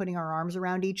and putting our arms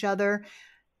around each other,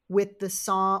 with the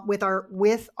song, with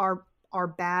our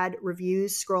bad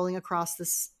reviews scrolling across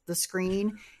the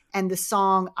screen, and the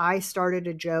song "I Started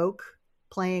a Joke"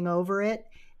 playing over it,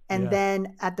 and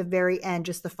then at the very end,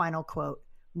 just the final quote: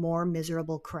 "More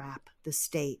miserable crap. The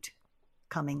state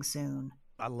coming soon."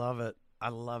 I love it. I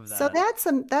love that. So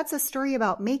that's a story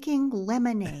about making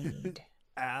lemonade.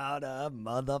 Out of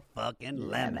motherfucking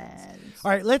lemons.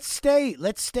 All right, let's stay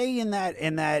in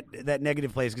that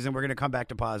negative place, because then we're going to come back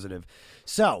to positive.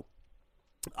 So,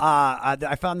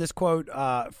 I found this quote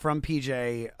from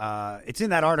PJ. It's in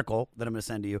that article that I'm going to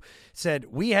send to you. It said,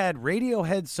 "We had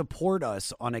Radiohead support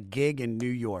us on a gig in New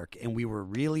York, and we were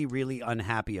really, really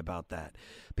unhappy about that,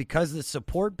 because the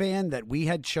support band that we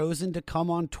had chosen to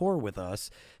come on tour with us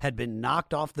had been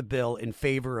knocked off the bill in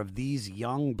favor of these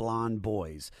young blonde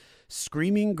boys.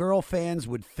 Screaming Girl fans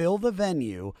would fill the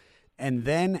venue, and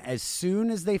then as soon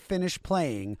as they finished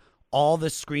playing, all the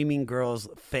Screaming Girls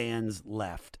fans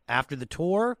left. After the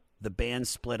tour, the band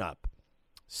split up."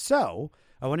 So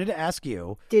I wanted to ask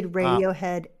you: Did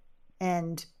Radiohead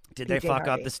and did PJ they fuck Harvey?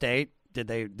 up the state? Did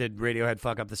Radiohead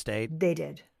fuck up the state? They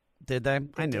did. Did they?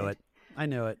 I knew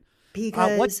it.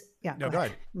 Because No, go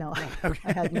ahead. No,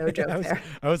 I had no joke there.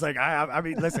 I was like, I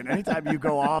mean, listen. Anytime you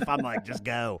go off, I'm like, just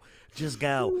go.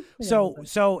 So,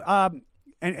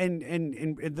 and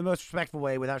in the most respectful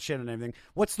way, without shit on anything,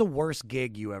 what's the worst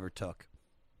gig you ever took?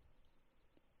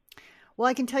 Well,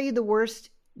 I can tell you the worst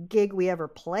gig we ever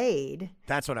played.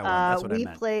 That's what I want. That's what I meant.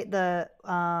 We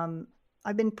played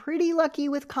I've been pretty lucky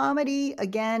with comedy.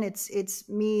 Again, it's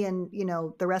me and,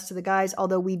 the rest of the guys,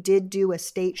 although we did do a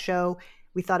state show.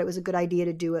 We thought it was a good idea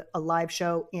to do a live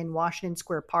show in Washington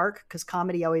Square Park, because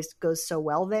comedy always goes so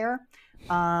well there.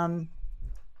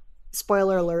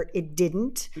 Spoiler alert, it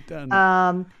didn't.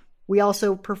 We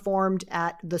also performed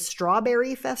at the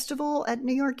Strawberry Festival at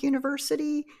New York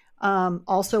University.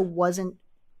 Also wasn't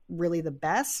really the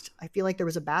best. I feel like there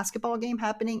was a basketball game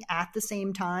happening at the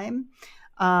same time.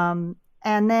 And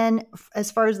then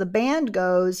as far as the band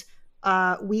goes,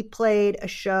 we played a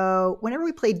show. Whenever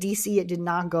we played DC, it did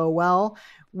not go well.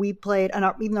 We played, and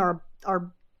even though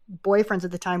our boyfriends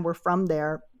at the time were from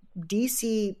there,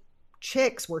 DC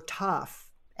chicks were tough.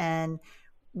 And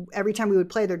every time we would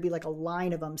play, there'd be like a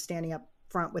line of them standing up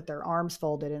front with their arms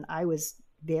folded, and I was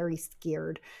very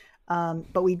scared.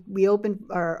 But we opened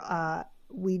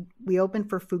we opened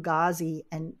for Fugazi,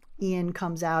 and Ian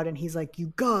comes out and he's like,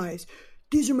 "You guys,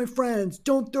 these are my friends.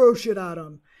 Don't throw shit at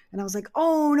them." And I was like,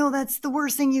 "Oh no, that's the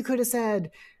worst thing you could have said."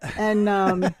 And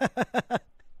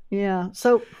yeah,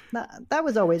 so that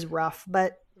was always rough,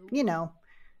 but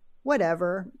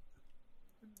whatever.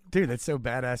 Dude, that's so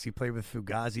badass. You played with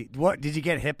Fugazi. What, did you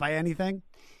get hit by anything?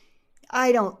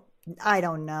 I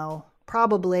don't know.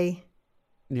 Probably.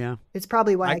 Yeah. It's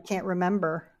probably why I can't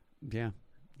remember. Yeah.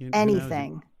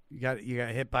 Anything. You got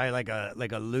hit by like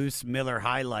a loose Miller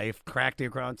High Life, cracked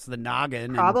across the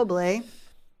noggin. Probably.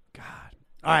 God.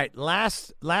 All right,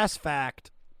 last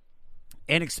fact.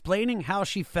 And explaining how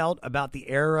she felt about the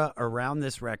era around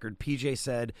this record, PJ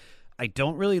said, "I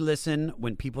don't really listen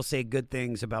when people say good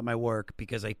things about my work,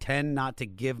 because I tend not to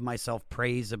give myself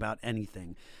praise about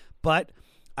anything. But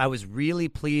I was really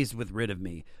pleased with Rid of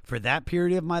Me. For that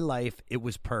period of my life, it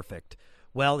was perfect.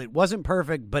 Well, it wasn't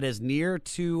perfect, but as near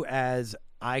to as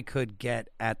I could get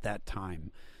at that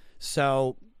time."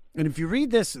 So, and if you read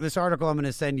this article I'm going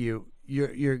to send you,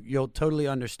 you'll totally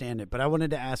understand it. But I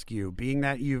wanted to ask you, being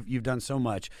that you've done so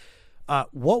much,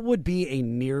 what would be a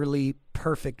nearly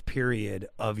perfect period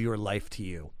of your life to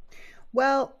you?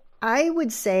 Well, I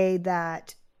would say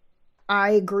that I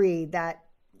agree that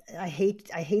I hate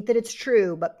that it's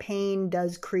true, but pain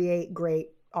does create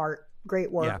great art,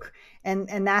 great work. Yeah.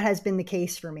 And that has been the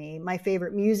case for me. My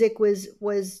favorite music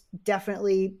was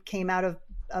definitely came out of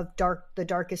the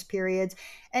darkest periods.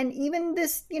 And even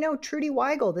this, Trudy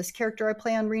Weigel, this character I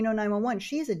play on Reno 911,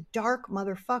 she's a dark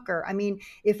motherfucker. I mean,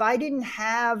 if I didn't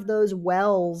have those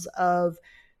wells of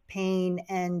pain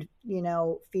and,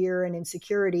 fear and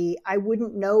insecurity, I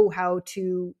wouldn't know how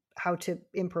to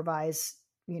improvise,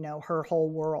 her whole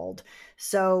world.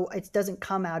 So it doesn't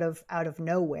come out of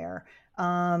nowhere.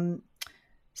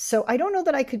 So I don't know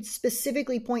that I could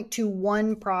specifically point to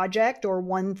one project or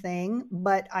one thing,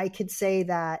 but I could say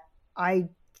that I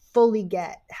fully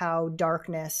get how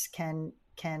darkness can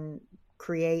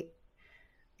create,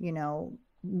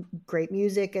 great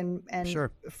music and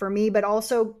sure. For me, but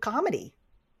also comedy.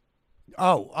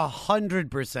 Oh,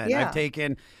 100%. Yeah.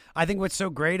 I think what's so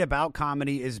great about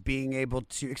comedy is being able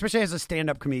to, especially as a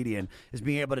stand-up comedian, is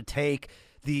being able to take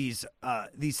these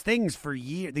things for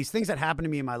years, these things that happened to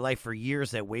me in my life for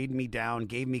years that weighed me down,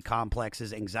 gave me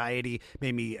complexes, anxiety,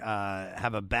 made me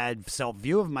have a bad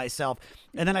self-view of myself.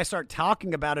 And then I start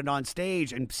talking about it on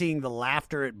stage and seeing the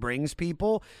laughter it brings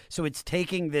people. So it's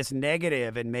taking this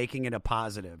negative and making it a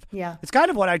positive. Yeah. It's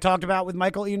kind of what I talked about with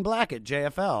Michael Ian Black at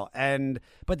JFL.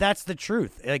 But that's the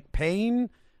truth. Like pain,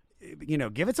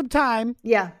 give it some time.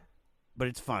 Yeah. But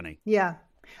it's funny. Yeah.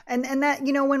 And that,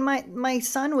 when my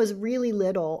son was really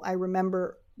little, I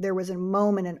remember there was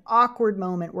an awkward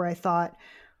moment where I thought,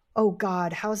 oh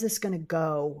God, how's this going to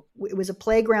go? It was a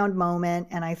playground moment.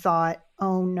 And I thought,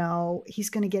 oh no, he's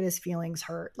going to get his feelings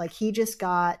hurt. Like he just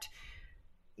got,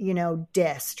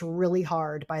 dissed really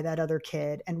hard by that other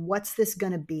kid. And what's this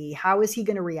going to be? How is he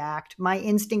going to react? My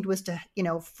instinct was to,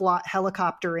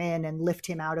 helicopter in and lift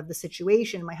him out of the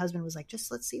situation. My husband was like,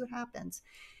 just let's see what happens.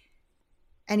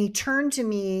 And he turned to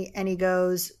me and he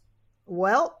goes,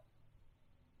 well,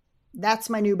 that's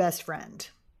my new best friend.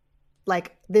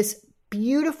 Like this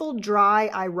beautiful, dry,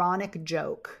 ironic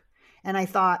joke. And I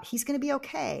thought, he's going to be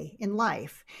okay in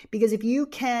life. Because if you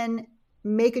can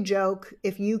make a joke,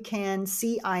 if you can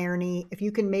see irony, if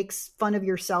you can make fun of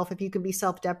yourself, if you can be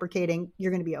self-deprecating,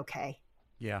 you're going to be okay.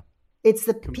 Yeah. It's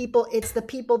the people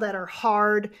that are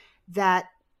hard, that,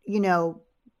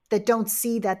 that don't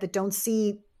see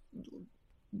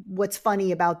what's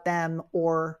funny about them,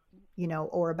 or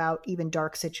about even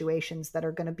dark situations, that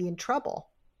are going to be in trouble.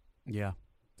 Yeah.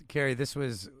 Kerri, this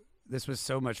was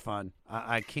so much fun.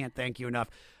 I can't thank you enough.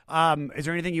 Is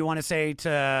there anything you want to say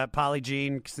to Polly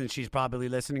Jean, since she's probably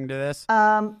listening to this?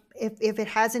 If it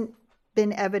hasn't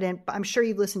been evident, I'm sure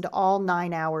you've listened to all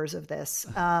 9 hours of this.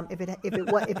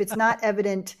 If it's not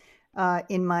evident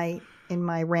in my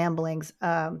ramblings,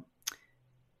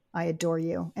 I adore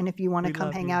you. And if you want to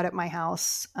come hang out at my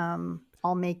house,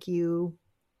 I'll make you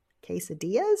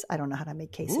quesadillas. I don't know how to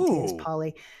make quesadillas,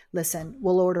 Polly. Listen,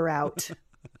 we'll order out.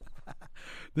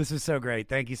 This is so great.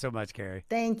 Thank you so much, Kerri.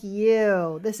 Thank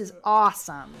you. This is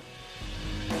awesome.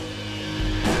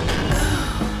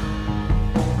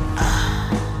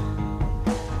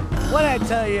 What I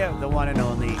tell you, the one and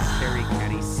only Kerri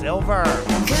Kenney-Silver.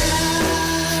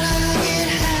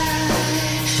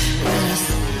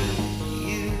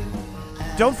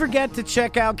 Don't forget to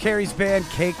check out Kerri's band,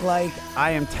 Cake Like. I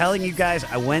am telling you guys,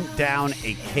 I went down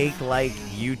a Cake Like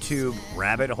YouTube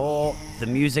rabbit hole. The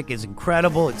music is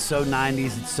incredible. It's so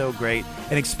 90s. It's so great.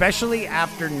 And especially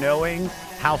after knowing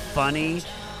how funny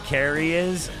Kerri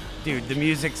is, dude, the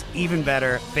music's even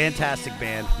better. Fantastic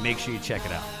band. Make sure you check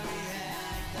it out.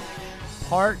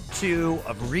 Part 2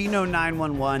 of Reno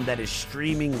 911 that is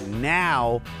streaming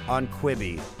now on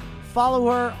Quibi. Follow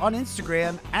her on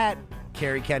Instagram at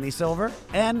Kerri Kenney-Silver,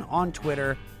 and on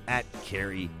Twitter at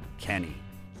Kerri Kenney.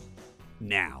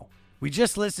 Now, we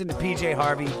just listened to PJ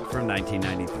Harvey from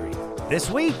 1993.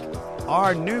 This week,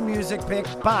 our new music pick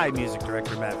by music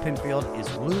director Matt Pinfield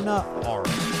is Luna Aura.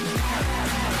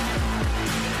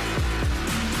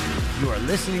 You are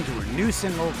listening to her new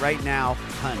single right now,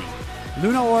 Honey.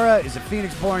 Luna Aura is a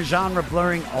Phoenix-born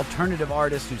genre-blurring alternative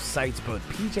artist who cites both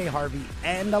PJ Harvey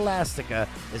and Elastica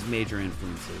as major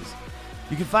influences.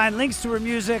 You can find links to her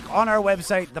music on our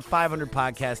website,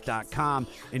 the500podcast.com.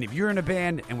 And if you're in a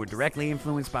band and were directly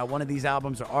influenced by one of these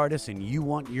albums or artists and you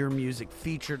want your music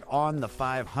featured on the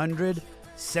 500,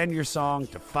 send your song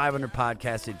to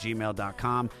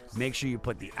 500podcast@gmail.com. Make sure you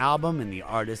put the album and the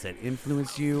artist that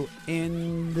influenced you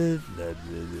in the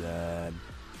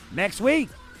Next week,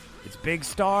 it's Big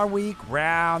Star Week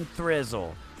Round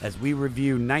Thrizzle as we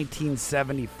review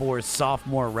 1974's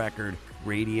sophomore record,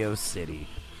 Radio City.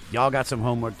 Y'all got some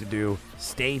homework to do.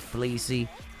 Stay fleecy.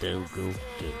 Do. You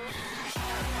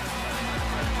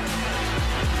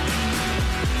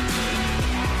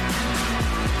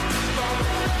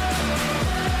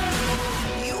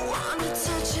wanna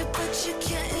touch it, but you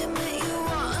can't admit you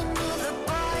want another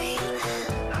bite.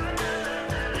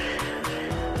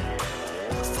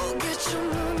 Forget your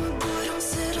mama, boy, don't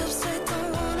sit upside,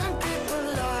 don't wanna be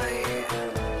polite.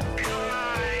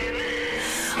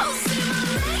 I'll say my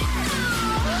name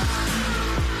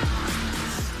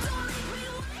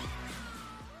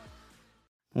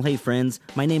Well, hey friends,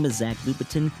 my name is Zach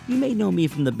Lupetin. You may know me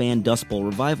from the band Dust Bowl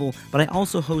Revival, but I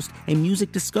also host a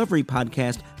music discovery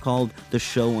podcast called The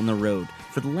Show on the Road.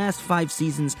 For the last 5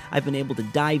 seasons, I've been able to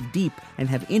dive deep and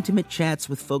have intimate chats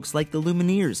with folks like the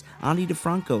Lumineers, Ani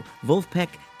DeFranco, Wolfpack,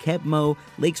 Keb Mo,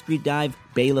 Lake Street Dive,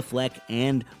 Bela Fleck,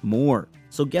 and more.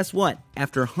 So guess what?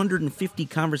 After 150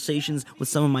 conversations with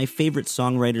some of my favorite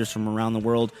songwriters from around the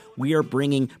world, we are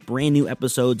bringing brand new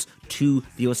episodes to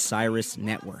the Osiris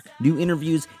Network. New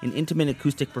interviews and intimate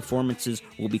acoustic performances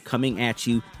will be coming at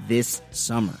you this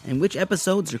summer. And which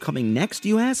episodes are coming next,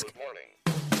 you ask?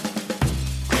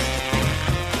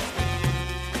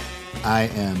 I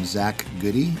am Zach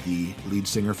Goody, the lead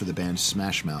singer for the band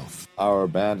Smash Mouth. Our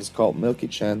band is called Milky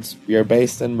Chance. We are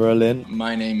based in Berlin.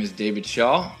 My name is David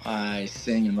Shaw. I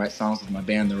sing and write songs with my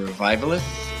band, The Revivalists.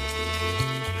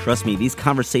 Trust me, these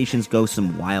conversations go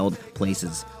some wild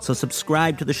places. So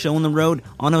subscribe to the Show on the Road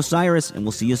on Osiris, and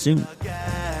we'll see you soon.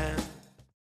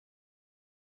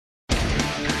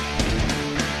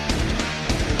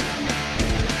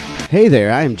 Hey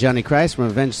there, I am Johnny Christ from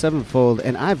Avenged Sevenfold,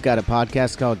 and I've got a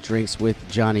podcast called Drinks with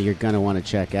Johnny you're going to want to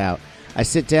check out. I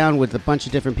sit down with a bunch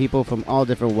of different people from all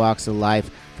different walks of life,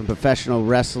 from professional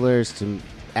wrestlers to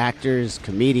actors,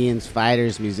 comedians,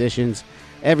 fighters, musicians,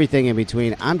 everything in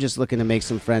between. I'm just looking to make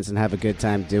some friends and have a good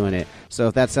time doing it. So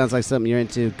if that sounds like something you're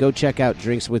into, go check out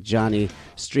Drinks with Johnny,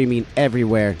 streaming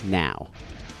everywhere now.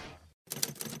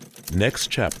 Next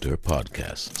Chapter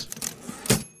Podcasts.